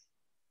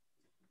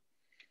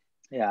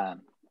 Yeah,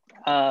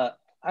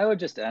 I would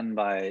just end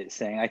by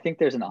saying I think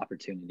there's an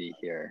opportunity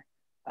here.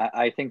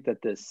 I think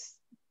that this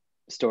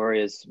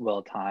story is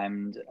well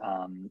timed.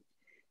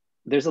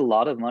 There's a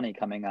lot of money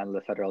coming out of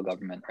the federal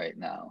government right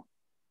now.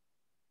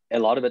 A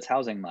lot of it's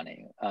housing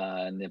money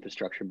and the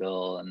infrastructure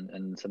bill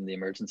and some of the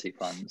emergency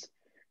funds.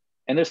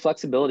 And there's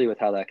flexibility with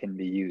how that can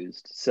be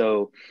used.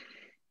 So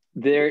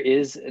there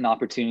is an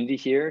opportunity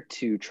here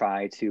to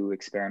try to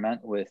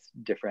experiment with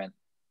different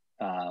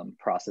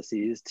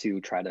processes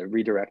to try to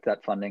redirect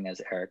that funding,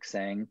 as Eric's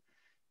saying,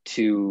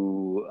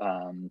 to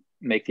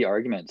make the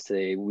argument,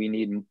 say we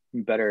need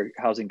better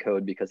housing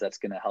code because that's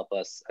going to help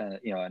us,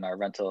 in our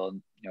rental,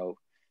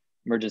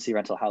 emergency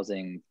rental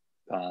housing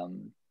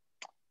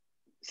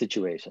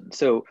situation.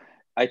 So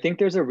I think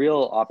there's a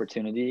real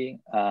opportunity.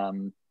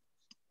 And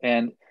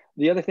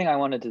the other thing I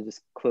wanted to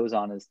just close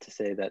on is to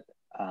say that,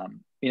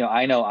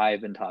 I know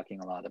I've been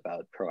talking a lot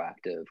about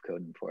proactive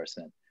code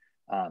enforcement.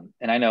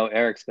 And I know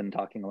Eric's been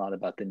talking a lot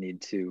about the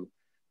need to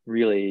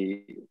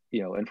really,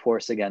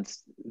 enforce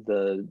against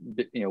the,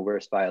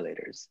 worst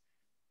violators.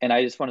 And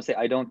I just want to say,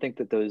 I don't think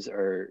that those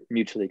are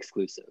mutually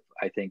exclusive.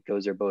 I think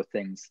those are both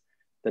things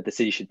that the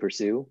city should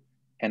pursue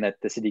and that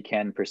the city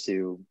can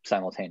pursue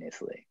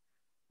simultaneously.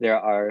 There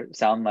are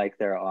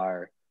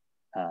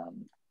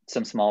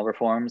some small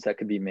reforms that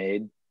could be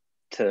made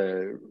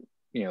to,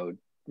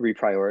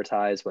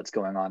 reprioritize what's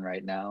going on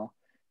right now,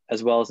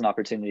 as well as an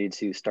opportunity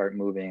to start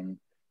moving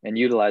and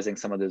utilizing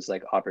some of those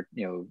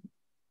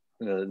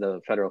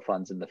the federal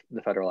funds and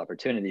the federal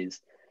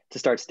opportunities to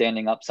start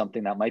standing up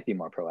something that might be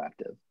more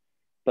proactive.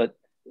 But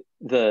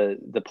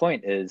the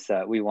point is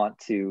that we want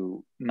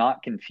to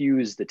not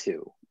confuse the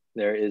two.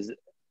 There is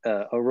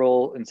a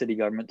role in city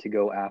government to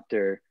go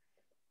after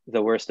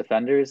the worst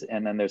offenders,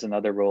 and then there's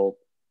another role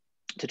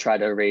to try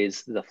to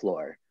raise the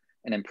floor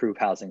and improve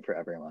housing for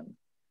everyone.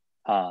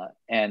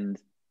 And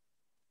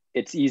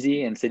it's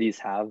easy, and cities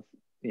have,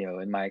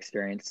 in my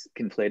experience,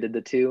 conflated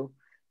the two,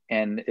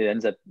 and it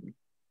ends up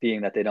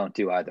being that they don't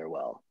do either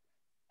well.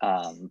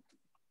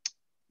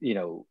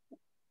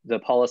 The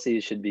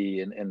policies should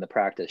be, and the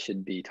practice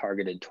should be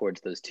targeted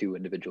towards those two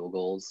individual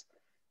goals.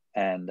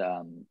 And,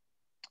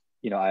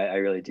 I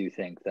really do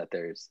think that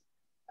there's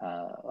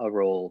a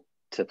role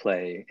to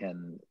play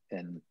in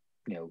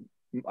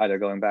either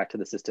going back to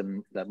the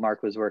system that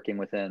Mark was working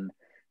within,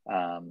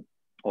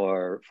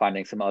 or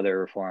finding some other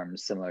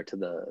reforms similar to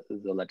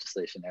the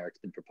legislation Eric's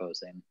been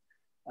proposing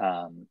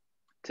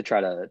to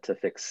try to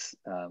fix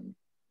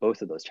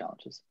both of those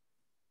challenges.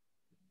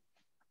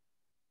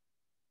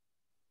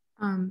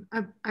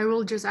 I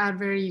will just add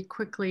very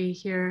quickly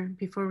here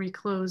before we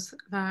close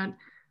that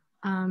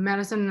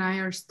Madison and I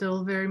are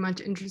still very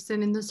much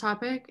interested in this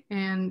topic.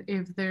 And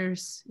if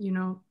there's,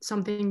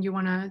 something you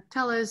want to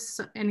tell us,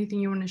 anything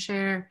you want to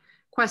share,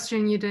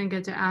 question you didn't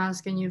get to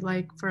ask and you'd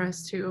like for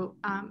us to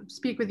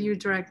speak with you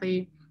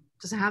directly,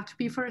 doesn't have to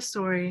be for a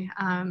story.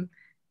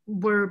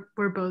 We're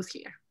both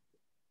here.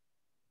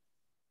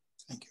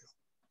 Thank you.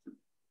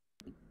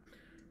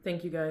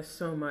 Thank you guys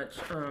so much.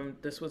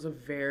 This was a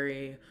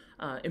very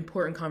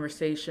important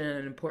conversation,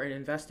 an important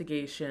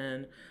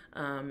investigation,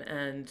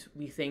 and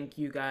we thank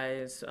you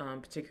guys,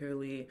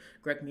 particularly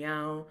Greg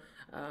Meow,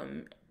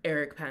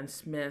 Eric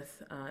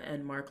Pan-Smith,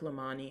 and Mark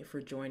Lamani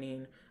for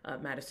joining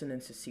Madison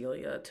and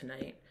Cecilia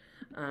tonight.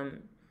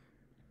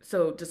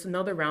 So just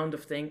another round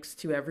of thanks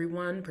to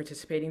everyone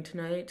participating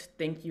tonight.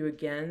 Thank you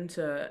again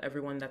to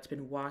everyone that's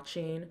been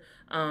watching.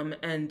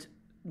 And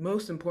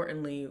most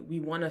importantly, we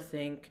want to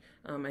thank,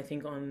 I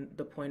think on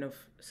the point of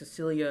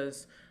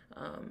Cecilia's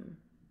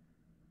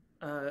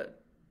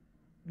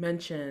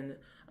mention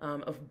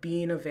of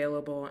being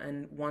available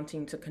and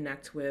wanting to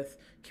connect with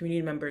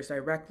community members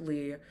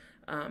directly.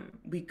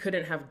 We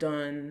couldn't have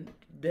done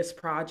this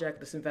project,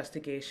 this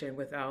investigation,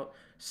 without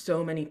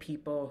so many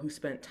people who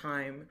spent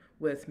time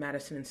with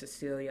Madison and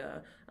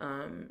Cecilia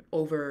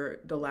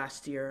over the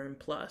last year and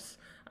plus.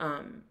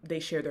 They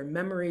share their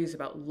memories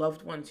about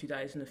loved ones who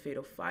died in the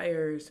fatal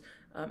fires,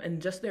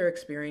 and just their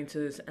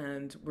experiences,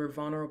 and were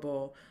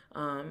vulnerable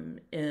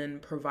in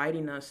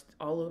providing us,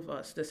 all of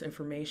us, this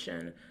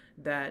information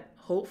that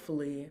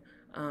hopefully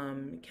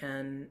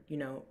can,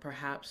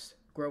 perhaps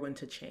grow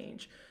into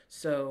change.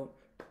 So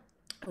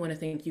I want to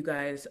thank you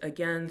guys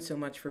again so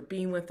much for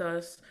being with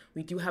us.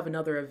 We do have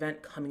another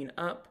event coming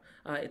up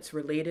It's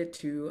related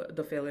to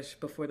the Failures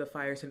Before the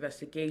Fires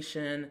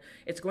investigation.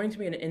 It's going to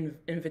be an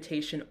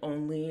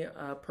invitation-only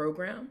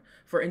program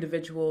for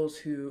individuals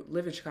who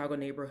live in Chicago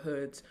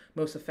neighborhoods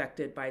most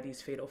affected by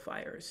these fatal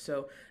fires.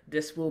 So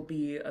this will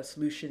be a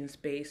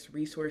solutions-based,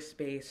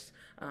 resource-based,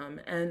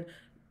 and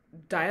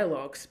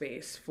dialogue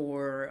space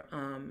for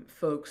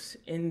folks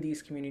in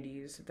these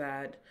communities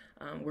that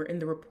were in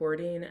the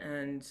reporting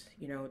and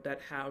that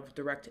have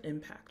direct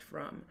impact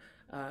from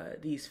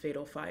these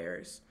fatal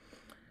fires.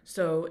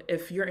 So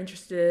if you're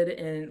interested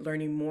in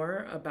learning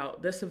more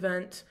about this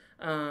event,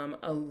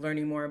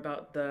 learning more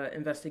about the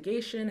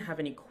investigation, have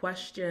any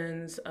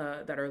questions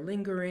that are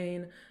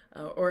lingering,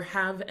 or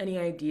have any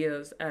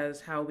ideas as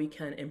how we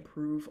can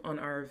improve on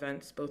our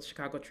events, both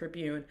Chicago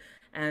Tribune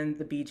and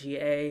the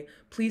BGA,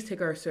 please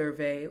take our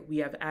survey. We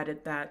have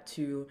added that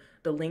to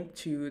the link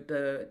to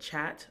the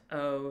chat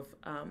of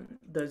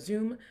the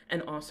Zoom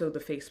and also the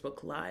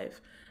Facebook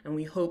Live. And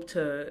we hope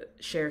to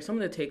share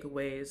some of the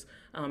takeaways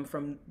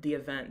from the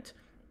event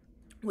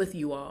with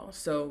you all.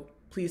 So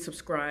please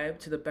subscribe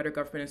to the Better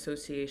Government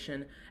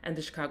Association and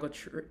the Chicago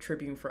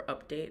Tribune for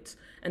updates.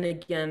 And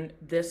again,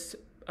 this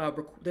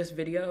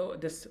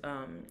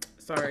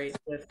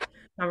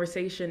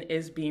conversation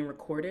is being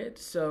recorded.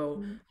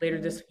 So later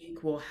this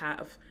week, we'll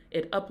have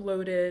it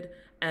uploaded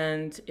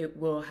and it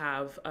will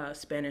have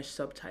Spanish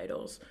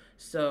subtitles.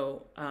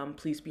 So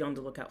please be on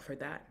the lookout for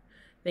that.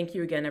 Thank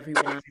you again,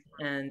 everyone.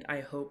 And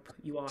I hope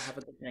you all have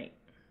a good night.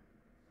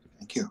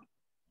 Thank you.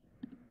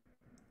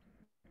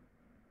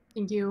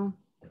 Thank you.